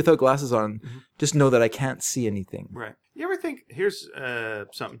you see me without glasses on, just know that I can't see anything. Right. You ever think, here's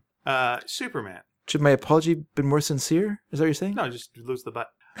something. Superman. Should my apology been more sincere? Is that what you're saying? No, just lose the butt.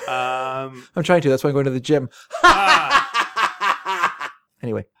 I'm trying to. That's why I'm going to the gym.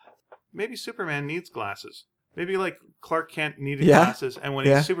 Anyway. Maybe Superman needs glasses. Maybe Clark Kent needed glasses, and when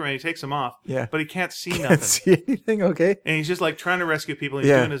he's Superman, he takes them off. Yeah. But he can't see nothing. Can't see anything. Okay. And he's just trying to rescue people. And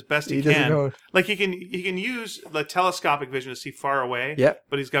he's doing his best he can. Know. He can use the telescopic vision to see far away. Yeah.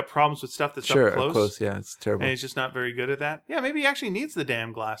 But he's got problems with stuff that's up close. Yeah, it's terrible. And he's just not very good at that. Yeah, maybe he actually needs the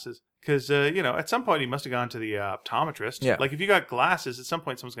damn glasses. Because, at some point he must have gone to the optometrist. Yeah. If you got glasses, at some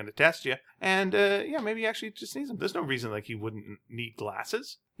point someone's going to test you. And, maybe he actually just needs them. There's no reason he wouldn't need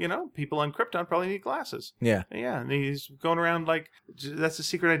glasses. People on Krypton probably need glasses. Yeah. Yeah, and he's going around that's a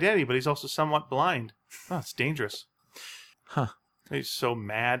secret identity, but he's also somewhat blind. Oh, it's dangerous. Huh. He's so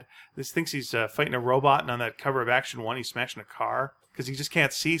mad. He thinks he's fighting a robot, and on that cover of Action 1, he's smashing a car because he just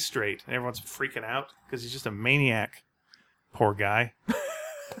can't see straight. And everyone's freaking out because he's just a maniac. Poor guy.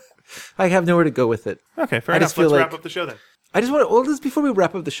 I have nowhere to go with it. Okay, fair enough. Let's wrap up the show then. I just want to, just before we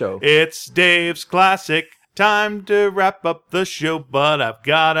wrap up the show. It's Dave's Classic. Time to wrap up the show, but I've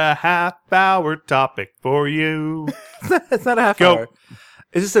got a half-hour topic for you. It's not a half hour.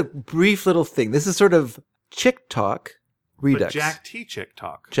 It's just a brief little thing. This is sort of chick talk redux. But Jack T. chick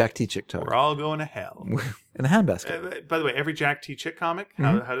talk. Jack T. chick talk. We're all going to hell. In a handbasket. By the way, every Jack T. chick comic,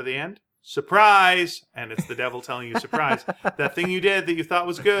 how do they end? Surprise! And it's the devil telling you, surprise. That thing you did that you thought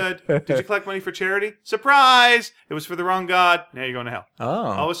was good. Did you collect money for charity? Surprise! It was for the wrong god. Now you're going to hell.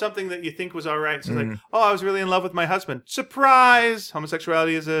 Oh. It was something that you think was all right. So it's I was really in love with my husband. Surprise!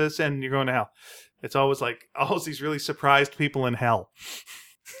 Homosexuality is a sin. You're going to hell. It's always like all these really surprised people in hell.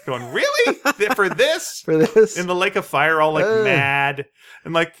 Going, really? For this? For this? In the lake of fire, all like mad.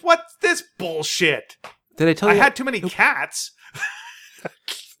 And like, what's this bullshit? Did I tell you? I had too many cats.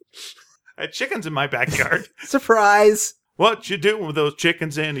 I had chickens in my backyard. Surprise! What you doing with those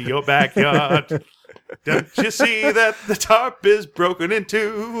chickens in your backyard? Don't you see that the tarp is broken in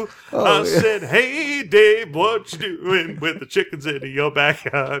two? I said, hey, Dave, what you doing with the chickens in your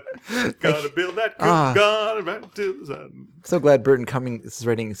backyard? Gotta build that coop, gonna run to the sun. So glad Burton Cummings is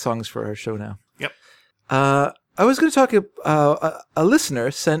writing songs for our show now. Yep. I was going to talk, a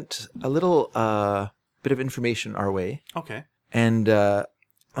listener sent a little bit of information our way. Okay. And let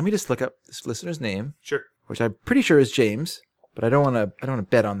me just look up this listener's name. Sure. Which I'm pretty sure is James, but I don't want to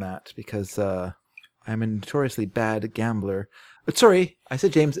bet on that because I'm a notoriously bad gambler. But sorry, I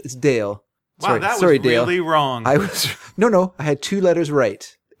said James. It's Dale. Wow, that was really wrong. No. I had 2 letters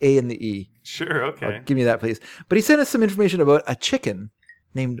right, A and the E. Sure, okay. Give me that, please. But he sent us some information about a chicken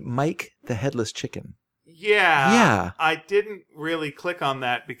named Mike the Headless Chicken. Yeah. I didn't really click on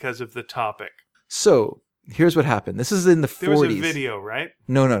that because of the topic. So here's what happened. This is in the 40s. There was a video, right?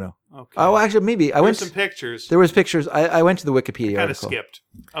 No. Okay. Oh, actually, maybe. There were some pictures. There was pictures. I went to the Wikipedia article. Kind of skipped.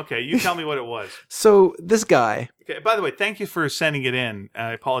 Okay, you tell me what it was. So this guy. Okay. By the way, thank you for sending it in.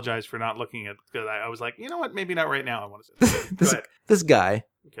 I apologize for not looking at it because I was like, you know what? Maybe not right now. I want to say this guy.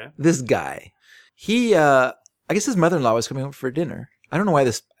 Okay. This guy. He. I guess his mother-in-law was coming over for dinner. I don't know why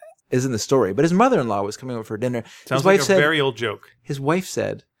this is in the story, but his mother-in-law was coming over for dinner. Sounds like a very old joke. His wife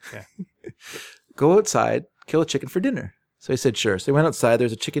said, "Go outside, kill a chicken for dinner." So he said, sure. So he went outside.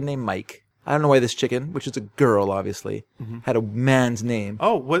 There's a chicken named Mike. I don't know why this chicken, which is a girl, obviously, had a man's name.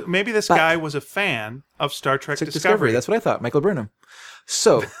 Oh, maybe this guy was a fan of Star Trek Discovery. That's what I thought. Michael Burnham.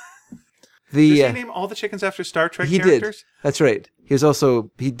 So, does he name all the chickens after Star Trek characters? Did. That's right. He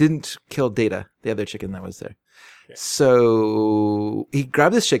didn't kill Data, the other chicken that was there. Okay. So he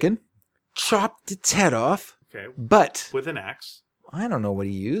grabbed this chicken, chopped its head off. Okay. But with an axe. I don't know what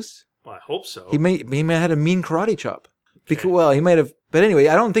he used. Well, I hope so. He may have had a mean karate chop. Because, he might have. But anyway,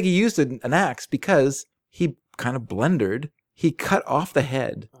 I don't think he used an axe because he kind of blundered. He cut off the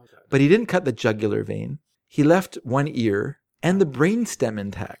head, but he didn't cut the jugular vein. He left one ear and the brainstem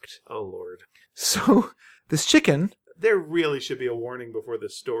intact. Oh, Lord. So this chicken. There really should be a warning before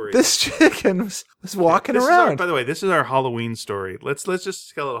this story. This chicken was walking around. By the way, this is our Halloween story. Let's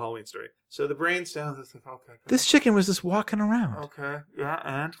just tell it a Halloween story. So the brainstem. Okay. This chicken was just walking around. Okay. Yeah,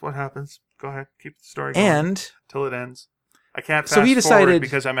 and what happens? Go ahead. Keep the story going. And till it ends. I can't fast forward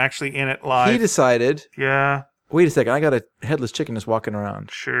because I'm actually in it live. He decided. Yeah. Wait a second. I got a headless chicken just walking around.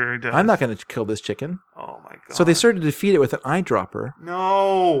 Sure does. I'm not going to kill this chicken. Oh, my God. So they started to feed it with an eyedropper.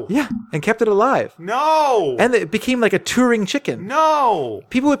 No. Yeah. And kept it alive. No. And it became like a touring chicken. No.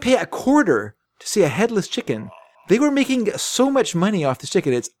 People would pay $0.25 to see a headless chicken. They were making so much money off this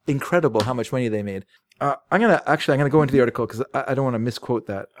chicken. It's incredible how much money they made. I'm going to go into the article because I don't want to misquote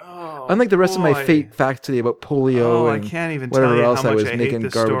that. Oh, unlike the rest of my fake facts today about polio and I can't even whatever tell you else how I much was I making hate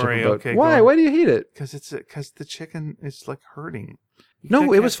this garbage story. about. Okay, why? Why do you hate it? Because the chicken is like hurting.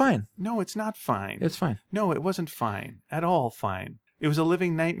 No, it was fine. No, it's not fine. It's fine. No, it wasn't fine at all. Fine. It was a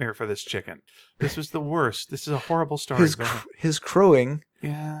living nightmare for this chicken. This was the worst. This is a horrible story. His crowing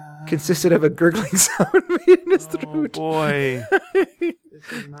consisted of a gurgling sound made in his throat. Oh, boy.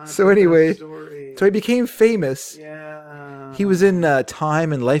 So anyway, so he became famous. Yeah. He was in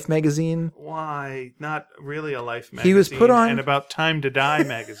Time and Life magazine. Why? Not really a Life magazine. He was put on... And About Time to Die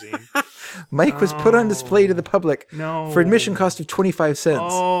magazine. Mike was put on display to the public for admission cost of 25 cents.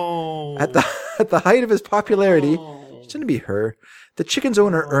 Oh. At the height of his popularity, it shouldn't be her. The chicken's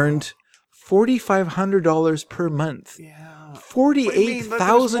owner earned $4,500 per month. Yeah.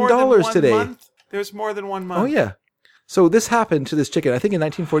 $48,000 today. Month? There's more than 1 month. Oh yeah. So this happened to this chicken, I think, in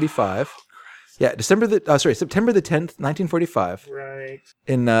 1945. Yeah, September the 10th, 1945. Right.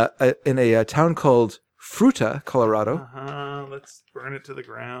 In a town called Fruta, Colorado. Let's burn it to the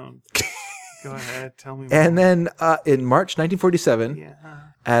ground. Go ahead, tell me more. And then in March 1947,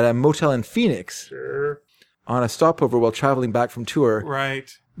 at a motel in Phoenix, on a stopover while traveling back from tour,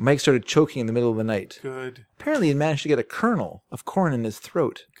 Mike started choking in the middle of the night. Good. Apparently, he managed to get a kernel of corn in his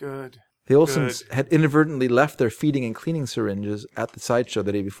throat. Good. The Olsons had inadvertently left their feeding and cleaning syringes at the sideshow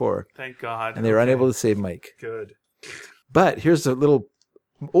the day before. Thank God. And they were unable to save Mike. Good. But here's a little...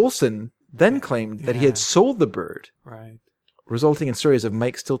 Olson then claimed that he had sold the bird. Right. Resulting in stories of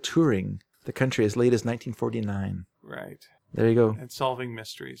Mike still touring the country as late as 1949. Right. There you go. And solving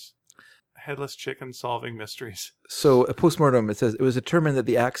mysteries. Headless chicken solving mysteries. So a postmortem, it says, it was determined that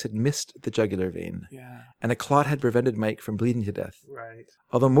the axe had missed the jugular vein. Yeah. And a clot had prevented Mike from bleeding to death. Right.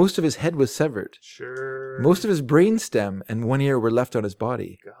 Although most of his head was severed. Sure. Most of his brain stem and one ear were left on his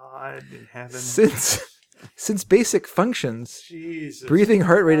body. God in heaven. Since basic functions, Jesus breathing,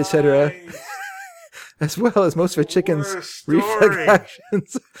 heart rate, etc., Christ. as well as most of a chicken's reflex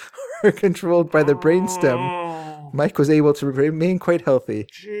actions are controlled by the brainstem, Mike was able to remain quite healthy.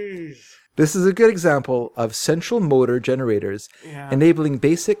 Jeez. This is a good example of central motor generators enabling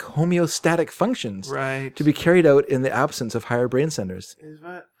basic homeostatic functions to be carried out in the absence of higher brain centers.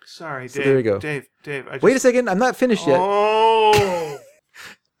 Sorry, Dave. So there you go. Dave. Wait a second. I'm not finished yet. Oh.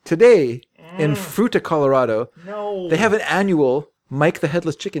 Today, in Fruta, Colorado, No. they have an annual Mike the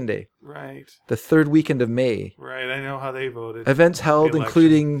Headless Chicken Day. Right. The third weekend of May. Right. I know how they voted. Events held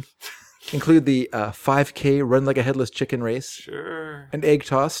include the 5K Run Like a Headless Chicken race. Sure. An egg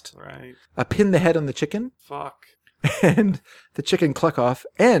tossed. Right. A pin the head on the chicken. Fuck. And the chicken cluck off.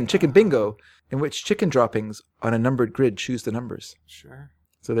 And chicken bingo, in which chicken droppings on a numbered grid choose the numbers. Sure.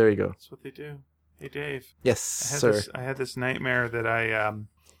 So there you go. That's what they do. Hey, Dave. Yes, sir. I had this nightmare that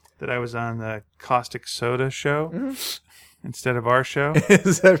I was on the Caustic Soda show instead of our show.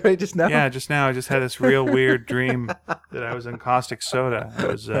 Is that right? Just now? Yeah, just now. I just had this real weird dream that I was in Caustic Soda. It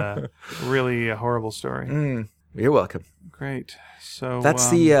was really a horrible story. You're welcome. Great. So that's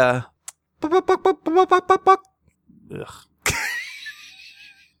the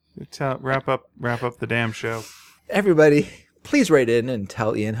wrap up the damn show. Everybody, please write in and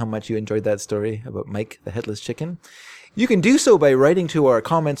tell Ian how much you enjoyed that story about Mike the Headless Chicken. You can do so by writing to our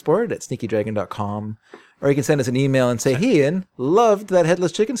comments board at sneakydragon.com, or you can send us an email and say, "Hey, Ian, loved that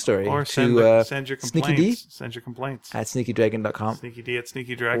Headless Chicken story." Or send your complaints. Sneaky D? Send your complaints at sneakydragon.com. Sneaky D at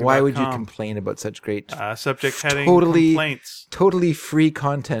sneakydragon.com. Why would you complain about such great subject heading complaints? Totally free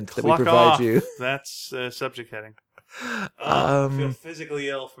content that Cluck we provide off. you. That's subject heading. I feel physically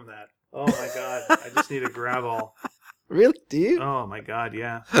ill from that. Oh my god! I just need a Gravol. Really? Do you? Oh my god!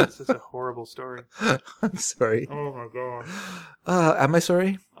 Yeah, this is a horrible story. I'm sorry. Oh my god. Am I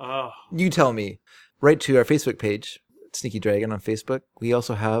sorry? Oh. You tell me. Write to our Facebook page, Sneaky Dragon on Facebook. We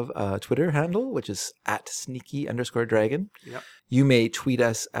also have a Twitter handle, which is at @sneaky_dragon. Yep. You may tweet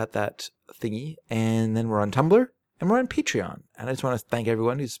us at that thingy, and then we're on Tumblr. And we're on Patreon. And I just want to thank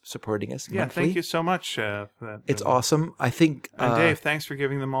everyone who's supporting us monthly. Thank you so much for that. It's awesome. I think... and Dave, thanks for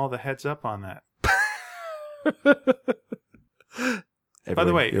giving them all the heads up on that. By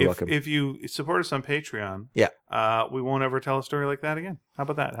the way, if you support us on Patreon, we won't ever tell a story like that again. How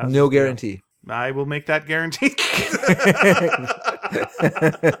about that? No guarantee. I will make that guarantee.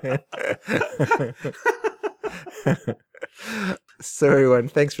 So everyone,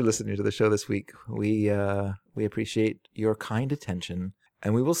 thanks for listening to the show this week. We appreciate your kind attention,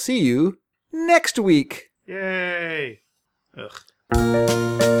 and we will see you next week. Yay!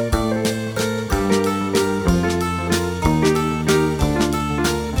 Ugh.